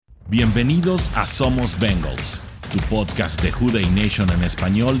Bienvenidos a Somos Bengals, tu podcast de Who Dey Nation en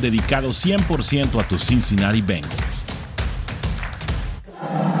español dedicado 100% a tus Cincinnati Bengals.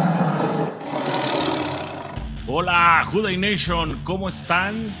 Hola Who Dey Nation, ¿cómo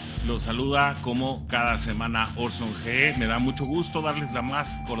están? Los saluda como cada semana Orson G. Me da mucho gusto darles la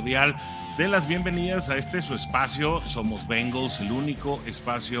más cordial de las bienvenidas a su espacio Somos Bengals, el único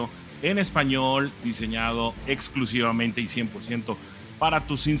espacio en español diseñado exclusivamente y 100% para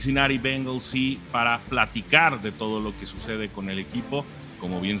tus Cincinnati Bengals y para platicar de todo lo que sucede con el equipo.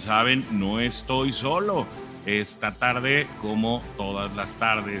 Como bien saben, no estoy solo. Esta tarde, como todas las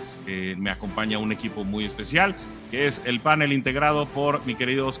tardes, me acompaña un equipo muy especial, que es el panel integrado por mi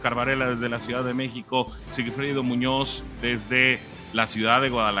querido Oscar Varela desde la Ciudad de México, Sigfrido Muñoz desde la ciudad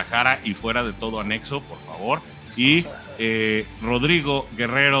de Guadalajara y fuera de todo anexo, por favor, y Rodrigo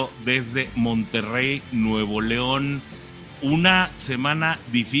Guerrero desde Monterrey, Nuevo León. Una semana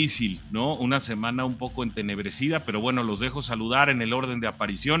difícil, ¿no? Una semana un poco entenebrecida, pero bueno, los dejo saludar en el orden de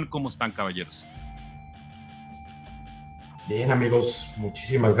aparición. ¿Cómo están, caballeros? Bien, amigos,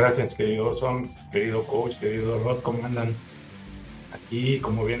 muchísimas gracias, querido Orson, querido coach, querido Rod, ¿cómo andan? Aquí,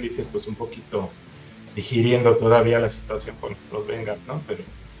 como bien dices, pues un poquito digiriendo todavía la situación con nuestros Bengals, ¿no? Pero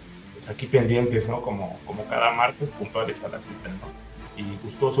pues aquí pendientes, ¿no? Como cada martes, puntuales a la cita, ¿no? Y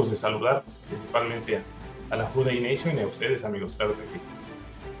gustosos de saludar, principalmente a la Who Dey Nation y a ustedes, amigos, claro que sí.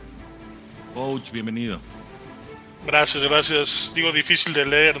 Coach, bienvenido. Gracias. Digo, difícil de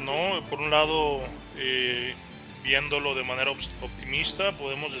leer, ¿no? Por un lado, viéndolo de manera optimista,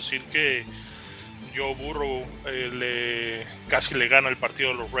 podemos decir que Joe Burrow casi le gana el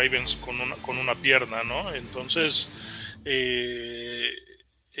partido a los Ravens con una pierna, ¿no? Entonces,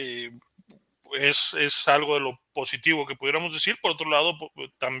 es algo de lo positivo que pudiéramos decir. Por otro lado,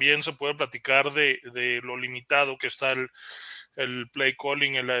 también se puede platicar de lo limitado que está el play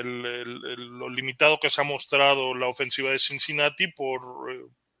calling, lo limitado que se ha mostrado la ofensiva de Cincinnati por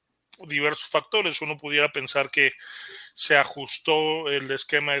diversos factores. Uno pudiera pensar que se ajustó el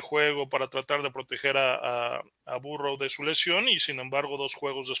esquema de juego para tratar de proteger a Burrow de su lesión, y sin embargo 2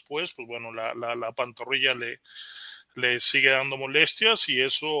 juegos después, pues bueno, la pantorrilla le sigue dando molestias, y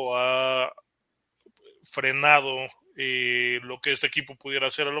eso ha frenado lo que este equipo pudiera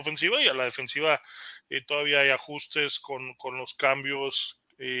hacer a la ofensiva. Y a la defensiva todavía hay ajustes con los cambios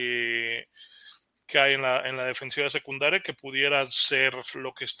que hay en la defensiva secundaria, que pudiera ser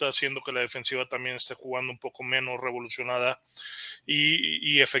lo que está haciendo que la defensiva también esté jugando un poco menos revolucionada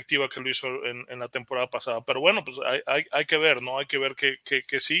y efectiva que lo hizo en la temporada pasada. Pero bueno, pues hay que ver, ¿no? Hay que ver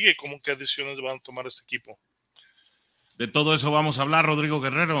qué sigue y qué decisiones van a tomar este equipo. De todo eso vamos a hablar, Rodrigo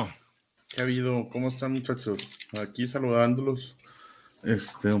Guerrero. ¿Qué ha habido? ¿Cómo están, muchachos? Aquí saludándolos.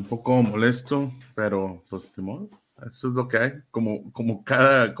 Un poco molesto, pero pues de modo, eso es lo que hay. Como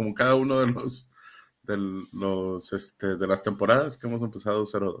cada uno de las temporadas que hemos empezado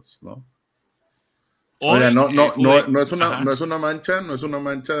 0-2, ¿no? Oiga, no es una mancha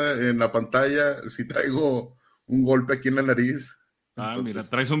en la pantalla. Si traigo un golpe aquí en la nariz. Entonces, mira,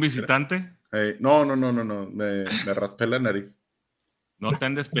 ¿traes un visitante? No, me raspé la nariz. No te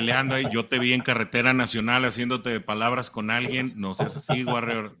andes peleando ahí. Yo te vi en carretera nacional haciéndote de palabras con alguien. No seas así,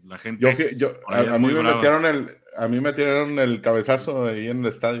 Warrior. La gente. A mí me metieron el cabezazo ahí en el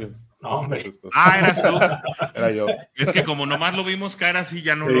estadio. No, hombre. Entonces, pues, eras tú. Era yo. Es que como nomás lo vimos caer así,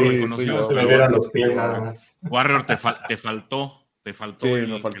 ya no lo reconocimos. Se me vieron los pies nada más. Warrior, te faltó. Sí,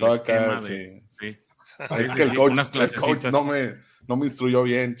 me faltó acá. Sí. Es que el coach no me instruyó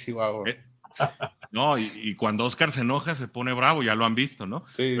bien, Chihuahua. No, y cuando Oscar se enoja se pone bravo, ya lo han visto, ¿no?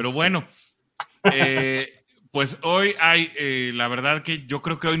 Sí, pero bueno, pues hoy hay, la verdad que yo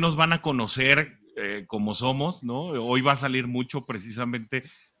creo que hoy nos van a conocer como somos, ¿no? Hoy va a salir mucho precisamente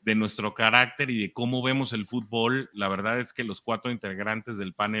de nuestro carácter y de cómo vemos el fútbol. La verdad es que los 4 integrantes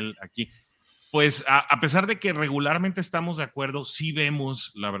del panel aquí, pues a pesar de que regularmente estamos de acuerdo, sí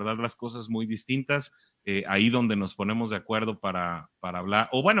vemos, la verdad, las cosas muy distintas. Ahí donde nos ponemos de acuerdo para hablar,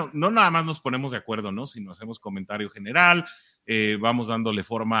 o bueno, no nada más nos ponemos de acuerdo, ¿no? Sino hacemos comentario general, vamos dándole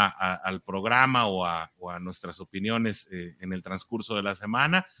forma al programa o a nuestras opiniones en el transcurso de la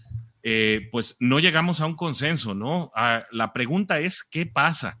semana. Pues no llegamos a un consenso, ¿no? La pregunta es, ¿qué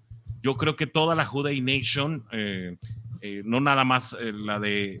pasa? Yo creo que toda la Who Dey Nation, no nada más la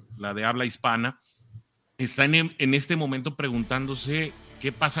de habla hispana, está en este momento preguntándose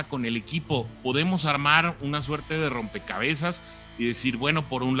 ¿qué pasa con el equipo? ¿Podemos armar una suerte de rompecabezas y decir, bueno,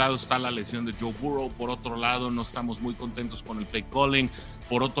 por un lado está la lesión de Joe Burrow, por otro lado no estamos muy contentos con el play calling,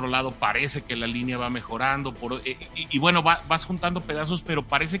 por otro lado parece que la línea va mejorando, y bueno, vas juntando pedazos, pero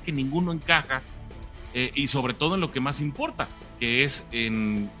parece que ninguno encaja, y sobre todo en lo que más importa, que es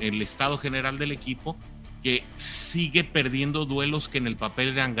en el estado general del equipo, que sigue perdiendo duelos que en el papel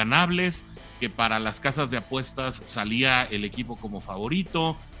eran ganables, que para las casas de apuestas salía el equipo como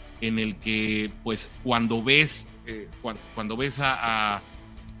favorito, en el que pues cuando ves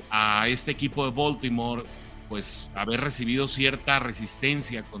a este equipo de Baltimore pues haber recibido cierta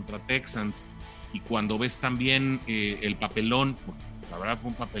resistencia contra Texans, y cuando ves también el papelón, la verdad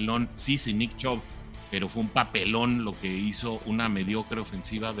fue un papelón, sí, sin Nick Chubb, pero fue un papelón lo que hizo una mediocre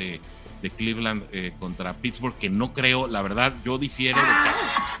ofensiva de Cleveland contra Pittsburgh, que no creo, la verdad, yo difiero de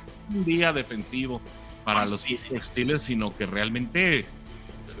que un día defensivo para los Steelers, sino que realmente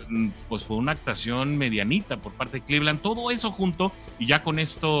pues fue una actuación medianita por parte de Cleveland. Todo eso junto, y ya con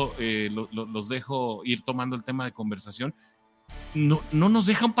esto los dejo ir tomando el tema de conversación, no nos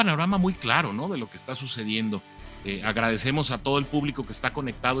deja un panorama muy claro, ¿no?, de lo que está sucediendo. Agradecemos a todo el público que está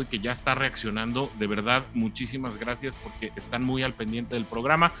conectado y que ya está reaccionando. De verdad, muchísimas gracias porque están muy al pendiente del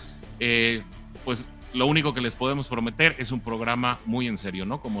programa. Pues lo único que les podemos prometer es un programa muy en serio,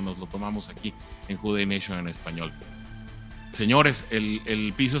 ¿no?, como nos lo tomamos aquí en Juday Nation en español. Señores,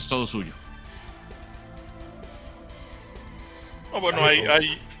 el piso es todo suyo. Bueno,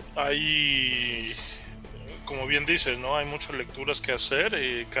 hay como bien dices, ¿no?, hay muchas lecturas que hacer.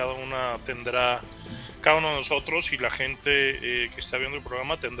 Cada uno de nosotros y la gente que está viendo el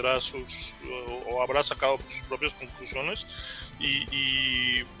programa tendrá o habrá sacado sus propias conclusiones,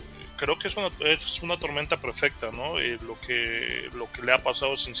 y creo que es una tormenta perfecta, ¿no? Lo que le ha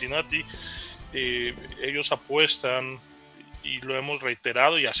pasado a Cincinnati. Ellos apuestan, y lo hemos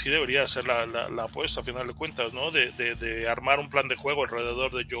reiterado, y así debería ser la apuesta a final de cuentas, ¿no?, de armar un plan de juego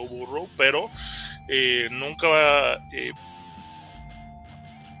alrededor de Joe Burrow, pero nunca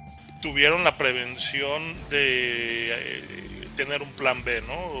tuvieron la prevención de tener un plan B,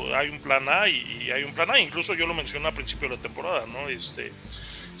 ¿no? Hay un plan A y hay un plan A. Incluso yo lo mencioné al principio de la temporada, ¿no?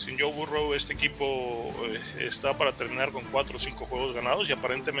 Sin Joe Burrow, este equipo está para terminar con 4 o 5 juegos ganados, y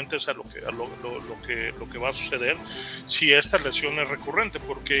aparentemente es lo que va a suceder si esta lesión es recurrente,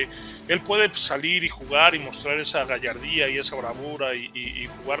 porque él puede salir y jugar y mostrar esa gallardía y esa bravura y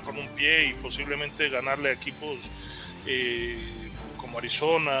jugar con un pie y posiblemente ganarle a equipos como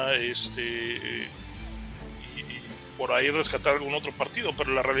Arizona, y por ahí rescatar algún otro partido,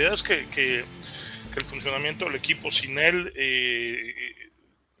 pero la realidad es que el funcionamiento del equipo sin él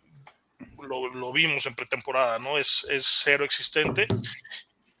lo vimos en pretemporada, ¿no? Es cero existente.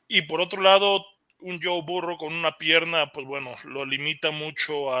 Y por otro lado, un Joe Burrow con una pierna, pues bueno, lo limita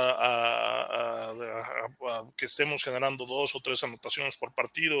mucho a que estemos generando 2 o 3 anotaciones por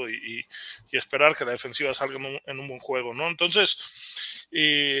partido y esperar que la defensiva salga en un buen juego, ¿no? Entonces,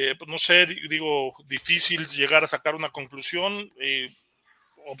 pues no sé, digo, difícil llegar a sacar una conclusión.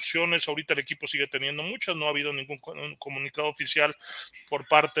 Opciones ahorita el equipo sigue teniendo muchas, no ha habido ningún comunicado oficial por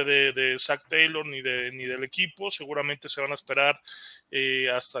parte de Zach Taylor ni del equipo. Seguramente se van a esperar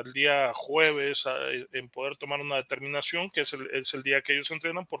hasta el día jueves en poder tomar una determinación, que es el día que ellos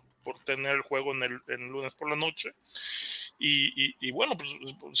entrenan por tener el juego en el lunes por la noche. Y bueno, pues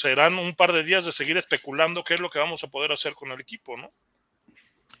serán un par de días de seguir especulando qué es lo que vamos a poder hacer con el equipo, ¿no?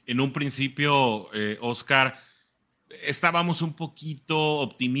 En un principio, Oscar, estábamos un poquito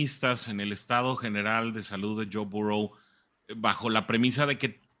optimistas en el estado general de salud de Joe Burrow, bajo la premisa de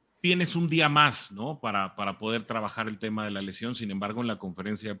que tienes un día más, ¿no?, para poder trabajar el tema de la lesión. Sin embargo, en la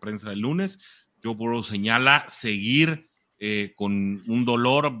conferencia de prensa del lunes, Joe Burrow señala seguir con un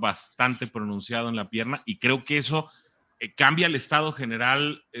dolor bastante pronunciado en la pierna, y creo que eso cambia el estado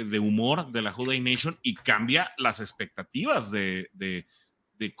general de humor de la Juday Nation y cambia las expectativas de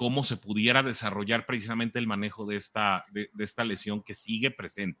cómo se pudiera desarrollar precisamente el manejo de esta lesión que sigue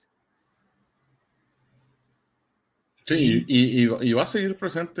presente. Sí, y va a seguir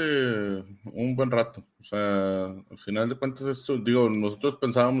presente un buen rato. O sea, al final de cuentas esto, digo, nosotros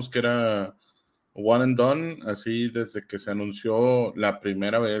pensábamos que era one and done, así desde que se anunció la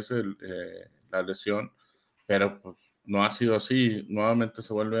primera vez la lesión, pero pues no ha sido así. Nuevamente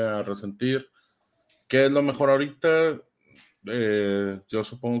se vuelve a resentir. ¿Qué es lo mejor ahorita? Yo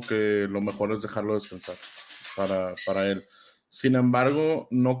supongo que lo mejor es dejarlo descansar para él. Sin embargo,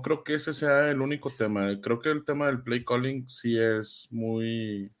 no creo que ese sea el único tema. Creo que el tema del play calling sí es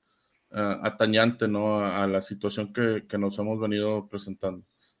muy atañante, ¿no?, a la situación que nos hemos venido presentando.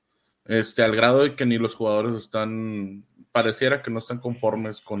 Al grado de que ni los jugadores pareciera que no están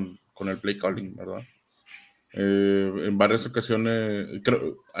conformes con el play calling, ¿verdad? En varias ocasiones,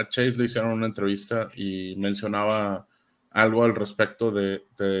 a Chase le hicieron una entrevista y mencionaba algo al respecto de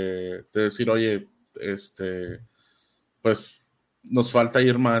decir, oye, pues nos falta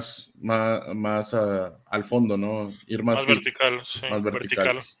ir más al fondo, ¿no? Ir más vertical, sí, más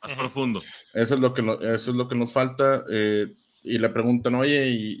vertical. Más profundo. Eso es lo que nos falta. Y le preguntan, oye,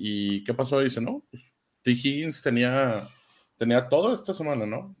 ¿y qué pasó? Y dice, no, pues, T. Higgins tenía todo esta semana,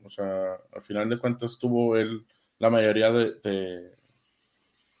 ¿no? O sea, al final de cuentas tuvo él la mayoría de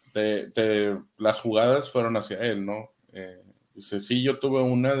las jugadas fueron hacia él, ¿no? Dice, sí, yo tuve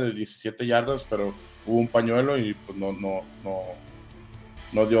una de 17 yardas, pero hubo un pañuelo y pues no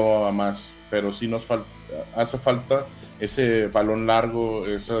dio a más. Pero sí hace falta ese balón largo,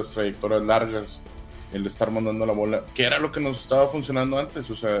 esas trayectorias largas, el estar mandando la bola, que era lo que nos estaba funcionando antes.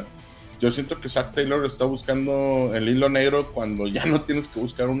 O sea, yo siento que Zach Taylor está buscando el hilo negro cuando ya no tienes que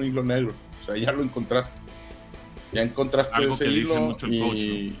buscar un hilo negro. O sea, ya lo encontraste. Ya encontraste algo ese que hilo mucho el coach,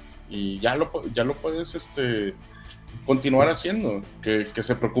 ¿no? y ya lo puedes continuar haciendo. Que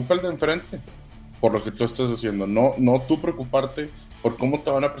se preocupe el de enfrente por lo que tú estás haciendo. No tú preocuparte por cómo te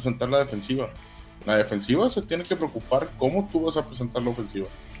van a presentar la defensiva. La defensiva se tiene que preocupar cómo tú vas a presentar la ofensiva.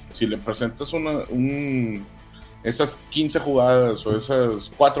 Si le presentas esas 15 jugadas o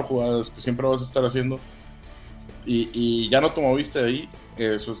esas 4 jugadas que siempre vas a estar haciendo y ya no te moviste de ahí,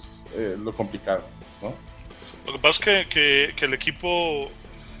 eso es lo complicado, ¿no? Lo que pasa es que el equipo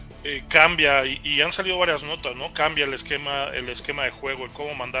cambia y han salido varias notas, ¿no? Cambia el esquema de juego, el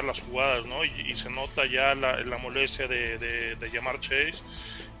cómo mandar las jugadas, ¿no? Y se nota ya la molestia de llamar Chase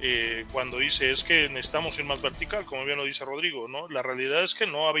cuando dice es que necesitamos ir más vertical, como bien lo dice Rodrigo, ¿no? La realidad es que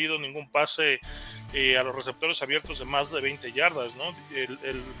no ha habido ningún pase a los receptores abiertos de más de 20 yardas, ¿no?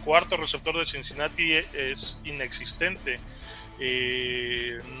 El cuarto receptor de Cincinnati es inexistente.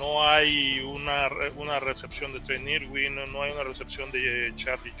 No hay una recepción de Trent Irwin, no hay una recepción de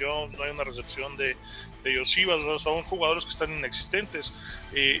Charlie Jones, no hay una recepción de Josivas, o sea, son jugadores que están inexistentes.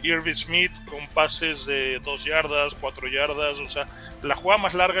 Irving Smith con pases de 2 yardas, 4 yardas, o sea, la jugada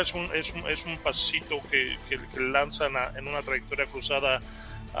más larga es un pasito que lanzan en una trayectoria cruzada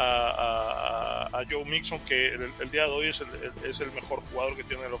a Joe Mixon, que el día de hoy es el mejor jugador que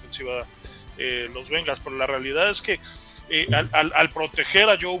tiene la ofensiva los Bengals, pero la realidad es que al proteger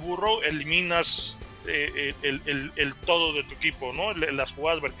a Joe Burrow eliminas el todo de tu equipo, ¿no? Las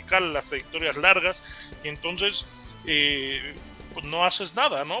jugadas verticales, las trayectorias largas, y entonces pues no haces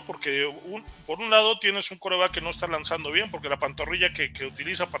nada, ¿no? Porque por un lado tienes un quarterback que no está lanzando bien, porque la pantorrilla que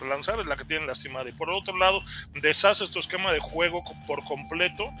utiliza para lanzar es la que tiene lastimada, y por el otro lado deshaces tu esquema de juego por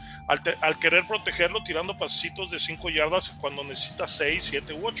completo al querer protegerlo tirando pasitos de 5 yardas cuando necesitas 6,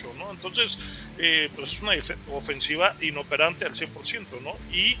 7 u 8, ¿no? Entonces pues es una ofensiva inoperante al 100%, ¿no?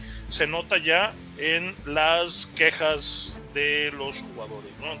 Y se nota ya en las quejas de los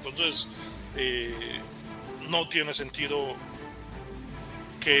jugadores, ¿no? Entonces no tiene sentido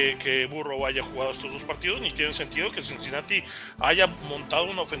que Burrow haya jugado estos 2 partidos, ni tiene sentido que Cincinnati haya montado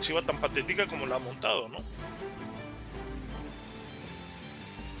una ofensiva tan patética como la ha montado, ¿no?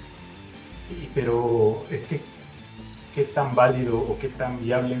 Sí, pero es que qué tan válido o qué tan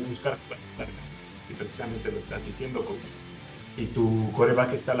viable es buscar largas. Y precisamente lo estás diciendo, coach. Si tu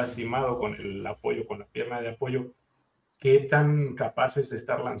quarterback está lastimado con el apoyo, con la pierna de apoyo, qué tan capaces de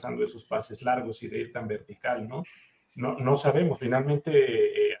estar lanzando esos pases largos y de ir tan vertical, ¿no? No sabemos finalmente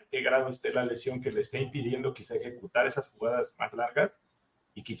a qué grado esté la lesión que le esté impidiendo quizá ejecutar esas jugadas más largas,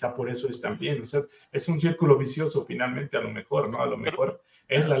 y quizá por eso es también, o sea, es un círculo vicioso finalmente, a lo mejor, ¿no? A lo mejor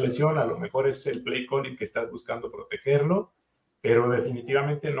es la lesión, a lo mejor es el play calling que estás buscando protegerlo, pero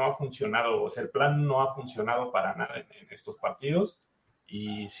definitivamente no ha funcionado, o sea, el plan no ha funcionado para nada en estos partidos,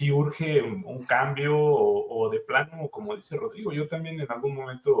 y sí urge un cambio o de plano, como dice Rodrigo, yo también en algún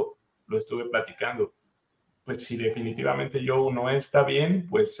momento lo estuve platicando. Pues si definitivamente Joe no está bien,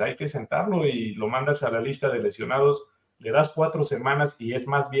 pues hay que sentarlo y lo mandas a la lista de lesionados, le das 4 semanas y es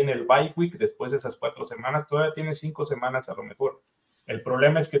más bien el bye week después de esas 4 semanas, todavía tienes 5 semanas a lo mejor. El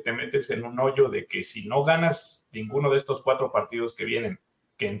problema es que te metes en un hoyo de que si no ganas ninguno de estos 4 partidos que vienen,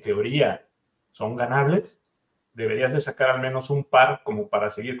 que en teoría son ganables, deberías de sacar al menos un par como para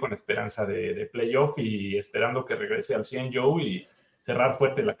seguir con esperanza de playoff y esperando que regrese al 100 Joe y cerrar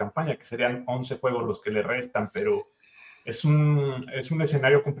fuerte la campaña, que serían 11 juegos los que le restan, pero es un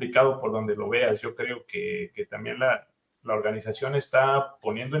escenario complicado por donde lo veas. Yo creo que también la organización está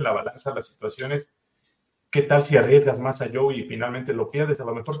poniendo en la balanza las situaciones. ¿Qué tal si arriesgas más a Joe y finalmente lo pierdes a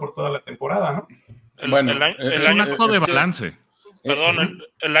lo mejor por toda la temporada, ¿no? Es un acto de balance. Perdón,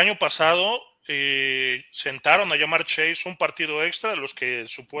 el año pasado sentaron a Jamar Chase un partido extra de los que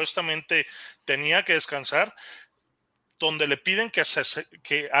supuestamente tenía que descansar. donde le piden que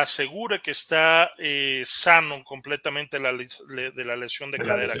asegure que está sano completamente de la lesión de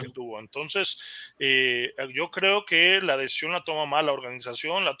cadera que tuvo. Entonces, yo creo que la decisión la toma mal la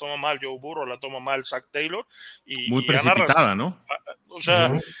organización, la toma mal Joe Burrow, la toma mal Zach Taylor. Muy precipitada, ¿no? O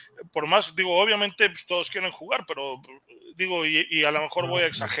sea, por más, digo, obviamente pues, todos quieren jugar, pero digo, y a lo mejor voy a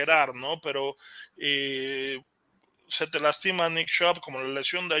exagerar, ¿no? Pero se te lastima Nick Chubb como la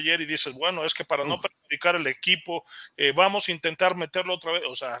lesión de ayer y dices, bueno, es que para no perjudicar el equipo, vamos a intentar meterlo otra vez.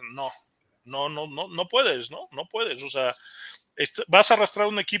 O sea, no puedes, ¿no? No puedes. O sea, vas a arrastrar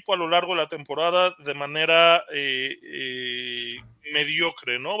un equipo a lo largo de la temporada de manera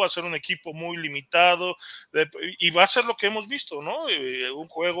mediocre, ¿no? Va a ser un equipo muy limitado y va a ser lo que hemos visto, ¿no?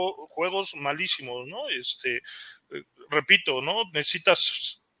 Juegos malísimos, ¿no? Repito, ¿no?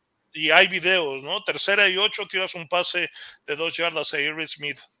 Necesitas... Y hay videos, ¿no? 3rd y 8, tiras un pase de 2 yardas a Irving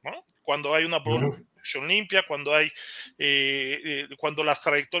Smith, ¿no? Cuando hay una producción limpia, cuando las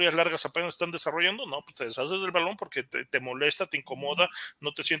trayectorias largas apenas están desarrollando, no, pues te deshaces del balón porque te molesta, te incomoda,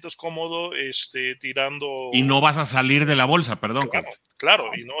 no te sientes cómodo tirando. Y no vas a salir de la bolsa, perdón.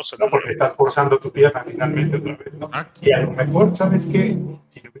 Claro, y no vas a salir. No, porque estás forzando tu pierna finalmente otra vez, ¿no? Y a lo mejor, ¿sabes qué?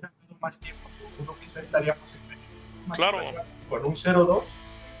 Si le hubieran dado más tiempo, quizá estaríamos con un 0-2.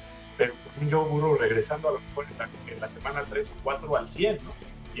 Pero con un Joe Burrow regresando a lo mejor en la semana 3 o 4 al 100, ¿no?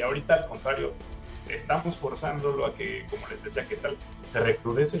 Y ahorita al contrario, estamos forzándolo a que, como les decía, que tal se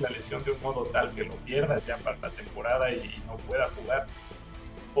recrudece la lesión de un modo tal que lo pierdas ya para la temporada y no pueda jugar.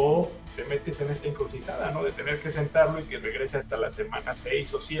 O te metes en esta encrucijada, ¿no? De tener que sentarlo y que regrese hasta la semana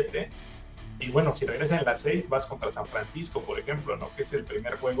 6 o 7. Y bueno, si regresa en la 6, vas contra San Francisco, por ejemplo, ¿no? Que es el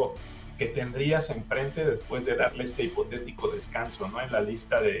primer juego que tendrías enfrente después de darle este hipotético descanso, ¿no? En la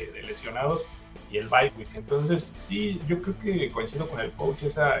lista de lesionados y el bye week. Entonces, sí, yo creo que coincido con el coach,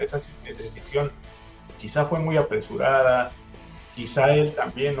 esa decisión quizá fue muy apresurada, quizá él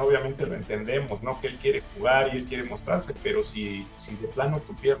también, obviamente lo entendemos, ¿no? Que él quiere jugar y él quiere mostrarse, pero si de plano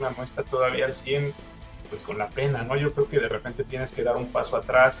tu pierna no está todavía al 100, pues con la pena, ¿no? Yo creo que de repente tienes que dar un paso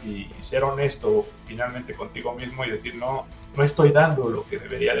atrás y ser honesto finalmente contigo mismo y decir, no estoy dando lo que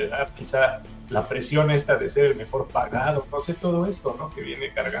debería de dar, quizá la presión esta de ser el mejor pagado, no sé, todo esto, ¿no? Que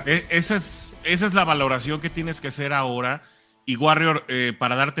viene cargando. Esa es la valoración que tienes que hacer ahora. Y Warrior,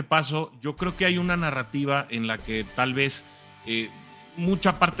 para darte paso, yo creo que hay una narrativa en la que tal vez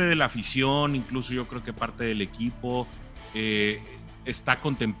mucha parte de la afición, incluso yo creo que parte del equipo, está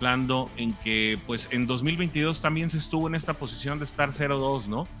contemplando en que pues en 2022 también se estuvo en esta posición de estar 0-2,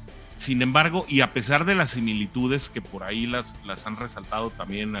 ¿no? Sin embargo, y a pesar de las similitudes que por ahí las han resaltado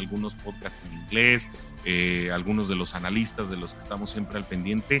también algunos podcasts en inglés, algunos de los analistas de los que estamos siempre al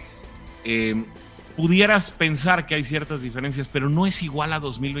pendiente, pudieras pensar que hay ciertas diferencias, pero no es igual a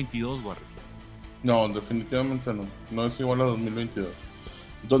 2022, Warrior. No, definitivamente no es igual a 2022.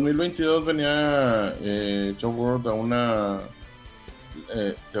 2022 venía Joe Burrow de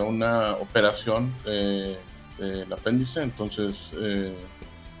una operación del apéndice, entonces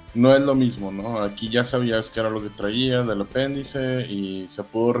no es lo mismo, ¿no? Aquí ya sabías que era lo que traía del apéndice y se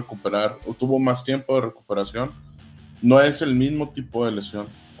pudo recuperar, o tuvo más tiempo de recuperación. No es el mismo tipo de lesión,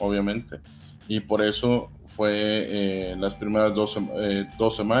 obviamente, y por eso fue las primeras 2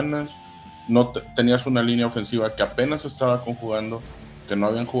 semanas. No tenías una línea ofensiva que apenas estaba conjugando, que no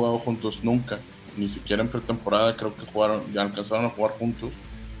habían jugado juntos nunca, ni siquiera en pretemporada creo que ya alcanzaron a jugar juntos.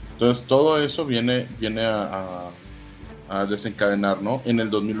 Entonces todo eso viene a desencadenar, ¿no? En el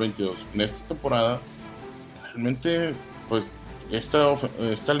 2022. En esta temporada, realmente, pues,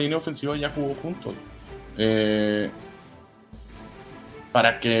 esta línea ofensiva ya jugó juntos.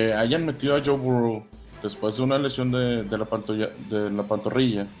 Para que hayan metido a Joe Burrow después de una lesión de la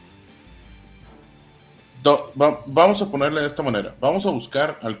pantorrilla, vamos a ponerle de esta manera. Vamos a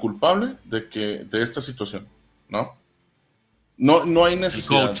buscar al culpable de esta situación, ¿no? No hay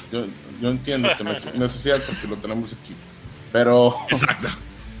necesidad. Yo entiendo que no hay necesidad porque lo tenemos aquí. Pero. Exacto.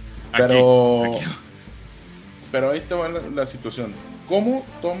 Pero ahí te va la situación. ¿Cómo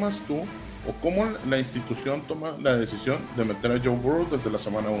tomas tú o cómo la institución toma la decisión de meter a Joe Burrow desde la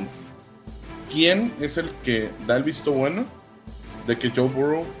semana 1? ¿Quién es el que da el visto bueno de que Joe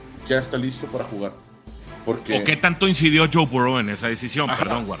Burrow ya está listo para jugar? Porque, ¿o qué tanto incidió Joe Burrow en esa decisión?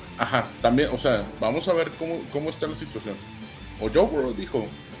 Perdón, Warren. También, o sea, vamos a ver cómo está la situación. O Joe Burrow dijo,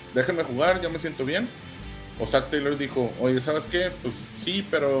 déjenme jugar, ya me siento bien. O Zach Taylor dijo, oye, ¿sabes qué? Pues sí,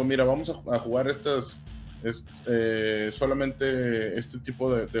 pero mira, vamos a jugar solamente este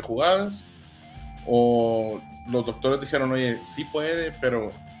tipo de jugadas. O los doctores dijeron, oye, sí puede,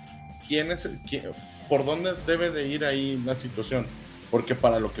 pero ¿por dónde debe de ir ahí la situación? Porque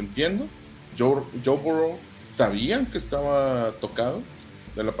para lo que entiendo, Joe Burrow sabían que estaba tocado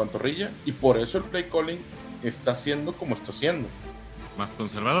de la pantorrilla y por eso el play calling está haciendo como está haciendo. Más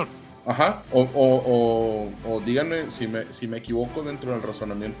conservador. Ajá, o díganme si me equivoco dentro del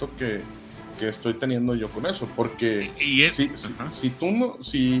razonamiento que estoy teniendo yo con eso, porque si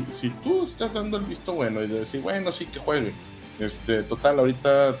tú estás dando el visto bueno y de decir, bueno, sí que juegue, total,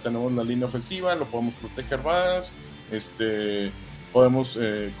 ahorita tenemos la línea ofensiva, lo podemos proteger más, podemos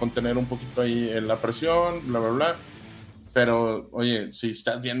contener un poquito ahí en la presión, bla, bla, bla. Pero, oye, si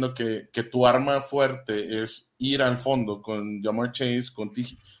estás viendo que tu arma fuerte es ir al fondo con Ja'Marr Chase,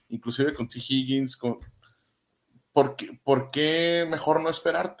 inclusive con T. Higgins, ¿por qué mejor no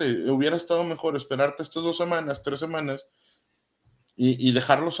esperarte? Hubiera estado mejor esperarte estas 2 semanas, 3 semanas y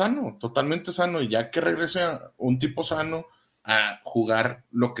dejarlo sano, totalmente sano, y ya que regrese un tipo sano a jugar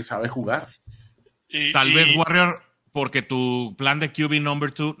lo que sabe jugar. Tal vez, Warrior, porque tu plan de QB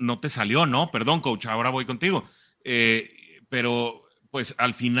number 2 no te salió, ¿no? Perdón, coach, ahora voy contigo. Pero pues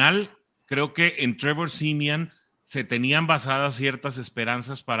al final creo que en Trevor Siemian se tenían basadas ciertas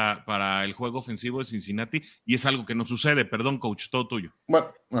esperanzas para el juego ofensivo de Cincinnati y es algo que no sucede. Perdón, coach, todo tuyo.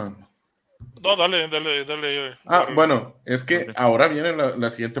 Bueno, no, dale. Bueno, es que ahora viene la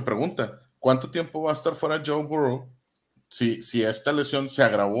siguiente pregunta. ¿Cuánto tiempo va a estar fuera Joe Burrow si esta lesión se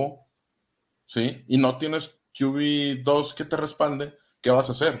agravó? ¿Sí? Y no tienes QB2 que te respalde, ¿qué vas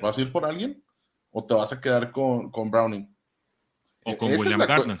a hacer? ¿Vas a ir por alguien? ¿O te vas a quedar con Browning? O con William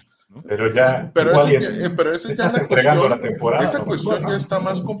Gardner, ¿no? Pero esa ya la temporada. Esa cuestión ya está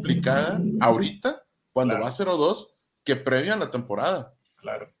más complicada ahorita, cuando va 0-2, que previa a la temporada.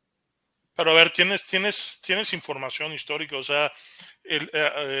 Claro. Pero a ver, tienes información histórica, o sea,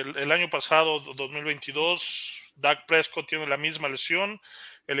 el año pasado, 2022, Dak Prescott tiene la misma lesión,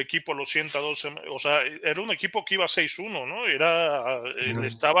 el equipo lo sienta 12, o sea, era un equipo que iba 6-1, ¿no? Le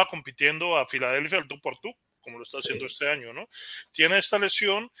estaba compitiendo a Filadelfia el tú por tú, como lo está haciendo este año, ¿no? Tiene esta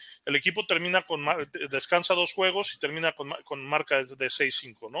lesión, el equipo descansa 2 juegos y termina con marca de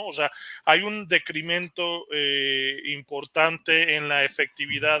 6-5, ¿no? O sea, hay un decremento importante en la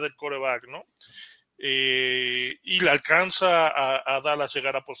efectividad del quarterback, ¿no? Y le alcanza a Dallas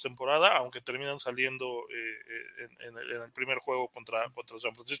llegar a postemporada, aunque terminan saliendo en el primer juego contra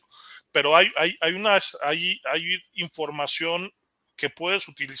San Francisco. Pero hay información que puedes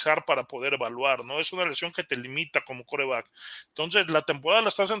utilizar para poder evaluar, ¿no? Es una lesión que te limita como quarterback. Entonces, la temporada la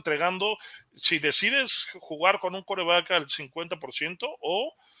estás entregando si decides jugar con un quarterback al 50%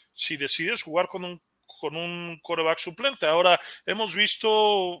 o si decides jugar con un quarterback suplente. Ahora, hemos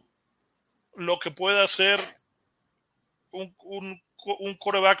visto lo que puede hacer un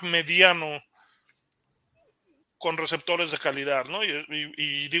quarterback mediano con receptores de calidad, ¿no?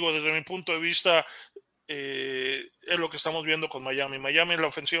 Y digo, desde mi punto de vista, es lo que estamos viendo con Miami. Miami es la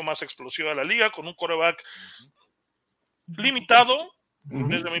ofensiva más explosiva de la liga, con un quarterback limitado,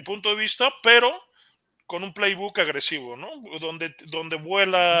 desde mi punto de vista, pero con un playbook agresivo, ¿no? Donde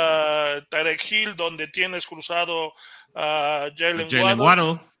vuela Tyreek Hill, donde tienes cruzado a Jalen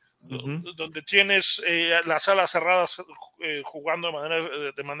Waddle. Donde tienes las alas cerradas jugando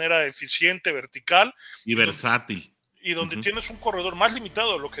de manera eficiente, vertical y versátil, y donde tienes un corredor más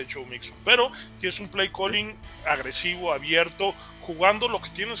limitado de lo que ha hecho Mixon, pero tienes un play calling agresivo, abierto, jugando lo que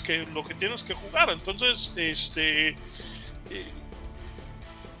tienes que jugar. Entonces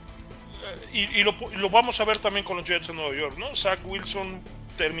y lo vamos a ver también con los Jets en Nueva York, ¿no? Zach Wilson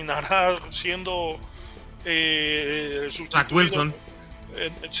terminará siendo sustituido. Zach Wilson.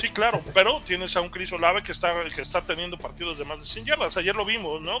 Sí, claro, pero tienes a un Chris Olave que está teniendo partidos de más de 100 yardas. Ayer lo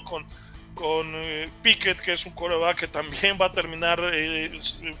vimos, ¿no? Con Pickett, que es un quarterback que también va a terminar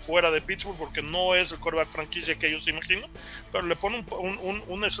fuera de Pittsburgh porque no es el quarterback franquicia que ellos se imaginan, pero le pone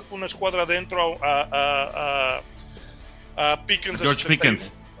una escuadra dentro a Pickens, George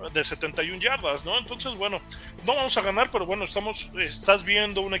Pickens, de 71 yardas, ¿no? Entonces, bueno, no vamos a ganar, pero bueno, estás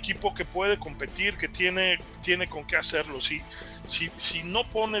viendo un equipo que puede competir, que tiene con qué hacerlo. Si no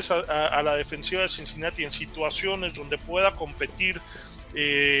pones a la defensiva de Cincinnati en situaciones donde pueda competir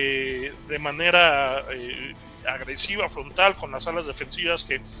de manera agresiva, frontal, con las alas defensivas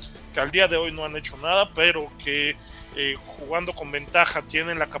que al día de hoy no han hecho nada, pero que jugando con ventaja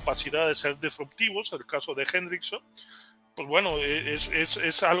tienen la capacidad de ser disruptivos, el caso de Hendrickson, pues bueno,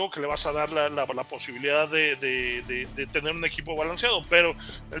 es algo que le vas a dar la posibilidad de tener un equipo balanceado. Pero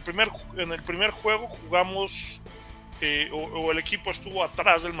en el primer juego jugamos o el equipo estuvo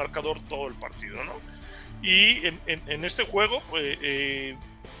atrás del marcador todo el partido, ¿no? Y en este juego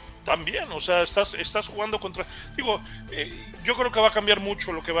también, o sea, estás jugando contra, digo, yo creo que va a cambiar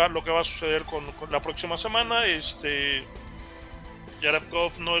mucho lo que va a suceder con la próxima semana. Jared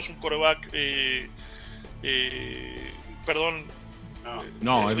Goff no es un quarterback perdón.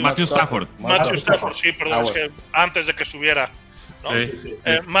 No, es Matthew Stafford. Matthew Stafford, sí, perdón, es que antes de que subiera. ¿No? Sí.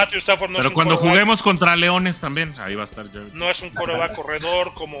 Matthew Stafford no pero es un cuando quarterback, juguemos contra Leones también, ahí va a estar Jared. no es un quarterback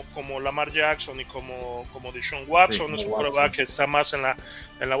corredor como Lamar Jackson y como Deshaun Watson, Sí, es un quarterback que está más en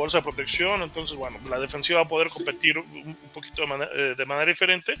la bolsa de protección. Entonces, bueno, la defensiva va a poder competir un poquito de manera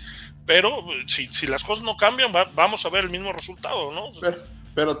diferente, pero si las cosas no cambian, vamos a ver el mismo resultado, ¿no?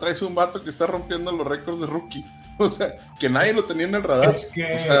 Pero traes un vato que está rompiendo los récords de rookie. O sea, que nadie lo tenía en el radar. Es que,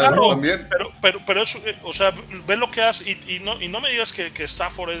 o sea, claro, también. pero eso, o sea, ve lo que hace y no me digas que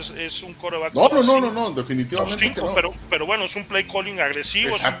Stafford es un quarterback. No, definitivamente. 5, no. pero bueno, es un play calling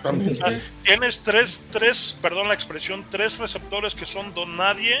agresivo. Exactamente. O sea, tienes tres, perdón la expresión, 3 receptores que son don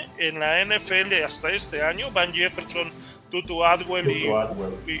nadie en la NFL hasta este año: Van Jefferson, Tutu Atwell y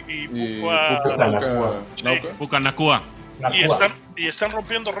Puka Nacua. Y están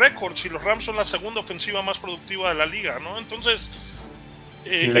rompiendo récords, y los Rams son la segunda ofensiva más productiva de la liga, ¿no? Entonces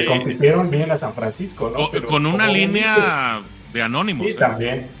y le compitieron bien a San Francisco, ¿no? Pero con una línea de anónimos. Sí,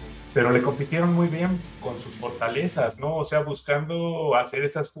 también, pero le compitieron muy bien con sus fortalezas, ¿no? O sea, buscando hacer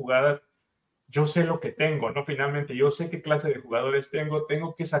esas jugadas. Yo sé lo que tengo, ¿no? Finalmente, yo sé qué clase de jugadores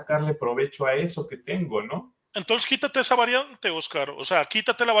tengo que sacarle provecho a eso que tengo, ¿no? Entonces quítate esa variante, Oscar. O sea,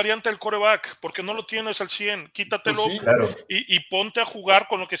 quítate la variante del quarterback, porque no lo tienes al 100. Quítatelo, Pues sí, claro. y ponte a jugar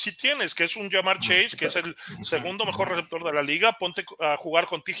con lo que sí tienes, que es un Jamar Chase, que es el segundo mejor receptor de la liga. Ponte a jugar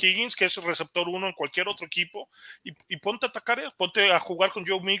con T. Higgins, que es el receptor 1 en cualquier otro equipo, y ponte a atacar, ponte a jugar con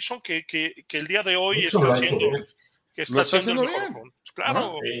Joe Mixon, que el día de hoy Mixon está haciendo el mejor. bien.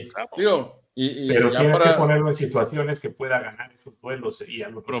 Claro, sí. claro. Digo, pero tienes que ponerlo en situaciones que pueda ganar esos duelos y a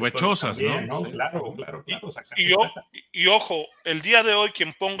los provechosas, también, ¿no? Sí. Claro. Y ojo, el día de hoy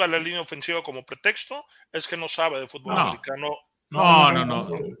quien ponga la línea ofensiva como pretexto es que no sabe de fútbol americano. No.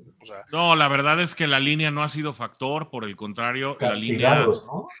 O sea, No, la verdad es que la línea no ha sido factor, por el contrario, la línea.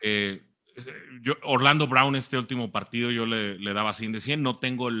 ¿No? Orlando Brown, este último partido, yo le daba 100 de 100. No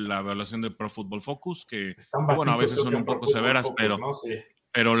tengo la evaluación de Pro Football Focus, que bueno, a veces son un poco severas,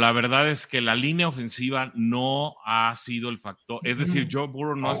 pero la verdad es que la línea ofensiva no ha sido el factor. Es decir, Joe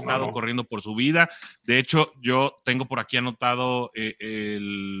Burrow no ha estado corriendo por su vida. De hecho, yo tengo por aquí anotado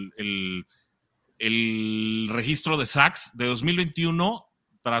el registro de sacks de 2021.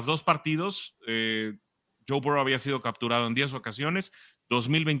 Tras 2 partidos, Joe Burrow había sido capturado en 10 ocasiones.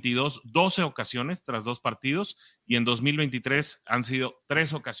 2022, 12 ocasiones tras 2 partidos. Y en 2023 han sido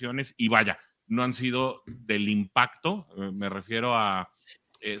 3 ocasiones. Y vaya, no han sido del impacto. Me refiero a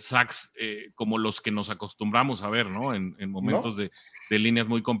sacks como los que nos acostumbramos a ver, ¿no? En momentos de líneas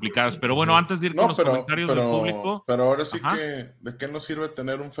muy complicadas. Pero bueno, antes de ir con los comentarios del público. Pero ahora sí que, ¿de qué nos sirve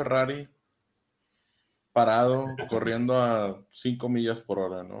tener un Ferrari parado, corriendo a 5 millas por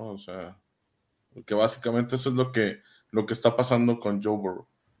hora, ¿no? O sea, que básicamente eso es lo que está pasando con Joe Burrow.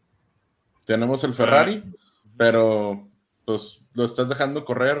 Tenemos el Ferrari, pero pues lo estás dejando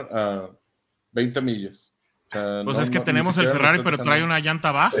correr a 20 millas. O sea, pues es que tenemos el Ferrari, pero trae una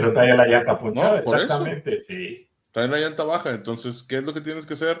llanta baja. Pero trae la llanta ponchada, por exactamente, eso. Sí. Trae la llanta baja, entonces, ¿qué es lo que tienes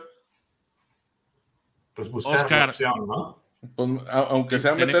que hacer? Pues buscar una opción, ¿no? Pues, aunque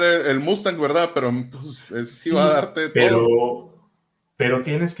sea meter el Mustang, ¿verdad? Pero pues, sí va a darte todo. Pero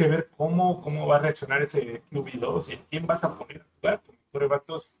tienes que ver cómo va a reaccionar ese QB2 y quién vas a poner a jugar con quarterback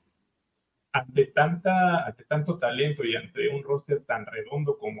 2. Ante tanto talento y ante un roster tan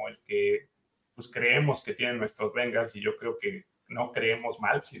redondo como el que pues creemos que tienen nuestros Bengals, y yo creo que no creemos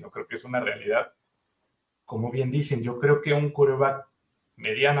mal, sino creo que es una realidad. Como bien dicen, yo creo que un quarterback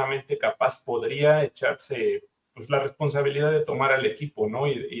medianamente capaz podría echarse pues la responsabilidad de tomar al equipo, ¿no?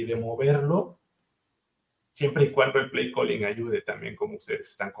 Y de moverlo, siempre y cuando el play calling ayude también, como ustedes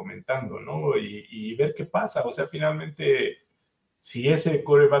están comentando, ¿no? Y ver qué pasa. O sea, finalmente, si ese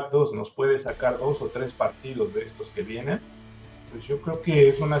quarterback 2 nos puede sacar 2 o 3 partidos de estos que vienen, pues yo creo que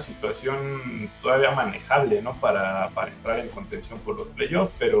es una situación todavía manejable, ¿no? Para entrar en contención por los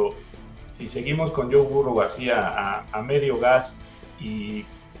playoffs, pero si seguimos con Joe Burrow así a medio gas y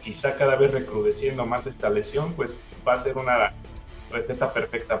quizá cada vez recrudeciendo más esta lesión, pues va a ser una receta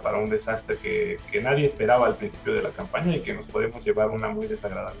perfecta para un desastre que nadie esperaba al principio de la campaña y que nos podemos llevar una muy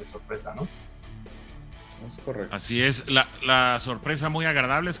desagradable sorpresa, ¿no? Es correcto. Así es, la sorpresa muy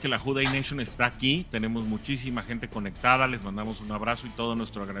agradable es que la Juday Nation está aquí, tenemos muchísima gente conectada, les mandamos un abrazo y todo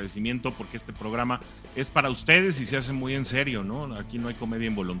nuestro agradecimiento porque este programa es para ustedes y se hace muy en serio, ¿no? Aquí no hay comedia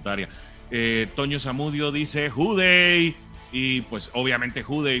involuntaria. Toño Zamudio dice Juday, y pues obviamente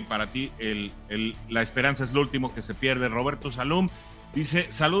Juday para ti, la esperanza es lo último que se pierde. Roberto Salum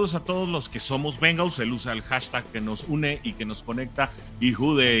dice saludos a todos los que somos Bengals, él usa el hashtag que nos une y que nos conecta, y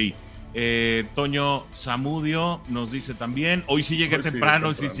Juday. Toño Zamudio nos dice también, hoy sí llegué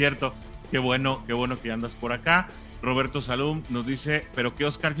temprano, sí es cierto, qué bueno que andas por acá. Roberto Salum nos dice, pero que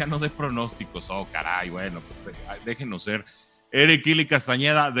Oscar ya no dé pronósticos. Oh, caray, bueno, pues déjenos ser. Eric Ili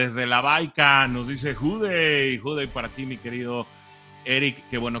Castañeda desde la Baica nos dice, Juday para ti, mi querido Eric,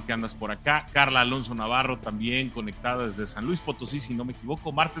 qué bueno que andas por acá. Carla Alonso Navarro también conectada desde San Luis Potosí, si no me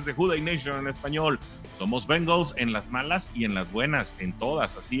equivoco. Martes de Juday Nation en español. Somos Bengals en las malas y en las buenas, en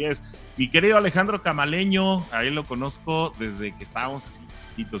todas, así es. Mi querido Alejandro Camaleño, ahí lo conozco desde que estábamos así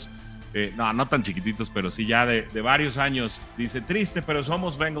chiquitos. No tan chiquititos, pero sí ya de varios años. Dice, triste, pero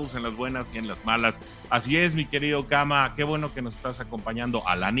somos Bengals en las buenas y en las malas. Así es, mi querido Cama, qué bueno que nos estás acompañando.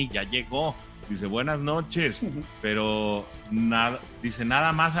 Alani ya llegó. Dice, buenas noches, pero nada, dice,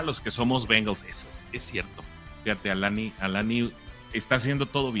 nada más a los que somos Bengals. Eso es cierto. Fíjate, Alani está haciendo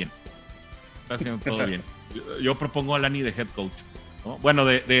todo bien. Yo propongo a Alani de head coach, ¿no? Bueno,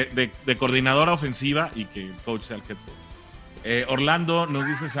 de coordinadora ofensiva y que el coach sea el head coach. Orlando nos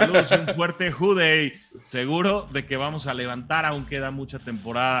dice, saludos, un fuerte Juday. Seguro de que vamos a levantar, aún queda mucha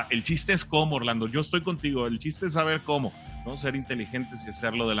temporada. El chiste es cómo, Orlando. Yo estoy contigo. El chiste es saber cómo, ¿no? Ser inteligentes y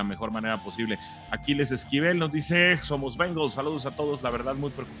hacerlo de la mejor manera posible. Aquiles Esquivel nos dice, somos Bengals, saludos a todos. La verdad, muy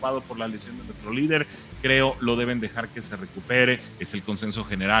preocupado por la lesión de nuestro líder. Creo lo deben dejar que se recupere. Es el consenso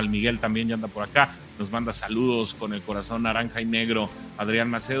general. Miguel también ya anda por acá. Nos manda saludos con el corazón naranja y negro. Adrián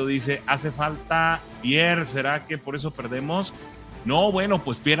Macedo dice, hace falta Pierre. ¿Será que por eso perdemos? No, bueno,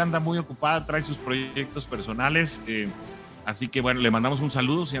 pues Pierre anda muy ocupada, trae sus proyectos personales, así que bueno, le mandamos un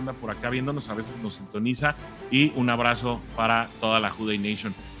saludo si anda por acá viéndonos, a veces nos sintoniza, y un abrazo para toda la Juday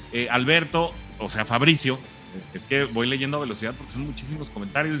Nation. Alberto, o sea Fabricio, es que voy leyendo a velocidad porque son muchísimos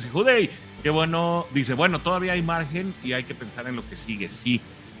comentarios, dice, Juday, qué bueno, dice, bueno, todavía hay margen y hay que pensar en lo que sigue, sí,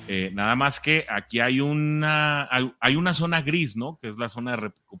 nada más que aquí hay una zona gris, ¿no? Que es la zona de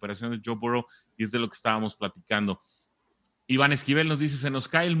recuperación de Joe Burrow, y es de lo que estábamos platicando. Iván Esquivel nos dice, se nos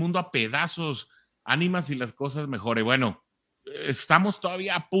cae el mundo a pedazos, ánimas y las cosas mejore. Bueno, estamos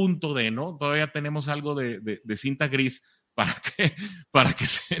todavía a punto de, ¿no? Todavía tenemos algo de cinta gris para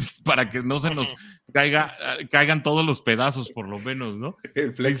que no se nos caigan todos los pedazos, por lo menos, ¿no?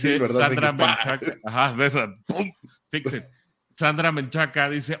 El flexi, ¿verdad? Sandra Menchaca, ajá, de esa, ¡pum! Fix-it. Sandra Menchaca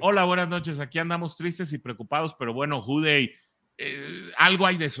dice, hola, buenas noches, aquí andamos tristes y preocupados, pero bueno, Juday, algo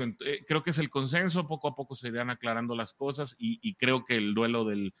hay de eso, creo que es el consenso, poco a poco se irán aclarando las cosas y creo que el duelo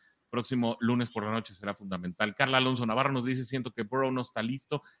del próximo lunes por la noche será fundamental. Carla Alonso Navarro nos dice, siento que Burrow no está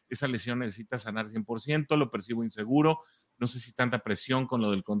listo, esa lesión necesita sanar 100%, lo percibo inseguro, no sé si tanta presión con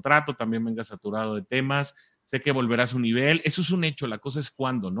lo del contrato, también venga saturado de temas, sé que volverá a su nivel, eso es un hecho, la cosa es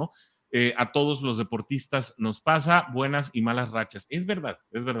cuándo, ¿no? A todos los deportistas nos pasa buenas y malas rachas, es verdad,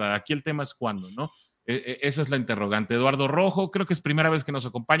 aquí el tema es cuándo, ¿no? Esa es la interrogante. Eduardo Rojo, creo que es primera vez que nos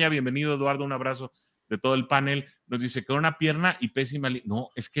acompaña. Bienvenido, Eduardo, un abrazo de todo el panel. Nos dice que una pierna y pésima no,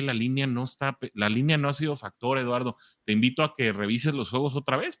 es que la línea no ha sido factor, Eduardo. Te invito a que revises los juegos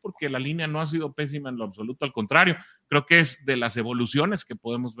otra vez, porque la línea no ha sido pésima en lo absoluto, al contrario, creo que es de las evoluciones que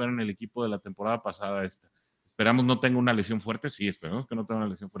podemos ver en el equipo de la temporada pasada esta. Esperamos no tenga una lesión fuerte, sí, esperemos que no tenga una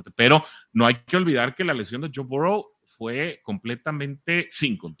lesión fuerte, pero no hay que olvidar que la lesión de Joe Burrow fue completamente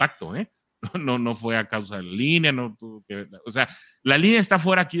sin contacto, ¿eh? No fue a causa de la línea, o sea, la línea está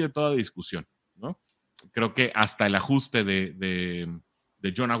fuera aquí de toda discusión, ¿no? Creo que hasta el ajuste de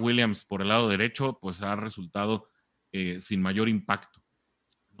Jonah Williams por el lado derecho, pues ha resultado sin mayor impacto,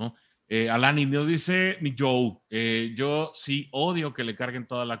 ¿no? Alani nos dice, mi Joe, yo sí odio que le carguen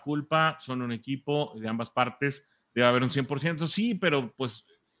toda la culpa, son un equipo de ambas partes, debe haber un 100%, sí, pero pues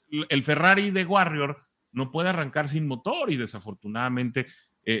el Ferrari de Warrior no puede arrancar sin motor y desafortunadamente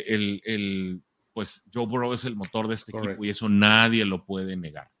pues Joe Burrow es el motor de este equipo y eso nadie lo puede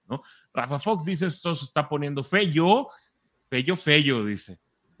negar, ¿no? Rafa Fox dice, esto se está poniendo feo, dice,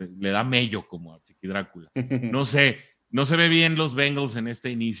 le da mello como a Chiqui Drácula. No sé, no se ve bien los Bengals en este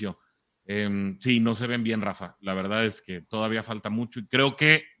inicio. Sí, no se ven bien, Rafa. La verdad es que todavía falta mucho y creo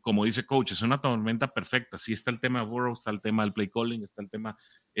que, como dice Coach, es una tormenta perfecta. Sí está el tema de Burrow, está el tema del play calling, está el tema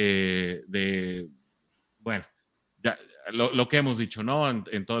bueno, ya lo que hemos dicho, ¿no?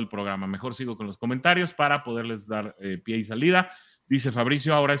 En todo el programa. Mejor sigo con los comentarios para poderles dar pie y salida. Dice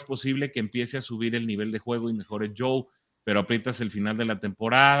Fabricio, ahora es posible que empiece a subir el nivel de juego y mejore Joe, pero aprietas el final de la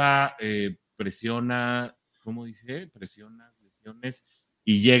temporada, presiona, ¿cómo dice? Presiona lesiones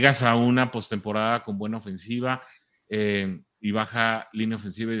y llegas a una postemporada con buena ofensiva y baja línea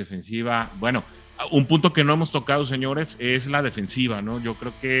ofensiva y defensiva. Bueno, un punto que no hemos tocado, señores, es la defensiva, ¿no? Yo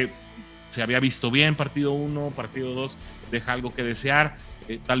creo que se había visto bien partido 1, partido 2, deja algo que desear.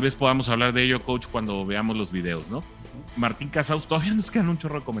 Tal vez podamos hablar de ello, Coach, cuando veamos los videos, ¿no? Martín Casaus, todavía nos quedan un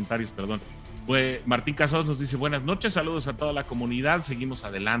chorro de comentarios, perdón. Martín Casaus nos dice, buenas noches, saludos a toda la comunidad, seguimos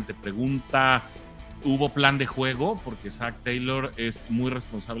adelante. Pregunta, ¿hubo plan de juego? Porque Zach Taylor es muy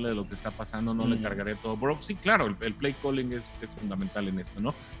responsable de lo que está pasando, no le cargaré todo Burrow. Sí, claro, el play calling es fundamental en esto,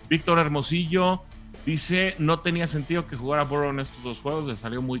 ¿no? Víctor Hermosillo dice, no tenía sentido que jugara Burrow en estos 2 juegos, le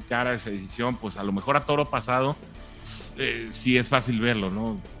salió muy cara esa decisión, pues a lo mejor a toro pasado sí es fácil verlo,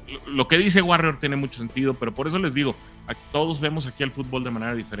 ¿no? Lo que dice Warrior tiene mucho sentido, pero por eso les digo, todos vemos aquí el fútbol de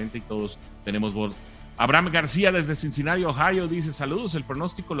manera diferente y todos tenemos voz. Abraham García desde Cincinnati, Ohio, dice, saludos, el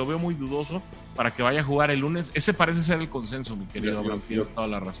pronóstico lo veo muy dudoso para que vaya a jugar el lunes. Ese parece ser el consenso, mi querido Abraham, tienes toda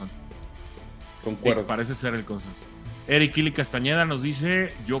la razón. Concuerdo. Parece ser el consenso. Eric Kili Castañeda nos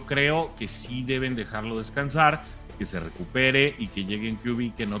dice, yo creo que sí deben dejarlo descansar, que se recupere y que llegue en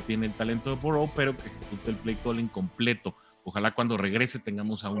QB que no tiene el talento de Burrow, pero que ejecute el play calling completo. Ojalá cuando regrese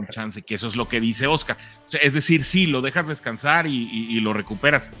tengamos aún chance, que eso es lo que dice Oscar. O sea, es decir, sí, lo dejas descansar y lo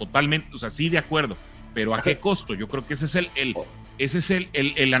recuperas totalmente, o sea, sí, de acuerdo, pero ¿a qué costo? Yo creo que ese es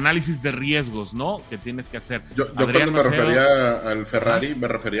el análisis de riesgos, ¿no? Que tienes que hacer. Yo cuando me refería al Ferrari, me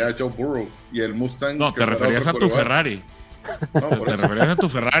refería a Joe Burrow y el Mustang. No, te referías a tu Ferrari. No, te referías a tu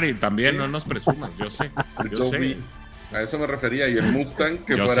Ferrari también, sí. No nos presumas, yo sé. A eso me refería, y el Mustang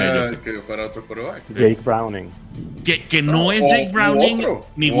que fuera otro quarterback. Jake Browning. Que no es Jake Browning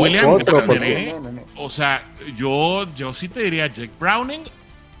ni William Garner. No. O sea, yo sí te diría Jake Browning,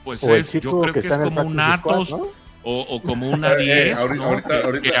 pues yo creo que es como un Atos, ¿no? o como una 10,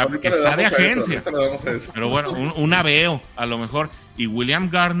 ahorita que está de agencia. Eso. Pero bueno, un aveo a lo mejor. Y William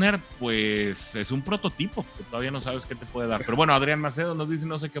Garner, pues es un prototipo, que todavía no sabes qué te puede dar. Pero bueno, Adrián Macedo nos dice,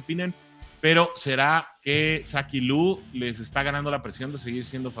 no sé qué opinen, pero ¿será que Saki Lu les está ganando la presión de seguir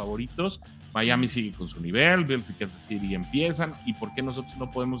siendo favoritos? Miami sigue con su nivel, Bills y Kansas City empiezan, ¿y por qué nosotros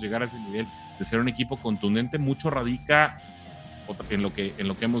no podemos llegar a ese nivel de ser un equipo contundente? Mucho radica en lo que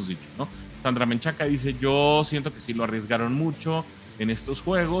hemos dicho, ¿no? Sandra Menchaca dice, yo siento que sí lo arriesgaron mucho en estos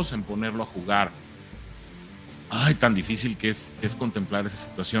juegos, en ponerlo a jugar. Ay, tan difícil que es contemplar esa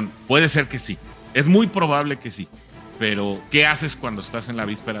situación. Puede ser que sí, es muy probable que sí. Pero, ¿qué haces cuando estás en la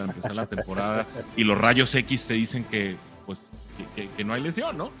víspera de empezar la temporada y los rayos X te dicen que no hay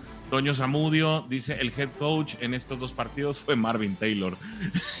lesión, ¿no? Toño Zamudio dice, el head coach en estos 2 partidos fue Marvin Taylor.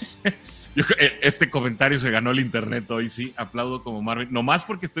 Este comentario se ganó el internet hoy, sí, aplaudo como Marvin. Nomás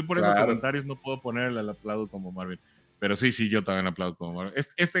porque estoy poniendo comentarios no puedo poner el aplaudo como Marvin. Pero sí, yo también aplaudo como Marvin.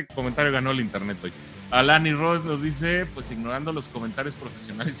 Este comentario ganó el internet hoy. Alani Rose nos dice, pues ignorando los comentarios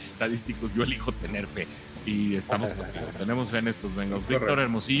profesionales y estadísticos, yo elijo tener fe. Y estamos contigo, tenemos fe en estos Bengals. Víctor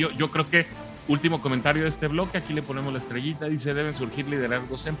Hermosillo, yo creo que último comentario de este bloque, aquí le ponemos la estrellita, dice, deben surgir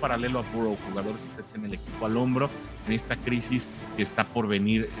liderazgos en paralelo a Burrow, jugadores que echen el equipo al hombro en esta crisis que está por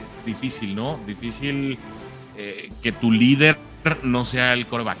venir. Difícil, ¿no? Difícil que tu líder no sea el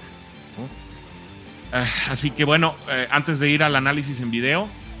quarterback, ¿no? Así que bueno, antes de ir al análisis en video,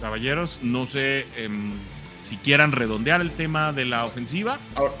 caballeros, no sé si quieran redondear el tema de la ofensiva.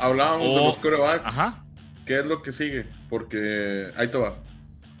 Hablábamos de los quarterbacks. Ajá. ¿Qué es lo que sigue? Porque ahí te va.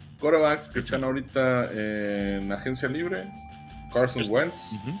 Quarterbacks que están ahorita en agencia libre. Carson Wentz.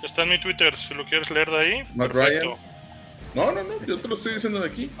 Está en mi Twitter, si lo quieres leer de ahí. Matt Ryan. No, yo te lo estoy diciendo de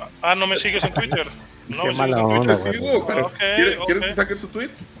aquí. No me sigues en Twitter. No, qué mala onda, te sigo, pero ¿quieres que saque tu tweet?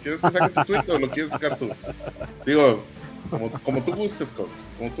 ¿Quieres que saque tu tweet o lo quieres sacar tú? Digo, como tú gustes, coach.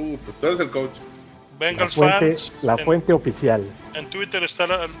 Como tú gustes. Tú eres el coach. Bengals fans. La fuente oficial. En Twitter están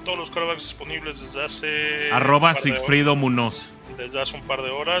todos los quarterbacks disponibles desde hace... @Sigfrido Munoz. Desde hace un par de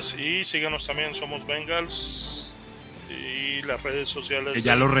horas. Y síganos también, Somos Bengals. Y las redes sociales... ¿Que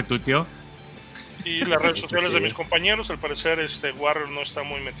ya lo retuiteó? Y las redes sociales de mis compañeros. Al parecer Warrior no está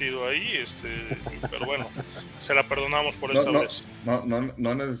muy metido ahí, pero bueno, se la perdonamos por esta vez.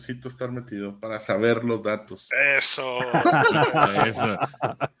 No necesito estar metido para saber los datos. Eso.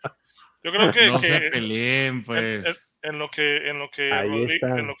 Yo creo que no se peleen, pues. En lo que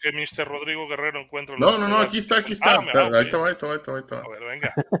Mr. Rodrigo Guerrero encuentra. No, aquí está. Ahí te va. A ver,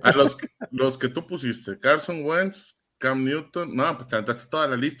 venga. A los que tú pusiste, Carson Wentz, Cam Newton, no, pues te aventaste toda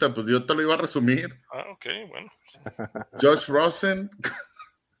la lista, pues yo te lo iba a resumir. Ok, bueno. Josh Rosen,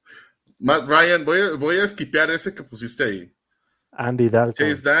 Matt Ryan, voy a skipear ese que pusiste ahí. Andy Dalton.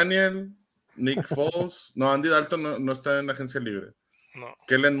 Chase Daniel, Nick Foles, no, Andy Dalton no está en la agencia libre. No.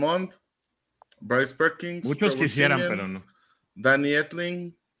 Kellen Mond, Bryce Perkins. Muchos quisieran, pero no. Danny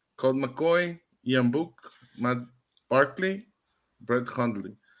Etling, Colt McCoy, Ian Book, Matt Barkley, Brett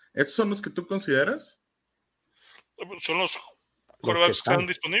Hundley. ¿Estos son los que tú consideras? Son los quarterbacks que están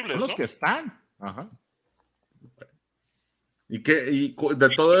disponibles, son los ¿no? que están. Ajá. ¿Y de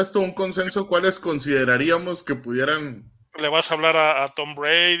todo esto, un consenso, cuáles consideraríamos que pudieran? ¿Le vas a hablar a Tom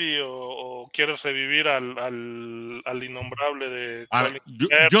Brady o quieres revivir al innombrable de Colin?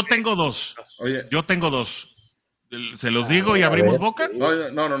 Yo tengo dos. Oye, yo tengo dos. ¿Se los digo y abrimos boca?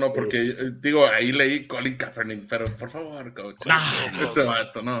 No, porque digo, ahí leí Colin Kaepernick, pero por favor, coach. Este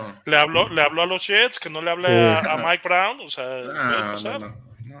vato, no. Le habló a los Jets, que no le hable a Mike Brown, o sea, puede pasar.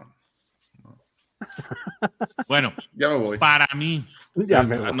 No. Bueno, ya me voy. Para mí,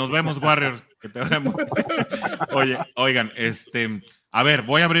 nos vemos, Warrior. Que te vemos. Oigan, a ver,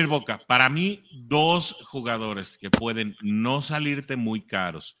 voy a abrir boca. Para mí, dos jugadores que pueden no salirte muy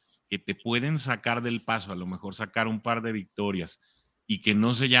caros, que te pueden sacar del paso, a lo mejor sacar un par de victorias, y que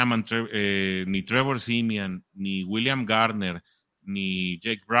no se llaman ni Trevor Siemian, ni William Gardner, ni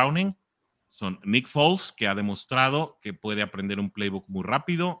Jake Browning, son Nick Foles, que ha demostrado que puede aprender un playbook muy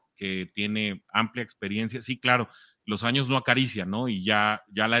rápido, que tiene amplia experiencia. Sí, claro, los años no acarician, ¿no? Y ya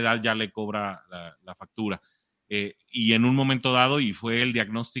la edad ya le cobra la factura. Y en un momento dado, y fue el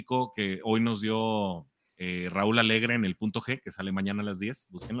diagnóstico que hoy nos dio Raúl Alegre en el Punto G, que sale mañana a las 10,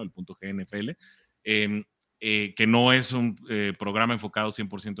 búsquenlo, el Punto G NFL, que no es un programa enfocado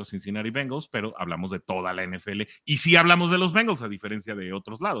 100% a Cincinnati Bengals, pero hablamos de toda la NFL, y sí hablamos de los Bengals, a diferencia de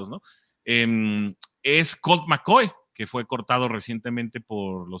otros lados, ¿no? Es Colt McCoy, que fue cortado recientemente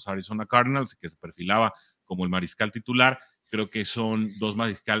por los Arizona Cardinals, que se perfilaba como el mariscal titular. Creo que son dos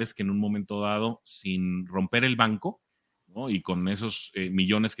mariscales que en un momento dado, sin romper el banco, ¿no? Y con esos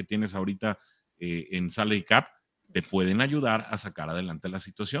millones que tienes ahorita en salary cap, te pueden ayudar a sacar adelante la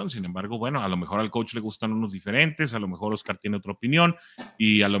situación. Sin embargo, bueno, a lo mejor al coach le gustan unos diferentes, a lo mejor Oscar tiene otra opinión,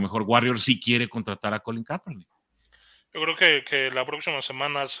 y a lo mejor Warrior sí quiere contratar a Colin Kaepernick. Yo creo que la próxima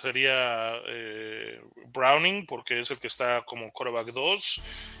semana sería Browning, porque es el que está como quarterback 2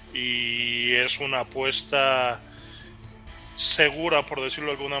 y es una apuesta segura, por decirlo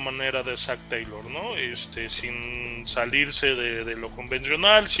de alguna manera, de Zach Taylor, ¿no? Sin salirse de lo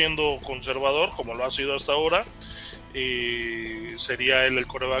convencional, siendo conservador como lo ha sido hasta ahora. Sería él el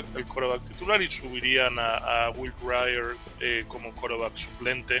quarterback titular y subirían a Will Grier como quarterback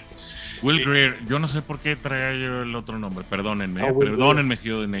suplente. Will Grier, yo no sé por qué traía yo el otro nombre, perdónenme,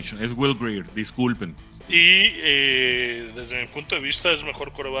 Hero de Nation, es Will Grier, disculpen. Y desde mi punto de vista es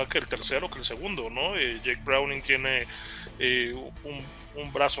mejor quarterback el tercero que el segundo, ¿no? Jake Browning tiene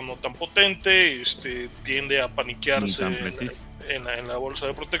un brazo no tan potente, tiende a paniquearse en la bolsa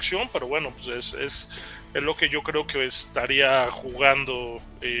de protección, pero bueno, pues es lo que yo creo que estaría jugando.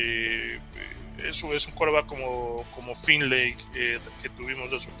 Eso es un quarterback como Finlay que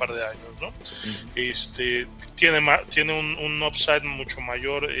tuvimos hace un par de años, ¿no? Tiene un upside mucho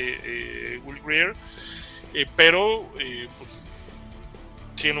mayor Will Grier, pero pues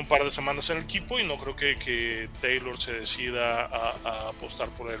tiene un par de semanas en el equipo y no creo que Taylor se decida a apostar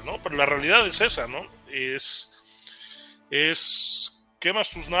por él, ¿no? Pero la realidad es esa, ¿no? Es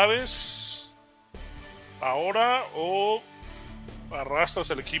quemas tus naves ahora o arrastras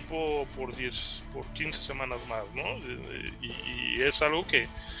el equipo por 15 semanas más, ¿no? Y es algo que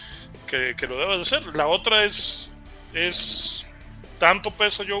lo debes de hacer. La otra es tanto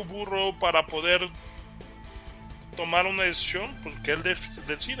peso Joe Burrow para poder tomar una decisión, pues que él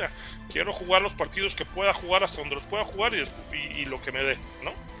decida. Quiero jugar los partidos que pueda jugar hasta donde los pueda jugar y lo que me dé,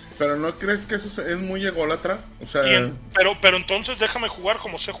 ¿no? Pero ¿no crees que eso es muy ególatra? O sea, pero entonces déjame jugar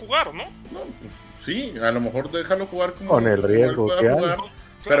como sé jugar, ¿no? No, pues sí, a lo mejor déjalo jugar como con el riesgo que hay. Jugar,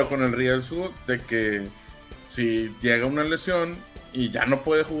 pero con el riesgo de que si llega una lesión y ya no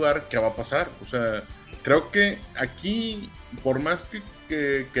puede jugar, ¿qué va a pasar? O sea, creo que aquí, por más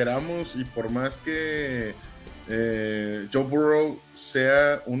que queramos y por más que Joe Burrow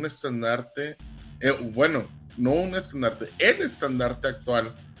sea un estandarte, bueno, no un estandarte, el estandarte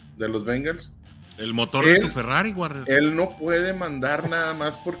actual de los Bengals. El motor de tu Ferrari, Warrior. Él no puede mandar nada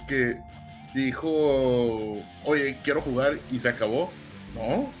más porque dijo, oye, quiero jugar y se acabó.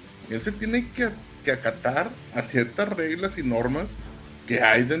 No, él se tiene que acatar a ciertas reglas y normas que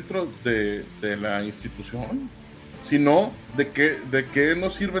hay dentro de la institución. Si no, ¿de qué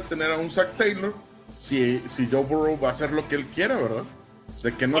nos sirve tener a un Zach Taylor si Joe Burrow va a hacer lo que él quiera, verdad?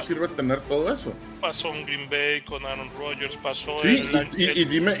 ¿De qué nos sirve tener todo eso? Pasó en Green Bay con Aaron Rodgers, pasó sí, y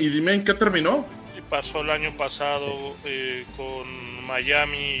dime en qué terminó. Pasó el año pasado con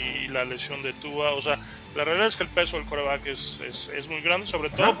Miami y la lesión de Tua. O sea, la realidad es que el peso del quarterback es muy grande, sobre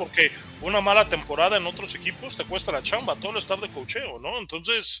todo porque una mala temporada en otros equipos te cuesta la chamba, todo el staff de coacheo, ¿no?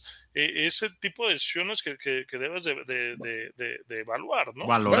 Entonces, ese tipo de decisiones que debes de evaluar, ¿no?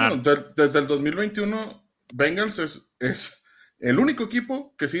 Valorar. Bueno, desde el 2021, Bengals es el único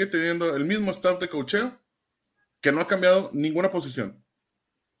equipo que sigue teniendo el mismo staff de coacheo que no ha cambiado ninguna posición.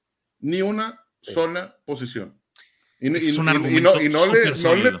 Ni una sola posición. Y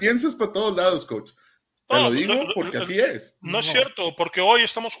no le pienses para todos lados, coach. Te lo digo porque así es. No es cierto, porque hoy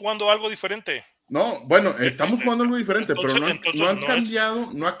estamos jugando algo diferente. No, bueno, estamos jugando algo diferente, pero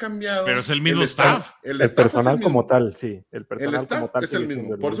no ha cambiado. Pero es el mismo staff. El personal como tal, sí. El staff es el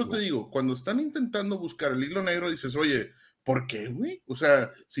mismo. Por eso te digo, cuando están intentando buscar el hilo negro, dices, oye, ¿por qué, güey? O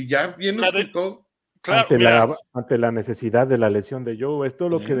sea, si ya vienes con todo. Claro, ante la necesidad de la lesión de Joe, esto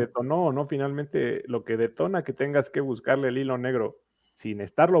es lo que detonó, ¿no? Finalmente, lo que detona que tengas que buscarle el hilo negro sin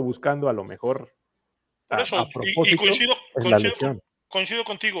estarlo buscando, a lo mejor. Por eso, y coincido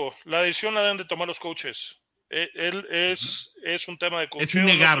contigo, la decisión la deben de tomar los coaches. Él es un tema de coaching. Es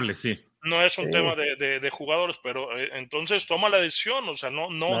innegable, sí. No es un tema de jugadores, pero entonces toma la decisión, o sea,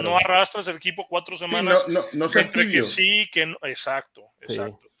 no arrastras el equipo 4 semanas. No seas tibio. Que sí, que no. Exacto. Sí.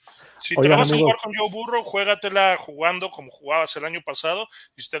 Si te vas a jugar con Joe Burrow, juégatela jugando como jugabas el año pasado,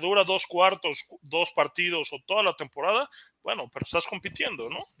 y si te dura 2 cuartos, 2 partidos o toda la temporada, bueno, pero estás compitiendo,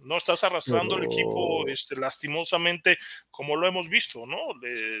 ¿no? No estás arrastrando el equipo lastimosamente como lo hemos visto, ¿no?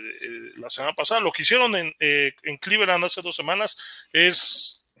 La semana pasada, lo que hicieron en Cleveland hace 2 semanas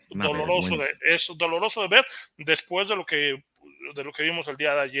es doloroso de ver después de lo que vimos el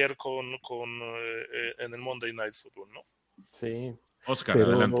día de ayer en el Monday Night Football, ¿no? Sí. Oscar,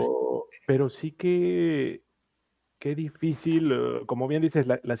 adelante. Pero sí que qué difícil, como bien dices,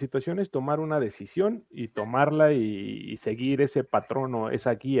 la situación es tomar una decisión y tomarla y seguir ese patrón o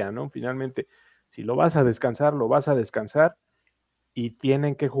esa guía, ¿no? Finalmente, si lo vas a descansar y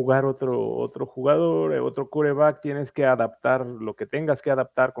tienen que jugar otro jugador, otro quarterback, tienes que adaptar lo que tengas que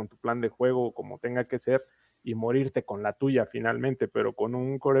adaptar con tu plan de juego, como tenga que ser, y morirte con la tuya finalmente, pero con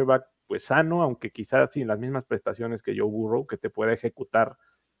un quarterback pues sano, aunque quizás sin las mismas prestaciones que Joe Burrow, que te pueda ejecutar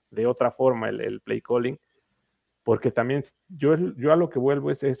de otra forma el play calling, porque también yo a lo que vuelvo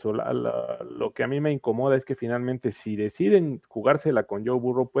es eso, lo que a mí me incomoda es que finalmente si deciden jugársela con Joe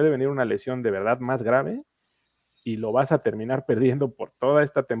Burrow puede venir una lesión de verdad más grave y lo vas a terminar perdiendo por toda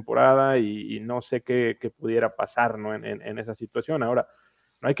esta temporada y no sé qué pudiera pasar, ¿no? en esa situación. Ahora,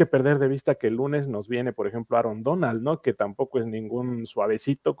 no hay que perder de vista que el lunes nos viene, por ejemplo, Aaron Donald, ¿no? Que tampoco es ningún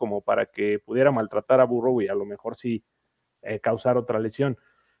suavecito como para que pudiera maltratar a Burrow y a lo mejor sí causar otra lesión.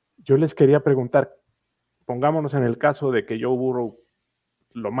 Yo les quería preguntar, pongámonos en el caso de que Joe Burrow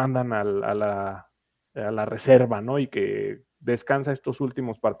lo mandan a la reserva, ¿no? Y que descansa estos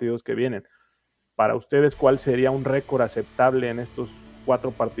últimos partidos que vienen. Para ustedes, ¿cuál sería un récord aceptable en estos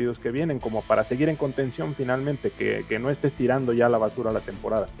 4 partidos que vienen, como para seguir en contención finalmente, que no estés tirando ya la basura la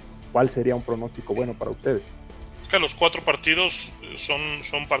temporada? ¿Cuál sería un pronóstico bueno para ustedes? Es que los 4 partidos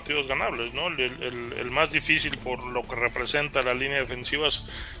son partidos ganables, ¿no? El más difícil por lo que representa la línea defensiva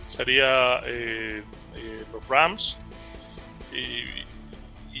sería los Rams,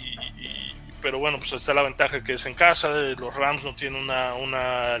 pero bueno, pues está la ventaja que es en casa. Los Rams no tienen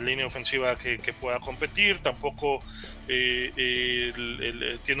una línea ofensiva que pueda competir, tampoco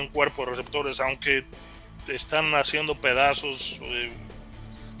tiene un cuerpo de receptores, aunque están haciendo pedazos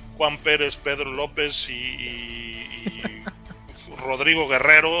Juan Pérez, Pedro López y Rodrigo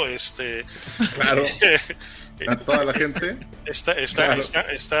Guerrero, claro, a toda la gente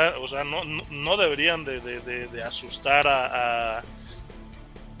está, o sea, no deberían de asustar a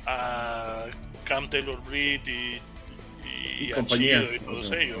Cam Taylor-Britt y compañía y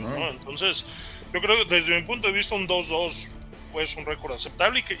todos ellos, ¿no? Entonces yo creo que desde mi punto de vista un 2-2 pues un récord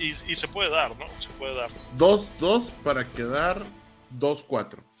aceptable y se puede dar, ¿no? Se puede dar 2-2 para quedar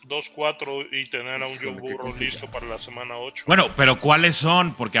 2-4 y tener a un Joe Burrow listo para la semana 8. Bueno, pero ¿cuáles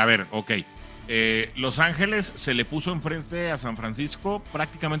son? Porque a ver, ok, Los Ángeles se le puso enfrente a San Francisco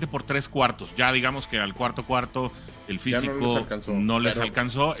prácticamente por 3 cuartos. Ya digamos que al cuarto el físico no les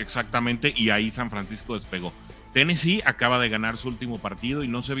alcanzó exactamente, y ahí San Francisco despegó. Tennessee acaba de ganar su último partido y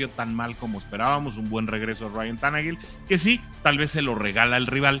no se vio tan mal como esperábamos. Un buen regreso de Ryan Tannehill, que sí, tal vez se lo regala el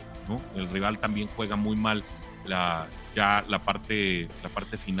rival, ¿no? El rival también juega muy mal la parte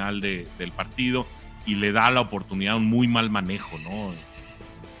final del partido y le da la oportunidad a un muy mal manejo, ¿no?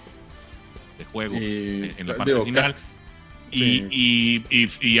 De juego en la parte final.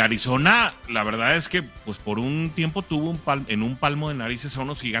 Y Arizona, la verdad es que pues por un tiempo tuvo en un palmo de narices a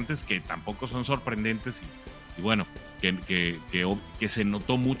unos gigantes que tampoco son sorprendentes y bueno, que se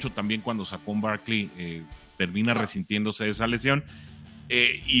notó mucho también cuando Saquon Barkley termina resintiéndose de esa lesión.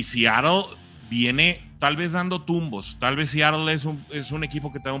 Y Seattle viene tal vez dando tumbos. Tal vez Seattle es un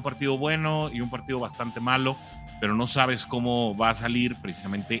equipo que te da un partido bueno y un partido bastante malo, pero no sabes cómo va a salir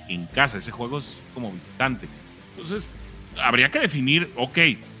precisamente en casa. Ese juego es como visitante. Entonces, habría que definir, ok,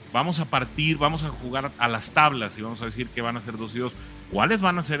 vamos a jugar a las tablas y vamos a decir que van a ser 2 y 2. ¿Cuáles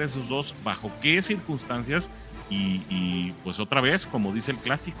van a ser esos 2? ¿Bajo qué circunstancias? Y pues otra vez, como dice el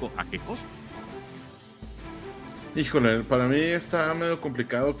clásico, ¿a qué costo? Híjole, para mí está medio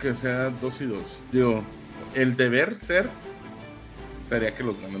complicado que sea 2 y 2. Digo, el deber ser sería que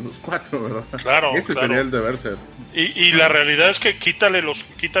los ganen los 4, ¿verdad? Claro, Ese sería el deber ser. Y la realidad es que quítale,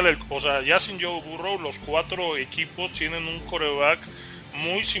 o sea, ya sin Joe Burrow, los 4 equipos tienen un quarterback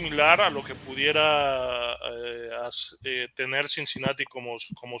muy similar a lo que pudiera tener Cincinnati como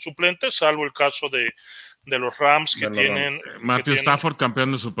suplente, salvo el caso de los Rams que tienen... Matthew Stafford,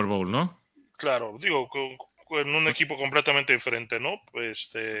 campeón de Super Bowl, ¿no? Claro, digo, en un equipo completamente diferente, ¿no?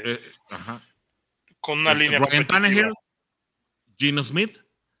 Con una línea Ryan Tannehill, Geno Smith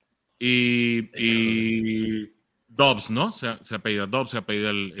y Dobbs, ¿no? Se apellida Dobbs, se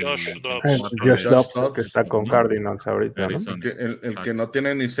apellida Josh Dobbs, que está con Cardinals ahorita, ¿no? El que no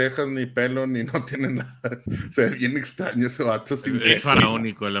tiene ni cejas, ni pelo, ni no tiene nada. Se ve bien extraño ese vato. Es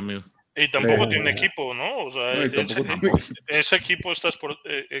faraónico el amigo. Y tampoco tiene equipo, ¿no? O sea, ese equipo está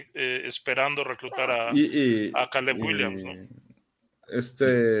esperando reclutar a Caleb Williams, ¿no?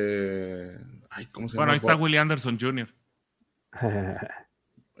 ¿Cómo se llama? Bueno, ahí está Willie Anderson Jr.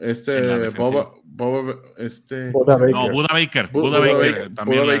 Buda Baker. Buda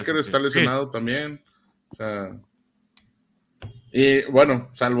Baker está lesionado también. O sea, y bueno,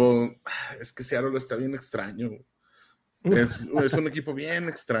 salvo es que Seattle está bien extraño. Es un equipo bien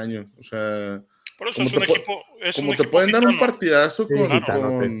extraño. O sea, por eso es un equipo. Como te pueden dar un partidazo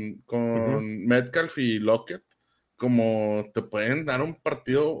con Metcalf y Lockett, como te pueden dar un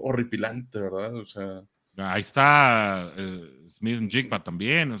partido horripilante, ¿verdad? O sea, ahí está Smith-Njigba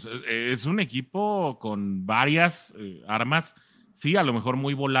también. O sea, es un equipo con varias armas, sí, a lo mejor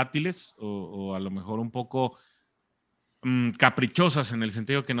muy volátiles o a lo mejor un poco caprichosas en el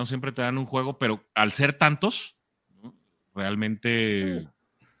sentido que no siempre te dan un juego, pero al ser tantos, ¿no? Realmente...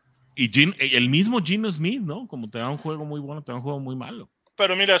 Y el mismo Geno Smith, ¿no? Como te da un juego muy bueno, te da un juego muy malo.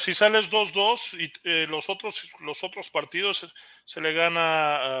 Pero mira, si sales 2-2 y los otros partidos se le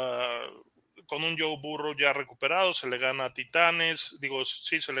gana con un Joe Burrow ya recuperado, se le gana a Titanes,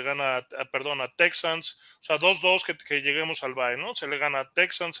 se le gana a Texans, o sea, 2-2 que lleguemos al bye, ¿no? Se le gana a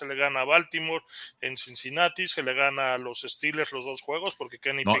Texans, se le gana a Baltimore, en Cincinnati, se le gana a los Steelers los 2 juegos, porque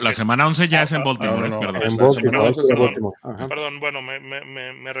Kenny Pickett... la semana 11 ya es en Baltimore, perdón, bueno,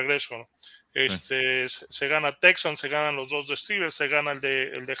 me regreso. Se gana Texans, se ganan los 2 de Steelers, se gana el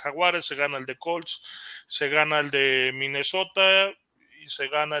de Jaguares, se gana el de Colts, se gana el de Minnesota y se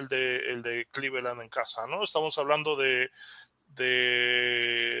gana el de Cleveland en casa, ¿no? Estamos hablando de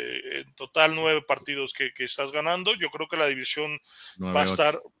en total 9 partidos que estás ganando. Yo creo que la división 9, va a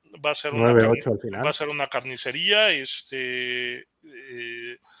ser 9-8 al final. Va a ser una carnicería.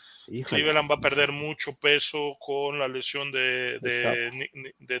 Cleveland va a perder mucho peso con la lesión de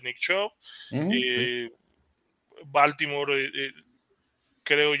Nick Chubb. Baltimore,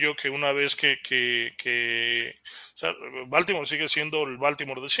 creo yo que una vez que o sea, Baltimore sigue siendo el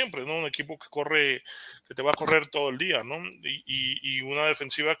Baltimore de siempre, ¿no? Un equipo que te va a correr todo el día, ¿no? Y una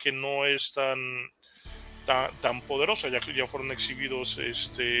defensiva que no es tan poderosa, ya que ya fueron exhibidos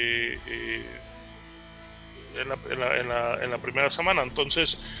en la primera semana.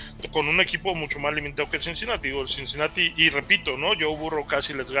 Entonces, con un equipo mucho más limitado que el Cincinnati, y repito, ¿no? Joe Burrow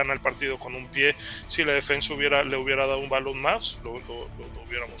casi les gana el partido con un pie. Si la defensa le hubiera dado un balón más, lo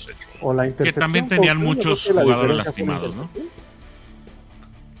hubiéramos hecho, ¿no? O la que también tenían muchos jugadores lastimados, ¿no?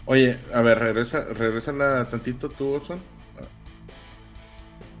 Oye, a ver, regrésala tantito tú, Orson,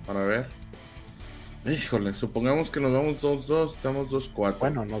 para ver. Híjole, supongamos que nos vamos 2-2, estamos 2-4.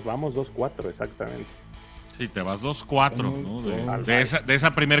 Bueno, nos vamos 2-4, exactamente. Sí, te vas 2-4, ¿no? De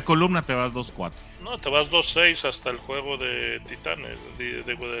esa primer columna te vas 2-4. No, te vas 2-6 hasta el juego de Titanes, de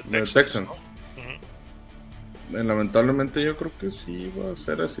Texans, ¿no? Lamentablemente yo creo que sí va a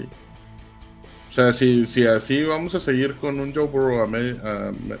ser así. O sea, si así vamos a seguir con un Joe Burrow a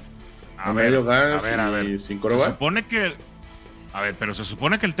medio gas y sin coreback. Se supone que... A ver, pero se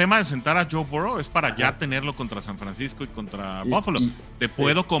supone que el tema de sentar a Joe Burrow es para ya tenerlo contra San Francisco y contra Buffalo. Te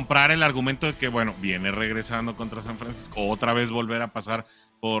puedo comprar el argumento de que, bueno, viene regresando contra San Francisco, otra vez volver a pasar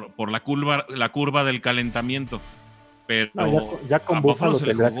por la curva del calentamiento. Pero ya con a Buffalo se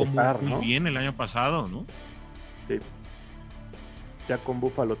le jugó muy bien el año pasado, ¿no? Sí. Ya con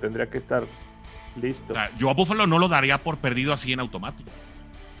Buffalo tendría que estar listo. O sea, yo a Buffalo no lo daría por perdido así en automático.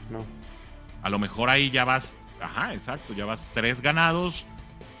 No. A lo mejor ahí ya vas... Ajá, exacto, ya vas 3 ganados.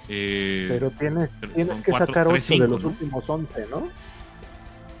 Pero tienes que sacar 8 de los últimos 11, ¿no?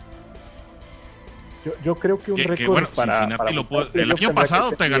 Yo creo que un récord bueno, para Cincinnati el año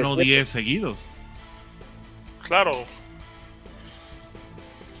pasado te ganó 10 seguidos. Claro.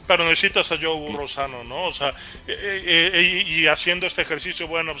 Pero necesitas a Joe Burrow sano, ¿no? O sea, y haciendo este ejercicio,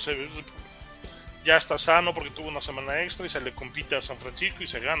 bueno, pues, ya está sano porque tuvo una semana extra y se le compite a San Francisco y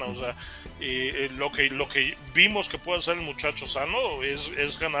se gana. O sea, lo que vimos que puede hacer el muchacho sano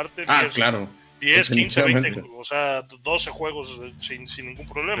es ganarte 10, 15, 20, o sea, 12 juegos sin ningún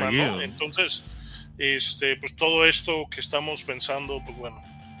problema, ¿no? Entonces, pues todo esto que estamos pensando, pues bueno.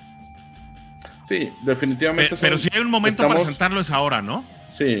 Sí, definitivamente. Pero si hay un momento para sentarlo es ahora, ¿no?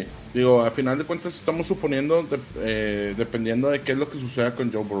 Sí, digo, a final de cuentas estamos suponiendo, dependiendo de qué es lo que suceda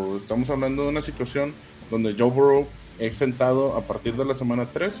con Joe Burrow. Estamos hablando de una situación donde Joe Burrow es sentado a partir de la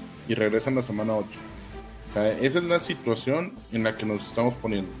semana 3 y regresa en la semana 8. O sea, esa es la situación en la que nos estamos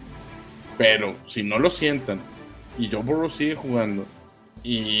poniendo. Pero si no lo sientan y Joe Burrow sigue jugando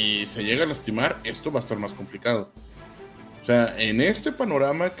y se llega a lastimar, esto va a estar más complicado. O sea, en este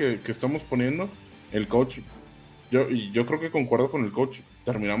panorama que estamos poniendo, el coach, yo creo que concuerdo con el coach,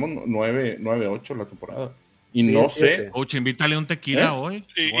 terminamos 9-8 la temporada. Y no sé. Coach, invítale un tequila hoy.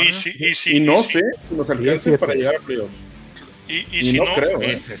 Y no sé si nos alcance para llegar a playoffs. Y si no creo.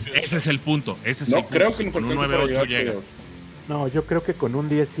 Ese es el punto. No creo que nos alcance para llegar a playoffs. No, yo creo que con un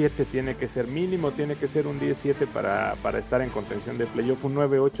 10-7 tiene que ser mínimo, tiene que ser un 10-7 para estar en contención de playoff. Un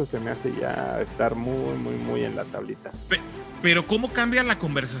 9-8 se me hace ya estar muy, muy, muy en la tablita. Pero cómo cambia la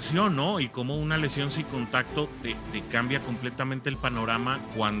conversación, ¿no? Y cómo una lesión sin contacto te cambia completamente el panorama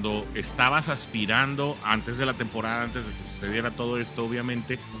cuando estabas aspirando, antes de la temporada, antes de que sucediera todo esto,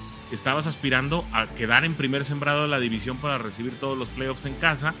 obviamente, estabas aspirando a quedar en primer sembrado de la división para recibir todos los playoffs en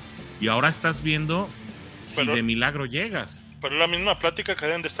casa, y ahora estás viendo si de milagro llegas. Pero la misma plática que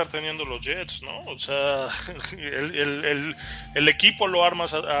deben de estar teniendo los Jets, ¿no? O sea, el equipo lo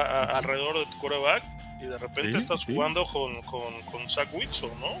armas alrededor de tu quarterback y de repente estás jugando con Zach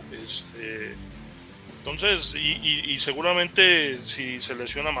Wilson, ¿no? Entonces, y seguramente si se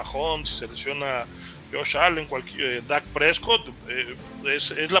lesiona Mahomes, si se lesiona Josh Allen, Dak Prescott,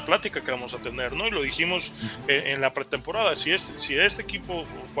 es la plática que vamos a tener, ¿no? Y lo dijimos en la pretemporada. Si este equipo,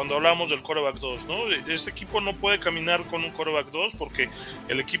 cuando hablamos del quarterback 2, ¿no? Este equipo no puede caminar con un quarterback 2 porque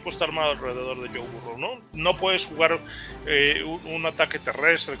el equipo está armado alrededor de Joe Burrow, ¿no? No puedes jugar un ataque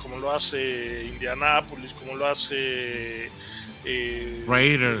terrestre como lo hace Indianapolis, como lo hace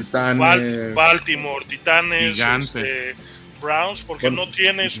Raiders, Baltimore, Titanes, Gigantes, Browns, porque no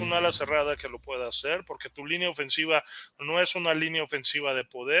tienes un ala cerrada que lo pueda hacer, porque tu línea ofensiva no es una línea ofensiva de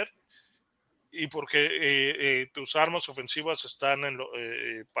poder y porque tus armas ofensivas están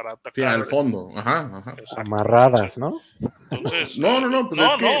para atacar. Sí, al fondo, ajá. Amarradas, ¿no? Entonces, no, pues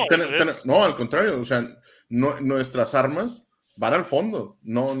no, al contrario, o sea, nuestras armas van al fondo,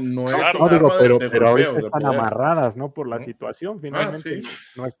 no claro. es digo, pero golpeo, ahorita están amarradas, ¿no? Por la situación, finalmente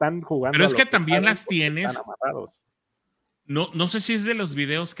no están jugando. Pero es que también las tienes. Están amarrados. No sé si es de los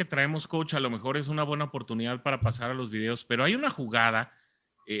videos que traemos, coach, a lo mejor es una buena oportunidad para pasar a los videos, pero hay una jugada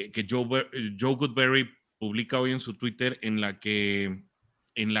que Joe Goodberry publica hoy en su Twitter en la que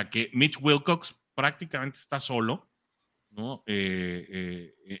Mitch Wilcox prácticamente está solo, ¿no?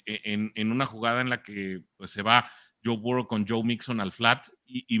 En una jugada en la que pues, se va Joe Burrow con Joe Mixon al flat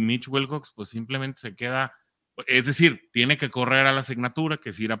y Mitch Wilcox pues simplemente se queda. Es decir, tiene que correr a la asignatura, que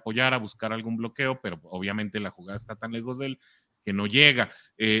es ir a apoyar, a buscar algún bloqueo, pero obviamente la jugada está tan lejos de él que no llega.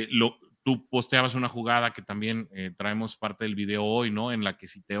 Tú posteabas una jugada que también traemos parte del video hoy, ¿no? En la que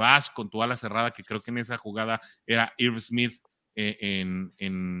si te vas con tu ala cerrada, que creo que en esa jugada era Irv Smith en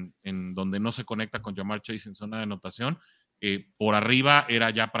donde no se conecta con Ja'Marr Chase en zona de anotación, por arriba era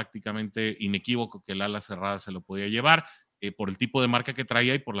ya prácticamente inequívoco que el ala cerrada se lo podía llevar. Por el tipo de marca que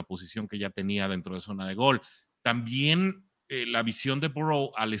traía y por la posición que ya tenía dentro de zona de gol. También la visión de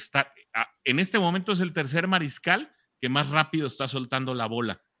Burrow al estar, en este momento es el tercer mariscal que más rápido está soltando la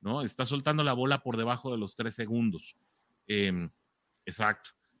bola, ¿no? Está soltando la bola por debajo de los 3 segundos.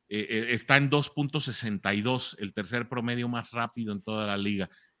 Exacto. Está en 2.62, el tercer promedio más rápido en toda la liga.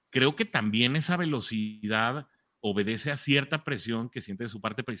 Creo que también esa velocidad obedece a cierta presión que siente de su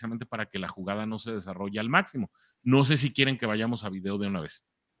parte precisamente para que la jugada no se desarrolle al máximo. No sé si quieren que vayamos a video de una vez.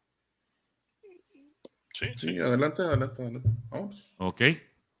 Sí, adelante. Vamos. Ok,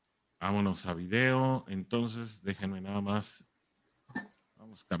 vámonos a video. Entonces, déjenme nada más.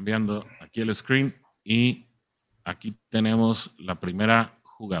 Vamos cambiando aquí el screen y aquí tenemos la primera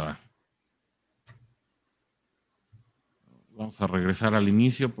jugada. Vamos a regresar al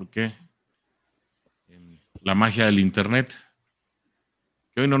inicio porque la magia del internet,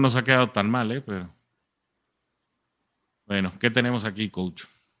 que hoy no nos ha quedado tan mal, pero bueno, ¿qué tenemos aquí, coach?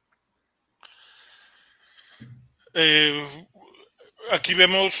 Aquí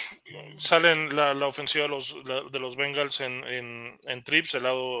vemos, salen la ofensiva de los Bengals en trips del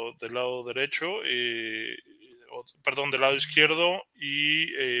lado derecho, del lado izquierdo,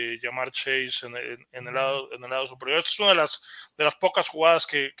 y Jamar Chase en el lado superior. Esta es una de las pocas jugadas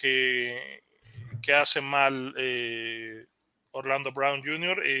que hace mal Orlando Brown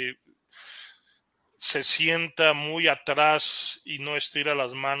Jr. Se sienta muy atrás y no estira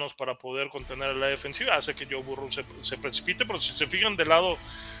las manos para poder contener a la defensiva, hace que Joe Burrow se precipite. Pero si se fijan del lado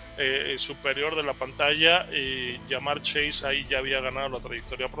superior de la pantalla, Jamar Chase ahí ya había ganado la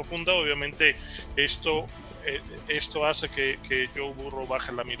trayectoria profunda. Obviamente esto hace que Joe Burrow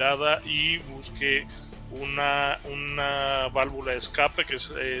baje la mirada y busque una válvula de escape, que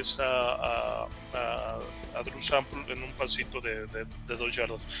es a Drew Sample en un pasito de 2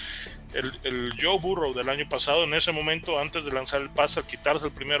 yardas. El Joe Burrow del año pasado, en ese momento, antes de lanzar el pase, al quitarse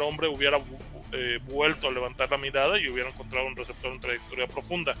el primer hombre, hubiera vuelto a levantar la mirada y hubiera encontrado un receptor en trayectoria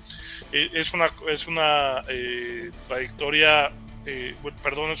profunda. Es una trayectoria,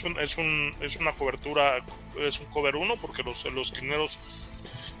 es una cobertura, es un cover 1, porque los quineros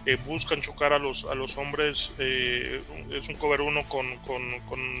buscan chocar a los hombres. Es un cover 1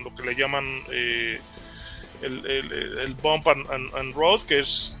 con lo que le llaman el bump and road, que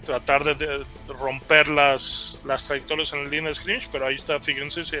es tratar de romper las trayectorias en la línea de scrimmage. Pero ahí está,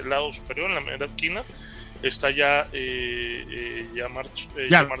 fíjense, el lado superior, en la primera esquina, está ya Jamar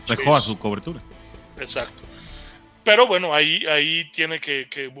dejó a su cobertura. Exacto. Pero bueno, ahí tiene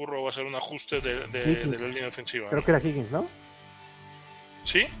que Burrow hacer un ajuste de la línea defensiva. Creo que era Higgins, ¿no?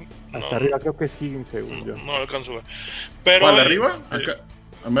 ¿Sí? Hasta arriba creo que es Higgins, según yo. No alcanzo a ver. Pero, ¿cuál, arriba?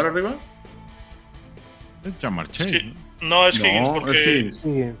 ¿A mero arriba? Es Jamar Chase. Sí. No, es Higgins,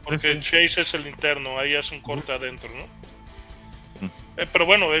 porque Chase es el interno, ahí hace un corte adentro, ¿no? Pero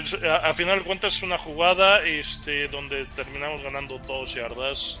bueno, a final de cuentas es una jugada donde terminamos ganando 2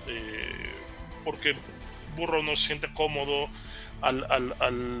 yardas, porque Burrow no se siente cómodo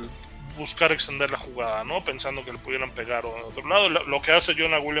al buscar extender la jugada, ¿no? Pensando que le pudieran pegar o en otro lado. Lo que hace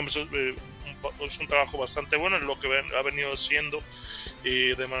Jonah Williams es un trabajo bastante bueno, en lo que ha venido haciendo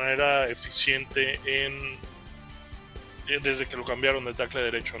de manera eficiente desde que lo cambiaron de tackle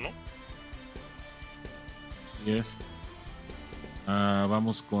derecho, ¿no? Así es.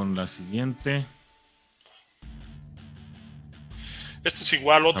 Vamos con la siguiente. Esta es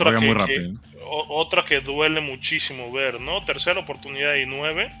igual, otra que duele muchísimo ver, ¿no? Tercera oportunidad y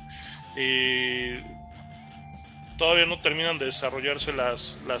 9. Todavía no terminan de desarrollarse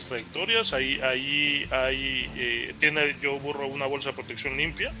las trayectorias. Ahí tiene Joe Burrow una bolsa de protección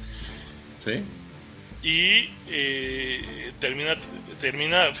limpia. Sí. Y termina,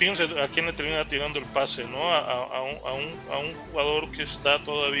 fíjense a quién le termina tirando el pase, ¿no? A un jugador que está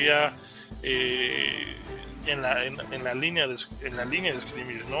todavía en la línea de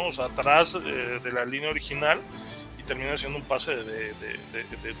scrimmage, ¿no? O sea, atrás de la línea original, y termina haciendo un pase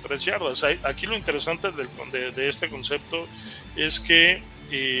de 3 yardas. Aquí lo interesante de este concepto es que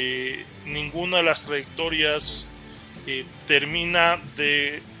ninguna de las trayectorias termina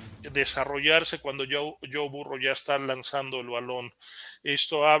de desarrollarse cuando Joe Burrow ya está lanzando el balón.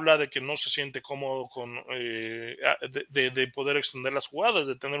 Esto habla de que no se siente cómodo de poder extender las jugadas,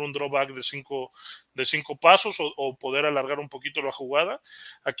 de tener un drawback de 5 pasos o poder alargar un poquito la jugada.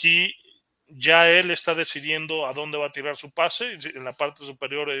 Aquí ya él está decidiendo a dónde va a tirar su pase. En la parte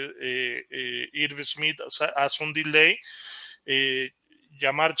superior, Irv Smith hace un delay.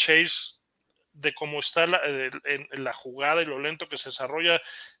 Jamar Chase, de cómo está en la jugada y lo lento que se desarrolla,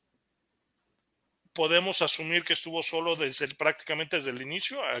 podemos asumir que estuvo solo prácticamente desde el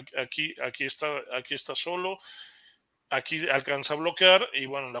inicio. Aquí está solo. Aquí alcanza a bloquear y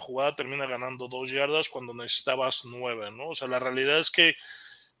bueno, la jugada termina ganando 2 yardas cuando necesitabas 9, ¿no? O sea, la realidad es que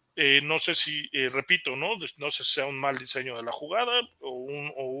no sé si, repito, no sé si sea un mal diseño de la jugada o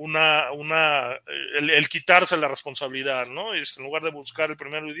el quitarse la responsabilidad, ¿no? En lugar de buscar el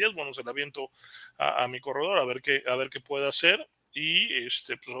primero y 10, bueno, se la aviento a mi corredor a ver qué puede hacer. Y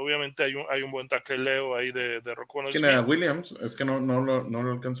pues obviamente hay un buen tacleo ahí de Roquan Smith. ¿Quién era? Williams? Es que no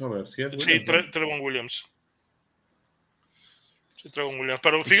lo alcanzo a ver. Sí, es Williams, sí, Trevon Williams. Sí, Trevon Williams.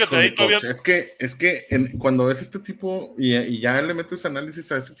 Pero fíjate, ahí todavía... Es que cuando ves este tipo y ya le metes análisis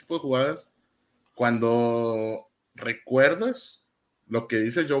a este tipo de jugadas, cuando recuerdas lo que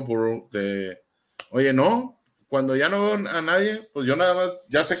dice Joe Burrow de, oye, no, cuando ya no veo a nadie, pues yo nada más,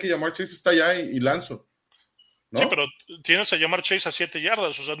 ya sé que Jamar Chase está allá y lanzo. ¿No? Sí, pero tienes a Jamar Chase a 7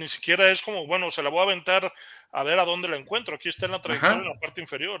 yardas, o sea, ni siquiera es como, bueno, se la voy a aventar a ver a dónde la encuentro. Aquí está en la trayectoria, en la parte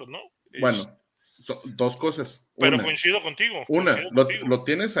inferior, ¿no? Bueno, son 2 cosas. Pero coincido contigo. Lo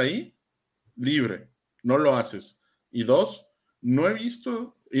tienes ahí libre, no lo haces. Y 2, no he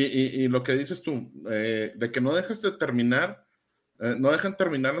visto, y lo que dices tú, de que no dejas de terminar, no dejan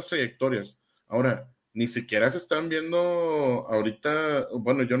terminar las trayectorias. Ahora, ni siquiera se están viendo ahorita,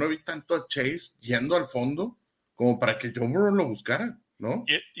 bueno, yo no vi tanto a Chase yendo al fondo como para que Joe Burrow lo buscara, ¿no?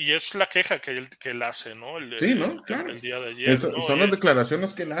 Y es la queja que él hace, ¿no? Sí, ¿no? Claro. El día de ayer, ¿no? Son las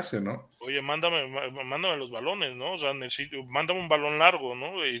declaraciones que él hace, ¿no? Oye, mándame los balones, ¿no? O sea, mándame un balón largo,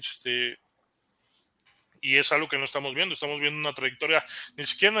 ¿no? Y es algo que no estamos viendo una trayectoria ni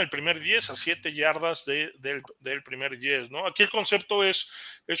siquiera en el primer 10 a 7 yardas del primer 10, ¿no? Aquí el concepto es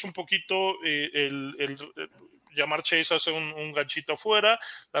un poquito Jamar Chase hace un ganchito afuera,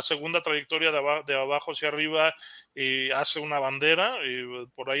 la segunda trayectoria de abajo hacia arriba hace una bandera,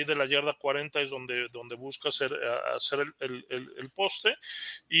 por ahí de la yarda 40 es donde busca hacer el poste,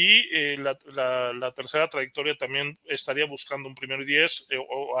 y la tercera trayectoria también estaría buscando un primer 10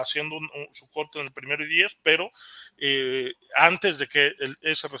 o haciendo su corte en el primer 10, pero antes de que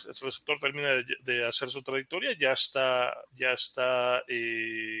ese receptor termine de hacer su trayectoria, ya está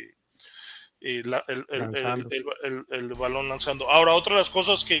el balón lanzando. Ahora, otra de las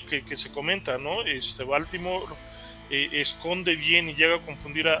cosas que se comenta, ¿no? Baltimore esconde bien y llega a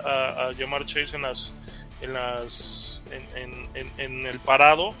confundir a Jamar Chase en el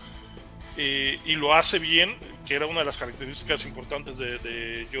parado, y lo hace bien, que era una de las características importantes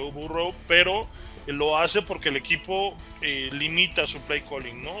de Joe Burrow, pero lo hace porque el equipo limita su play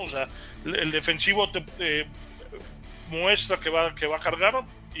calling, ¿no? O sea, el defensivo muestra que va a cargar,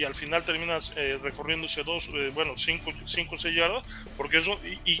 y al final terminas recorriéndose 5 o 6 yardas, porque eso,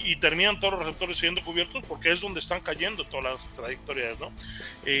 y terminan todos los receptores siendo cubiertos, porque es donde están cayendo todas las trayectorias, ¿no?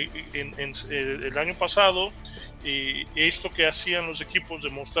 El año pasado, esto que hacían los equipos de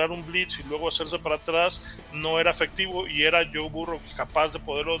mostrar un blitz y luego hacerse para atrás no era efectivo, y era Joe Burrow capaz de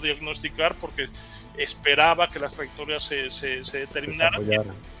poderlo diagnosticar, porque esperaba que las trayectorias se terminaran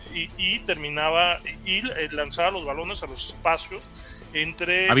y terminaba y lanzaba los balones a los espacios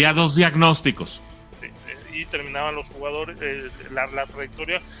entre... Había 2 diagnósticos. Sí, y terminaban los jugadores, la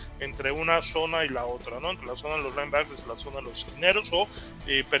trayectoria entre una zona y la otra, ¿no? Entre la zona de los linebackers y la zona de los esquineros, o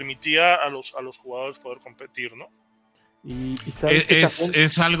permitía a los jugadores poder competir, ¿no?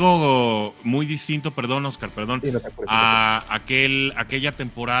 Es algo muy distinto, perdón, Oscar, sí, a aquella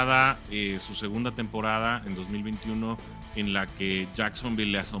temporada, su segunda temporada en 2021, en la que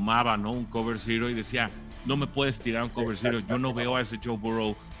Jacksonville le asomaba, ¿no? Un cover zero y decía, no me puedes tirar un cover zero, yo no veo a ese Joe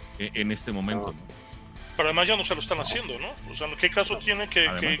Burrow en este momento. No. Pero además ya no se lo están haciendo, ¿no? O sea, ¿qué caso tiene que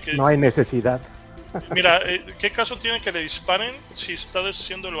no hay necesidad? Mira, ¿qué caso tiene que le disparen si está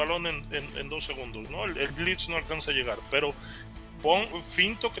deshaciendo el balón en 2 segundos, ¿no? El blitz no alcanza a llegar, pero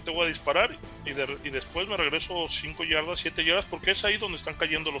finto que te voy a disparar y después me regreso 5 yardas, 7 yardas, porque es ahí donde están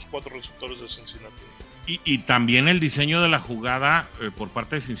cayendo los 4 receptores de Cincinnati. Y también el diseño de la jugada por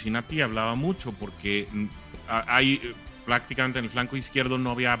parte de Cincinnati hablaba mucho, porque hay prácticamente en el flanco izquierdo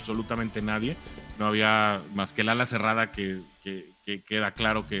no había absolutamente nadie, no había más que el ala cerrada que queda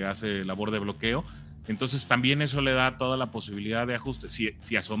claro que hace labor de bloqueo. Entonces también eso le da toda la posibilidad de ajuste.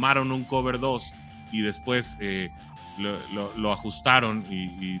 Si asomaron un cover 2 y después lo ajustaron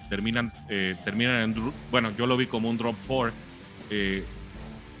y terminan en, bueno, yo lo vi como un drop 4,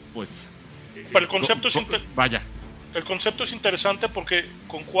 pues pero el concepto vaya. El concepto es interesante porque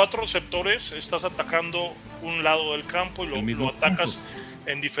con 4 receptores estás atacando un lado del campo y lo atacas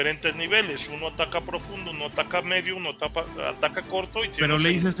en diferentes niveles. Uno ataca profundo, uno ataca medio, uno ataca corto. Pero le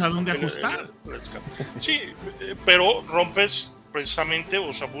dices a dónde ajustar. Sí, pero rompes precisamente,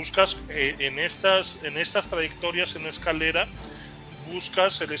 o sea, buscas en estas trayectorias en escalera,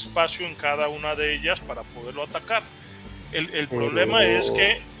 buscas el espacio en cada una de ellas para poderlo atacar. El problema es